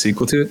back. Is there a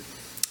sequel to it?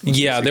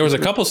 Yeah, there was a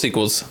couple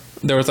sequels.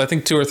 There was, I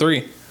think, 2 or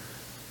 3.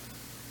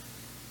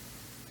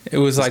 It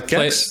was like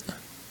Gex.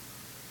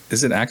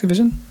 Is it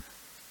Activision?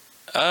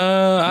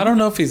 I don't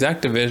know if he's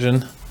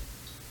Activision.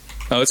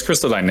 Oh, it's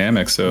Crystal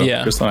Dynamics. So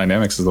yeah. Crystal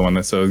Dynamics is the one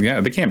that. So yeah,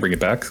 they can't bring it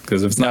back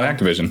because it's not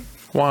Activision.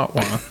 Wah,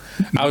 wah.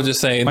 I was just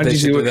saying. Why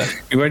did you do that?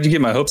 Why did you get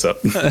my hopes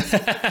up?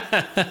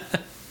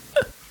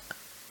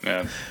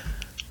 Man,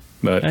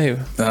 but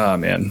oh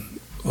man,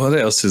 what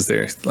else is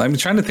there? I'm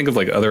trying to think of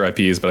like other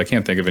IPs, but I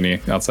can't think of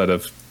any outside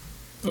of.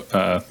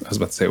 I was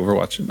about to say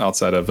Overwatch.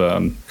 Outside of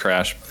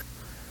Crash,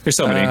 there's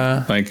so many.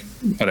 Like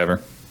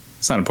whatever,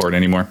 it's not important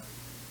anymore.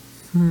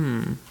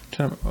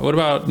 What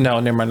about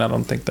never mind. I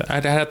don't think that.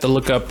 I'd have to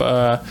look up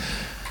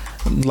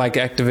like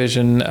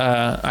Activision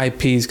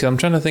IPs because I'm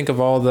trying to think of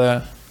all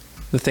the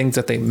things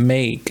that they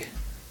make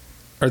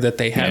or that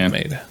they have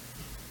made.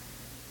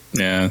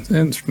 Yeah,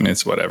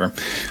 it's whatever.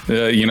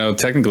 You know,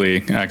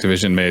 technically,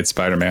 Activision made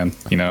Spider-Man.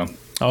 You know.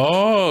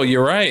 Oh,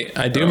 you're right.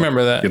 I do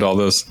remember that. Get all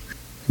those.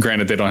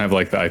 Granted, they don't have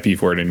like the IP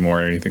for it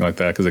anymore or anything like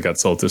that because it got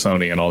sold to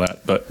Sony and all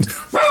that. But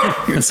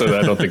so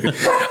I don't think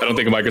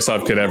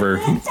Microsoft could ever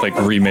like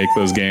remake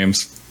those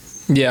games.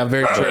 Yeah,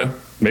 very true.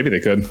 Maybe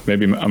they could.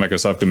 Maybe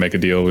Microsoft could make a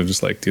deal and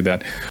just like do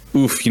that.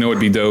 Oof, you know what'd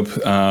be dope?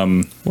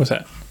 What's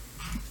that?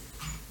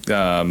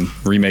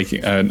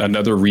 Remaking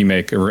another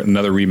remake or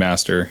another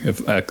remaster if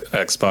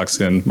Xbox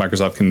and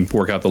Microsoft can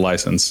work out the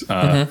license.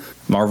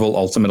 Marvel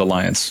Ultimate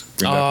Alliance.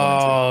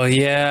 Oh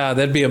yeah,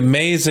 that'd be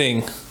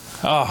amazing.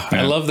 Oh,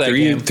 yeah. I love that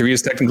game. 3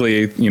 is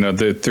technically, you know,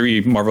 the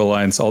 3 Marvel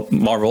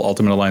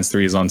Ultimate Alliance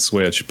 3 is on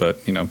Switch, but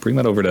you know, bring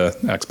that over to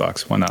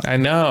Xbox. Why not? I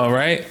know,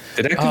 right?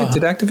 Did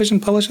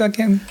Activision publish that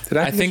game? Did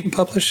Activision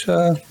publish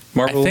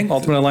Marvel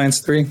Ultimate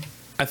Alliance 3?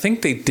 I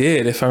think they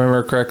did, if I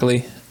remember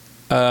correctly.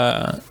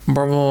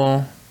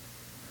 Marvel.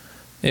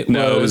 It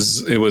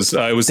was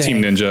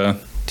Team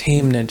Ninja.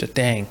 Team Ninja,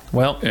 dang.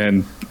 Well,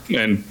 and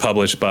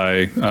published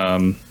by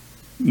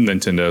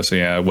Nintendo. So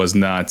yeah, it was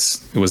not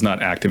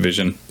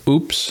Activision.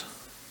 Oops.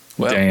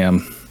 Well,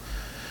 damn.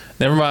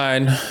 Never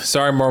mind.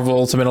 Sorry, Marvel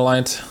Ultimate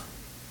Alliance.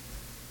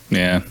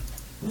 Yeah.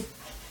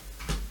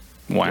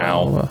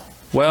 Wow.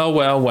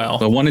 Well.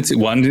 But 1 and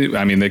 2.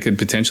 I mean, they could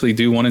potentially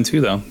do 1 and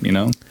 2 though. You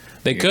know,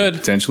 they could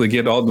potentially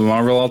get all the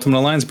Marvel Ultimate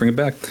Alliance, bring it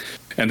back,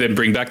 and then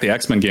bring back the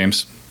X-Men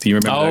games. Do you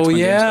remember? Oh,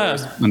 the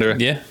X-Men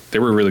games? Yeah. They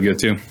were really good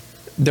too.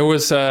 There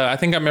was, I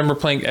think I remember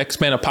playing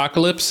X-Men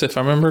Apocalypse, if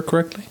I remember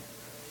correctly.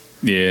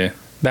 Yeah.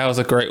 That was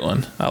a great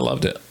one. I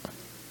loved it.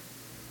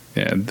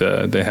 Yeah,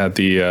 they had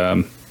the.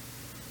 I'm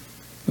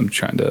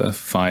trying to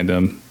find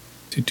them.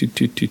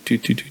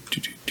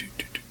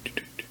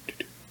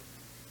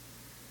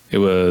 It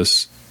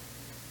was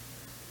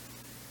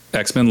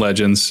X-Men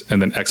Legends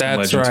and then X-Men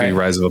Legends 2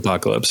 Rise of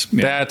Apocalypse.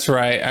 Yeah. That's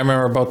right. I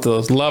remember both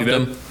those. Loved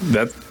them.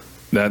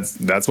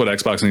 That's what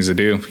Xbox needs to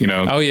do. You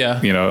know. Oh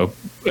yeah. You know,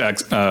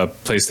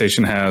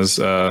 PlayStation has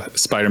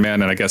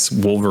Spider-Man and I guess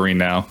Wolverine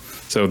now.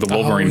 So the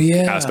Wolverine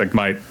aspect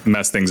might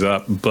mess things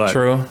up, but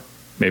true.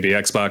 Maybe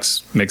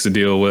Xbox makes a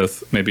deal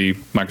with, maybe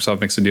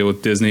Microsoft makes a deal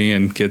with Disney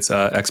and gets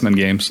X-Men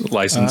games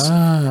licensed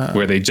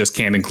where they just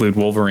can't include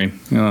Wolverine.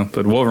 You know,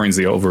 but Wolverine's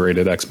the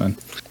overrated X-Men.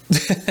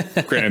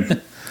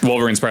 Granted,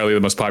 Wolverine's probably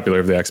the most popular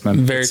of the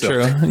X-Men. Very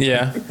true.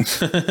 Yeah.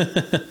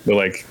 But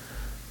like,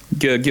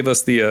 give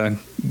us that.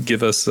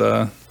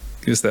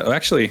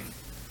 Actually,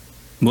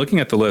 I'm looking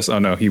at the list. Oh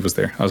no, he was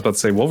there. I was about to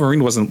say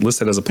Wolverine wasn't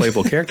listed as a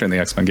playable character in the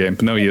X-Men game,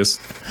 but no, he is.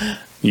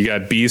 You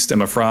got Beast,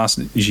 Emma Frost,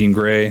 Jean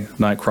Grey,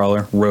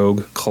 Nightcrawler,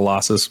 Rogue,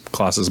 Colossus.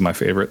 Colossus is my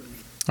favorite.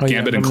 Oh,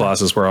 Gambit and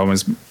Colossus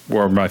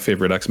were my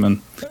favorite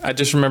X-Men. I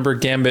just remember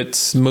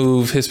Gambit's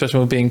move, his special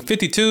move being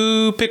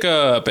 52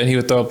 pickup, and he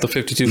would throw up the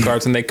 52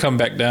 cards, and they come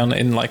back down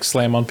and like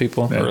slam on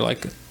people, or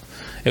like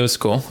it was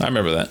cool. I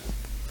remember that.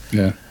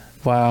 Yeah.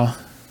 Wow.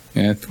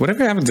 Yeah.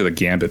 Whatever happened to the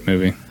Gambit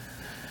movie?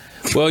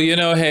 Well,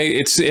 hey,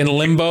 it's in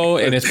limbo,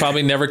 and it's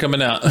probably never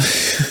coming out.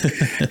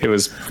 It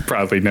was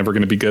probably never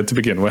going to be good to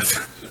begin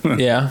with.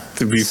 Yeah.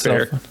 To be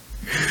fair.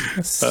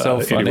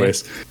 So funny.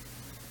 Anyways.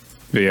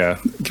 But yeah,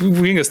 we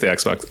can get the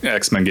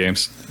X-Men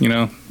games.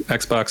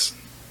 Xbox,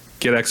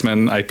 get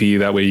X-Men IP.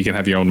 That way you can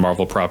have your own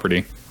Marvel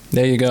property.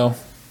 There you go.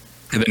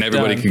 And then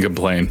everybody can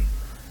complain.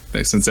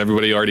 Since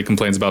everybody already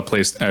complains about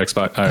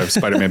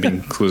Spider-Man being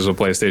exclusive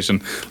to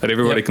PlayStation, let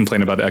everybody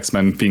complain about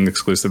X-Men being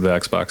exclusive to the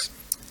Xbox.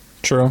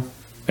 True.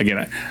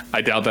 Again,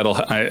 I doubt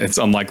it's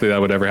unlikely that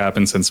would ever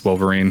happen since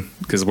Wolverine,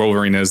 because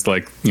Wolverine is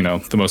like,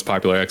 the most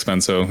popular X-Men.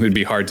 So it'd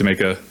be hard to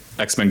make a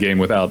X-Men game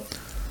without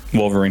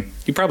Wolverine.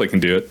 You probably can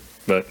do it,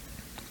 but.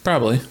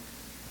 Probably.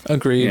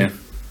 Agreed. Yeah.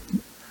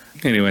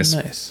 Anyways.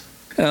 Nice.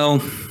 Well,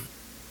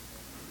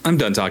 I'm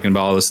done talking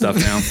about all this stuff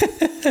now.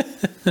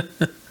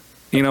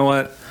 You know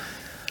what?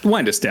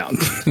 Wind us down.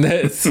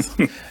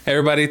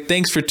 Everybody,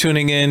 thanks for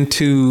tuning in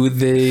to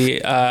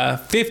the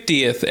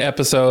 50th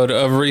episode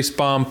of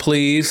Respawn,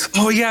 Please.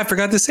 Oh, yeah, I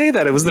forgot to say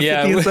that. It was the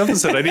 50th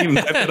episode. I didn't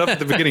even type it up at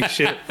the beginning.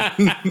 Shit.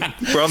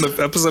 We're on the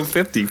episode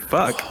 50.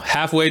 Fuck.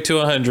 Halfway to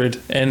 100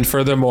 and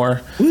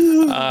furthermore.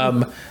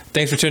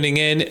 Thanks for tuning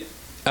in.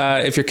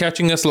 If you're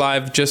catching us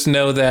live, just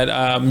know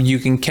that you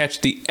can catch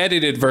the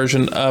edited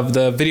version of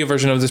the video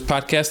version of this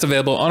podcast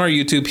available on our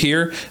YouTube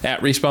here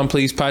at Respawn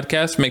Please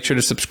Podcast. Make sure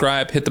to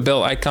subscribe, hit the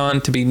bell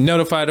icon to be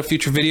notified of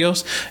future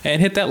videos,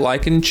 and hit that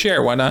like and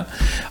share. Why not?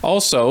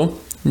 Also,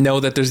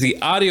 know that there's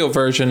the audio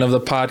version of the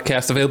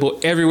podcast available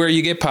everywhere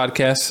you get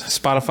podcasts: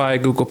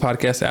 Spotify, Google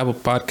Podcasts, Apple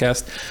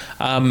Podcasts.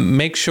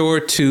 Make sure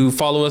to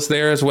follow us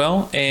there as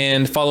well,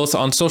 and follow us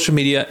on social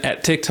media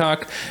at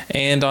TikTok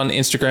and on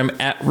Instagram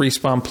at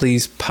Respawn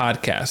Please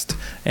Podcast.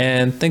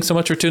 And thanks so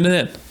much for tuning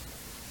in.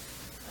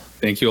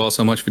 Thank you all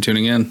so much for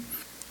tuning in.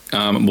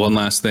 One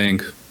last thing.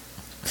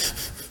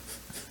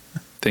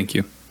 Thank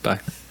you.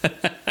 Bye.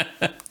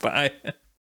 Bye.